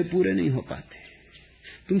कभी भरे पूरे नहीं हो पाते।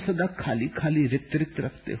 तुम सदा खाली खाली रिक्त रिक्त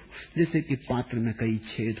रखते हो, जैसे कि पात्र में कई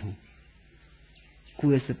छेद हो।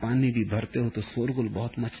 कुएं से पानी भी भरते हो तो शोरगुल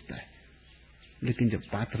बहुत मचता है, लेकिन जब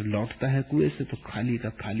पात्र लौटता है कुएं से तो खाली का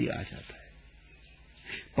खाली आ जाता है।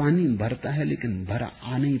 पानी भरता है लेकिन भरा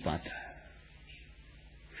आ नहीं पाता है।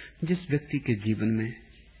 जिस व्यक्ति के जीवन में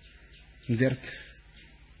व्यर्थ,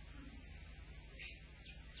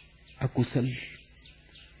 अकुशल,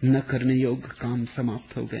 न करने योग्य काम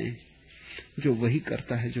समाप्त हो गए, जो वही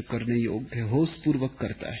करता है जो करने योग्य है, होश पूर्वक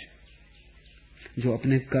करता है, जो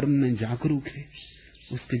अपने कर्म में जागरूक है,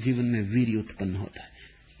 उसके जीवन में वीर्य उत्पन्न होता है,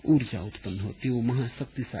 ऊर्जा उत्पन्न होती है, वो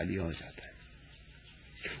महाशक्तिशाली हो जाता है।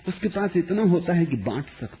 उसके पास इतना होता है कि बांट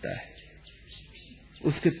सकता है।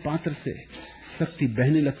 उसके पात्र से शक्ति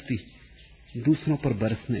बहने लगती, दूसरों पर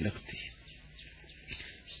बरसने लगती।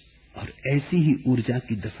 और ऐसी ही ऊर्जा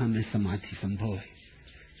की दशा में समाधि संभव है।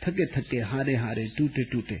 थके थके, हारे हारे, टूटे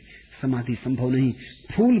टूटे समाधि संभव नहीं।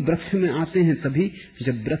 फूल वृक्ष में आते हैं तभी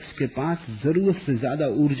जब वृक्ष के पास जरूरत से ज्यादा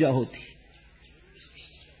ऊर्जा होती।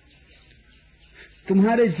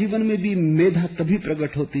 तुम्हारे जीवन में भी मेधा तभी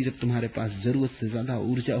प्रकट होती जब तुम्हारे पास जरूरत से ज्यादा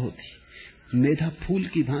ऊर्जा होती। मेधा फूल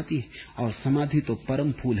की भांति है, और समाधि तो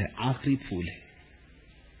परम फूल है, आखिरी फूल है।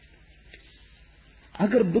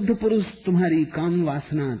 अगर बुद्ध पुरुष तुम्हारी काम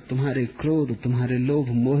वासना, तुम्हारे क्रोध, तुम्हारे लोभ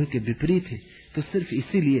मोह के विपरीत है, तो सिर्फ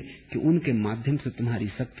इसीलिए कि उनके माध्यम से तुम्हारी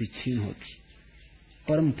शक्ति छीन होती।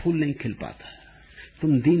 परम फूल नहीं खिल पाता,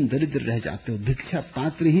 तुम दीन दरिद्र रह जाते हो। भिक्षा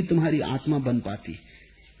पात्र ही तुम्हारी आत्मा बन पाती,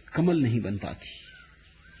 कमल नहीं बन पाती।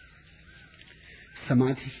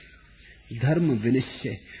 समाधि धर्म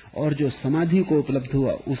विनिश्चय, और जो समाधि को उपलब्ध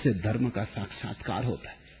हुआ उसे धर्म का साक्षात्कार होता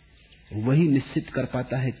है। वही निश्चित कर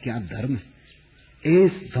पाता है क्या धर्म है।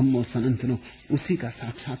 एस धम्मो सनंतनो, उसी का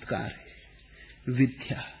साक्षात्कार है।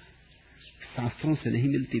 विद्या शास्त्रों से नहीं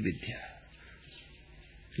मिलती। विद्या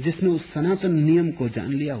जिसने उस सनातन नियम को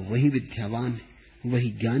जान लिया वही विद्यावान है,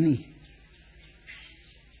 वही ज्ञानी है।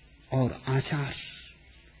 और आचार,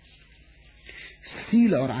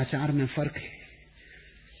 सील और आचार में फर्क है।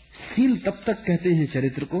 सील तब तक कहते हैं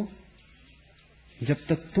चरित्र को जब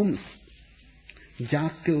तक तुम जाग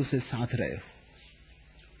के उसे साथ रहे हो।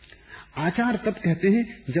 आचार तब कहते हैं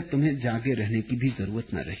जब तुम्हें जागे रहने की भी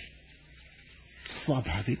जरूरत न रही,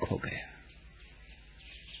 स्वाभाविक हो गया।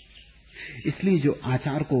 इसलिए जो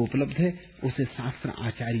आचार को उपलब्ध है उसे शास्त्र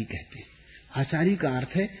आचारी कहते हैं। आचारी का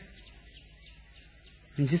अर्थ है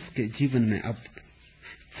जिसके जीवन में अब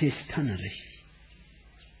चेष्टा न रही।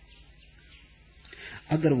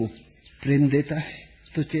 अगर वो प्रेम देता है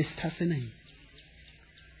तो चेष्टा से नहीं,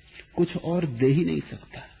 कुछ और दे ही नहीं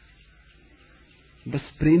सकता,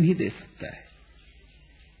 बस प्रेम ही दे सकता है।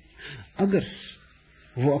 अगर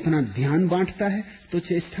वो अपना ध्यान बांटता है तो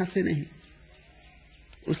चेष्टा से नहीं,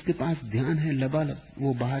 उसके पास ध्यान है लबालब,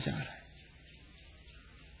 वो बहा जा रहा है।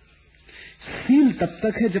 सील तब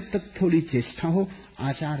तक है जब तक थोड़ी चेष्टा हो,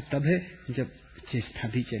 आचार तब है जब चेष्टा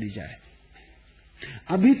भी चली जाए।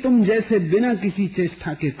 अभी तुम जैसे बिना किसी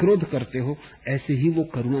चेष्टा के क्रोध करते हो, ऐसे ही वो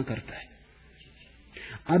करुणा करता है।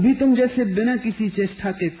 अभी तुम जैसे बिना किसी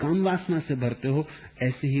चेष्टा के काम वासना से भरते हो,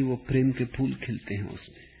 ऐसे ही वो प्रेम के फूल खिलते हैं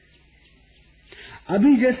उसमें।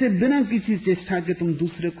 अभी जैसे बिना किसी चेष्टा के तुम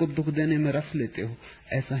दूसरे को दुख देने में रस लेते हो,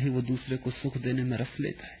 ऐसा ही वो दूसरे को सुख देने में रस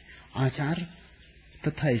लेता है। आचार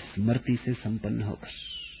तथा स्मृति से संपन्न होकर।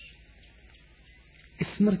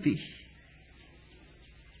 स्मृति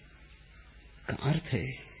का अर्थ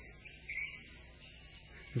है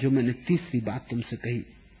जो मैंने तीसरी बात तुमसे कही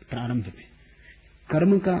प्रारंभ में।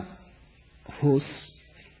 कर्म का होश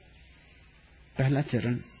पहला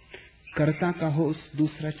चरण, कर्ता का होश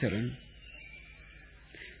दूसरा चरण,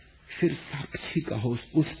 फिर साक्षी का होश,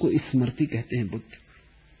 उसको स्मृति कहते हैं बुद्ध,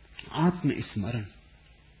 आत्म स्मरण,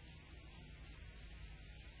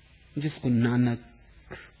 जिसको नानक,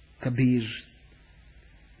 कबीर,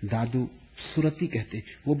 दादू सुरति कहते हैं।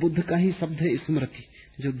 वो बुद्ध का ही शब्द है स्मृति,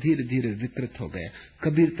 जो धीरे धीरे विकृत हो गया।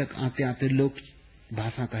 कबीर तक आते आते लोक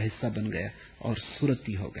भाषा का हिस्सा बन गया और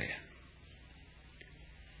सुरति हो गया।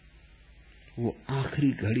 वो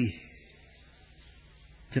आखिरी घड़ी है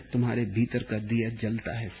जब तुम्हारे भीतर का दिया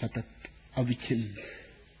जलता है सतत, अविच्छिन्न।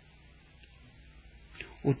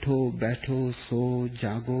 उठो, बैठो, सो,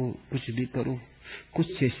 जागो, कुछ भी करो,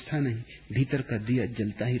 कुछ चेष्टा नहीं, भीतर का दिया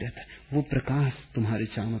जलता ही रहता है। वो प्रकाश तुम्हारे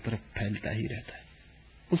चारों तरफ फैलता ही रहता है।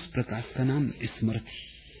 उस प्रकाश का नाम स्मृति।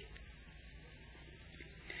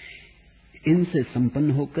 इनसे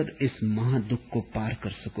संपन्न होकर इस महादुख को पार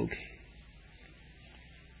कर सकोगे।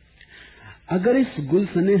 अगर इस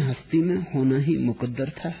गुलशने हस्ती में होना ही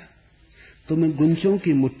मुकद्दर था तो मैं गुंजों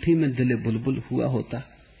की मुट्ठी में दिले बुलबुल हुआ होता,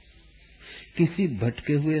 किसी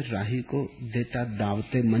भटके हुए राही को देता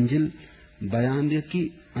दावते मंजिल, बयान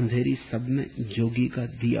की अंधेरी सब में जोगी का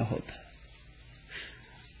दिया होता।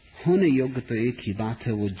 होने योग्य तो एक ही बात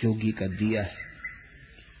है, वो जोगी का दिया है।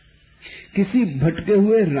 किसी भटके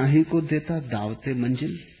हुए राही को देता दावते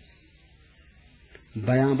मंजिल,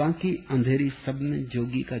 बयाबा की अंधेरी सब में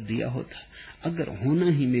जोगी का दिया होता। अगर होना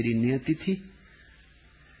ही मेरी नियति थी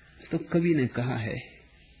तो कवि ने कहा है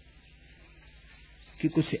कि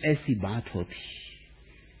कुछ ऐसी बात होती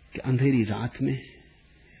कि अंधेरी रात में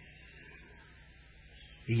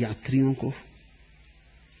यात्रियों को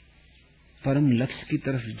परम लक्ष्य की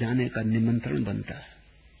तरफ जाने का निमंत्रण बनता है।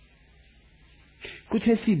 कुछ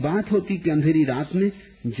ऐसी बात होती कि अंधेरी रात में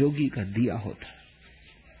जोगी का दिया होता।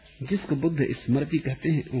 जिसको बुद्ध स्मृति कहते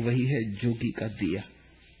हैं वही है जोगी का दिया।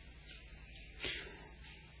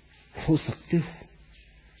 हो सकते हो,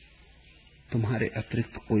 तुम्हारे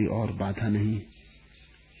अतिरिक्त कोई और बाधा नहीं,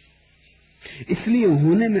 इसलिए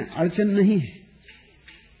होने में अड़चन नहीं है।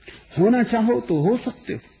 होना चाहो तो हो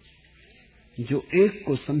सकते हो। जो एक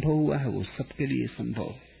को संभव हुआ है वो सबके लिए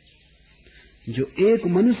संभव है। जो एक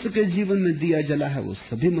मनुष्य के जीवन में दिया जला है वो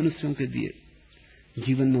सभी मनुष्यों के दिए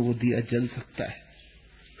जीवन में वो दिया जल सकता है।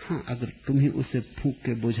 हाँ, अगर तुम ही उसे फूंक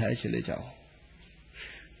के बुझाए चले जाओ।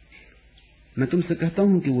 मैं तुमसे कहता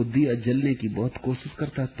हूं कि वो दिया जलने की बहुत कोशिश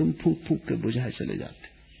करता है, तुम फूंक फूंक के बुझाए चले जाते,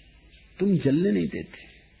 तुम जलने नहीं देते।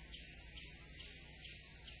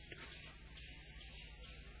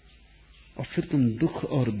 और फिर तुम दुख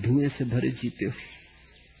और धुएं से भरे जीते हो,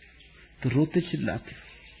 तो रोते चिल्लाते हो।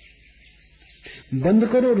 बंद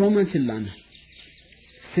करो रोना चिल्लाना,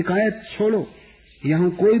 शिकायत छोड़ो।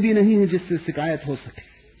 यहां कोई भी नहीं है जिससे शिकायत हो सके,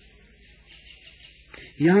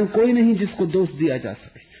 यहां कोई नहीं जिसको दोष दिया जा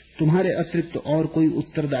सके। तुम्हारे अतिरिक्त और कोई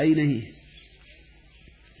उत्तरदायी नहीं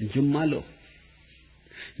है। जुम्मा लो,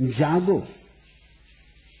 जागो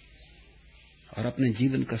और अपने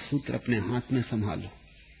जीवन का सूत्र अपने हाथ में संभालो।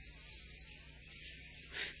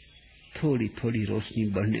 थोड़ी थोड़ी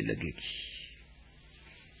रोशनी बढ़ने लगेगी।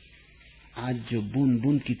 आज जो बूंद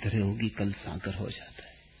बूंद की तरह होगी कल सागर हो जाता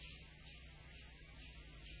है।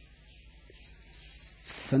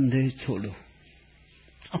 संदेह छोड़ो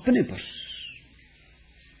अपने पर,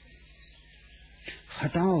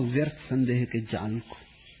 हटाओ व्यर्थ संदेह के जाल को,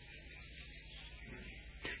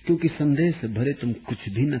 क्योंकि संदेह से भरे तुम कुछ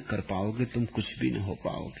भी न कर पाओगे, तुम कुछ भी न हो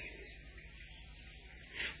पाओगे।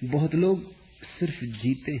 बहुत लोग सिर्फ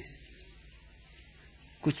जीते,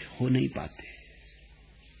 कुछ हो नहीं पाते।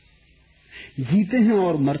 जीते हैं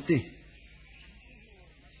और मरते हैं,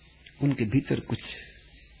 उनके भीतर कुछ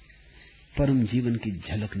परम जीवन की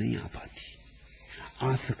झलक नहीं आ पाती।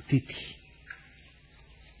 आ सकती थी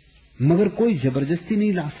मगर कोई जबरदस्ती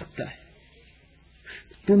नहीं ला सकता है।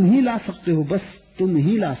 तुम ही ला सकते हो, बस तुम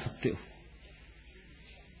ही ला सकते हो।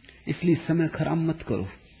 इसलिए समय खराब मत करो,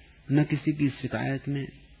 न किसी की शिकायत में,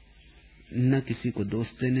 न किसी को दोष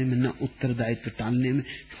देने में, न उत्तरदायित्व टालने में।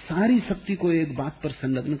 सारी शक्ति को एक बात पर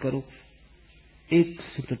संलग्न करो, एक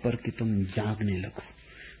सूत्र पर कि तुम जागने लगो।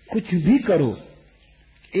 कुछ भी करो,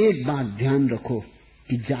 एक बात ध्यान रखो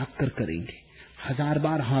कि जाग कर करेंगे। 1000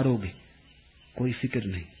 बार हारोगे, कोई फिक्र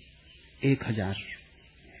नहीं,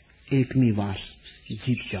 1001वीं बार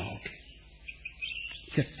जीत जाओगे।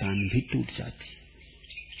 चट्टान भी टूट जाती,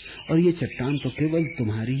 और ये चट्टान तो केवल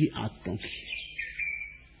तुम्हारी ही आदतों की है।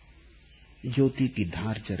 ज्योति की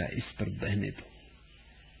धार जरा इस पर बहने दो।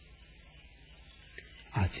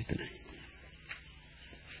 आज इतना ही।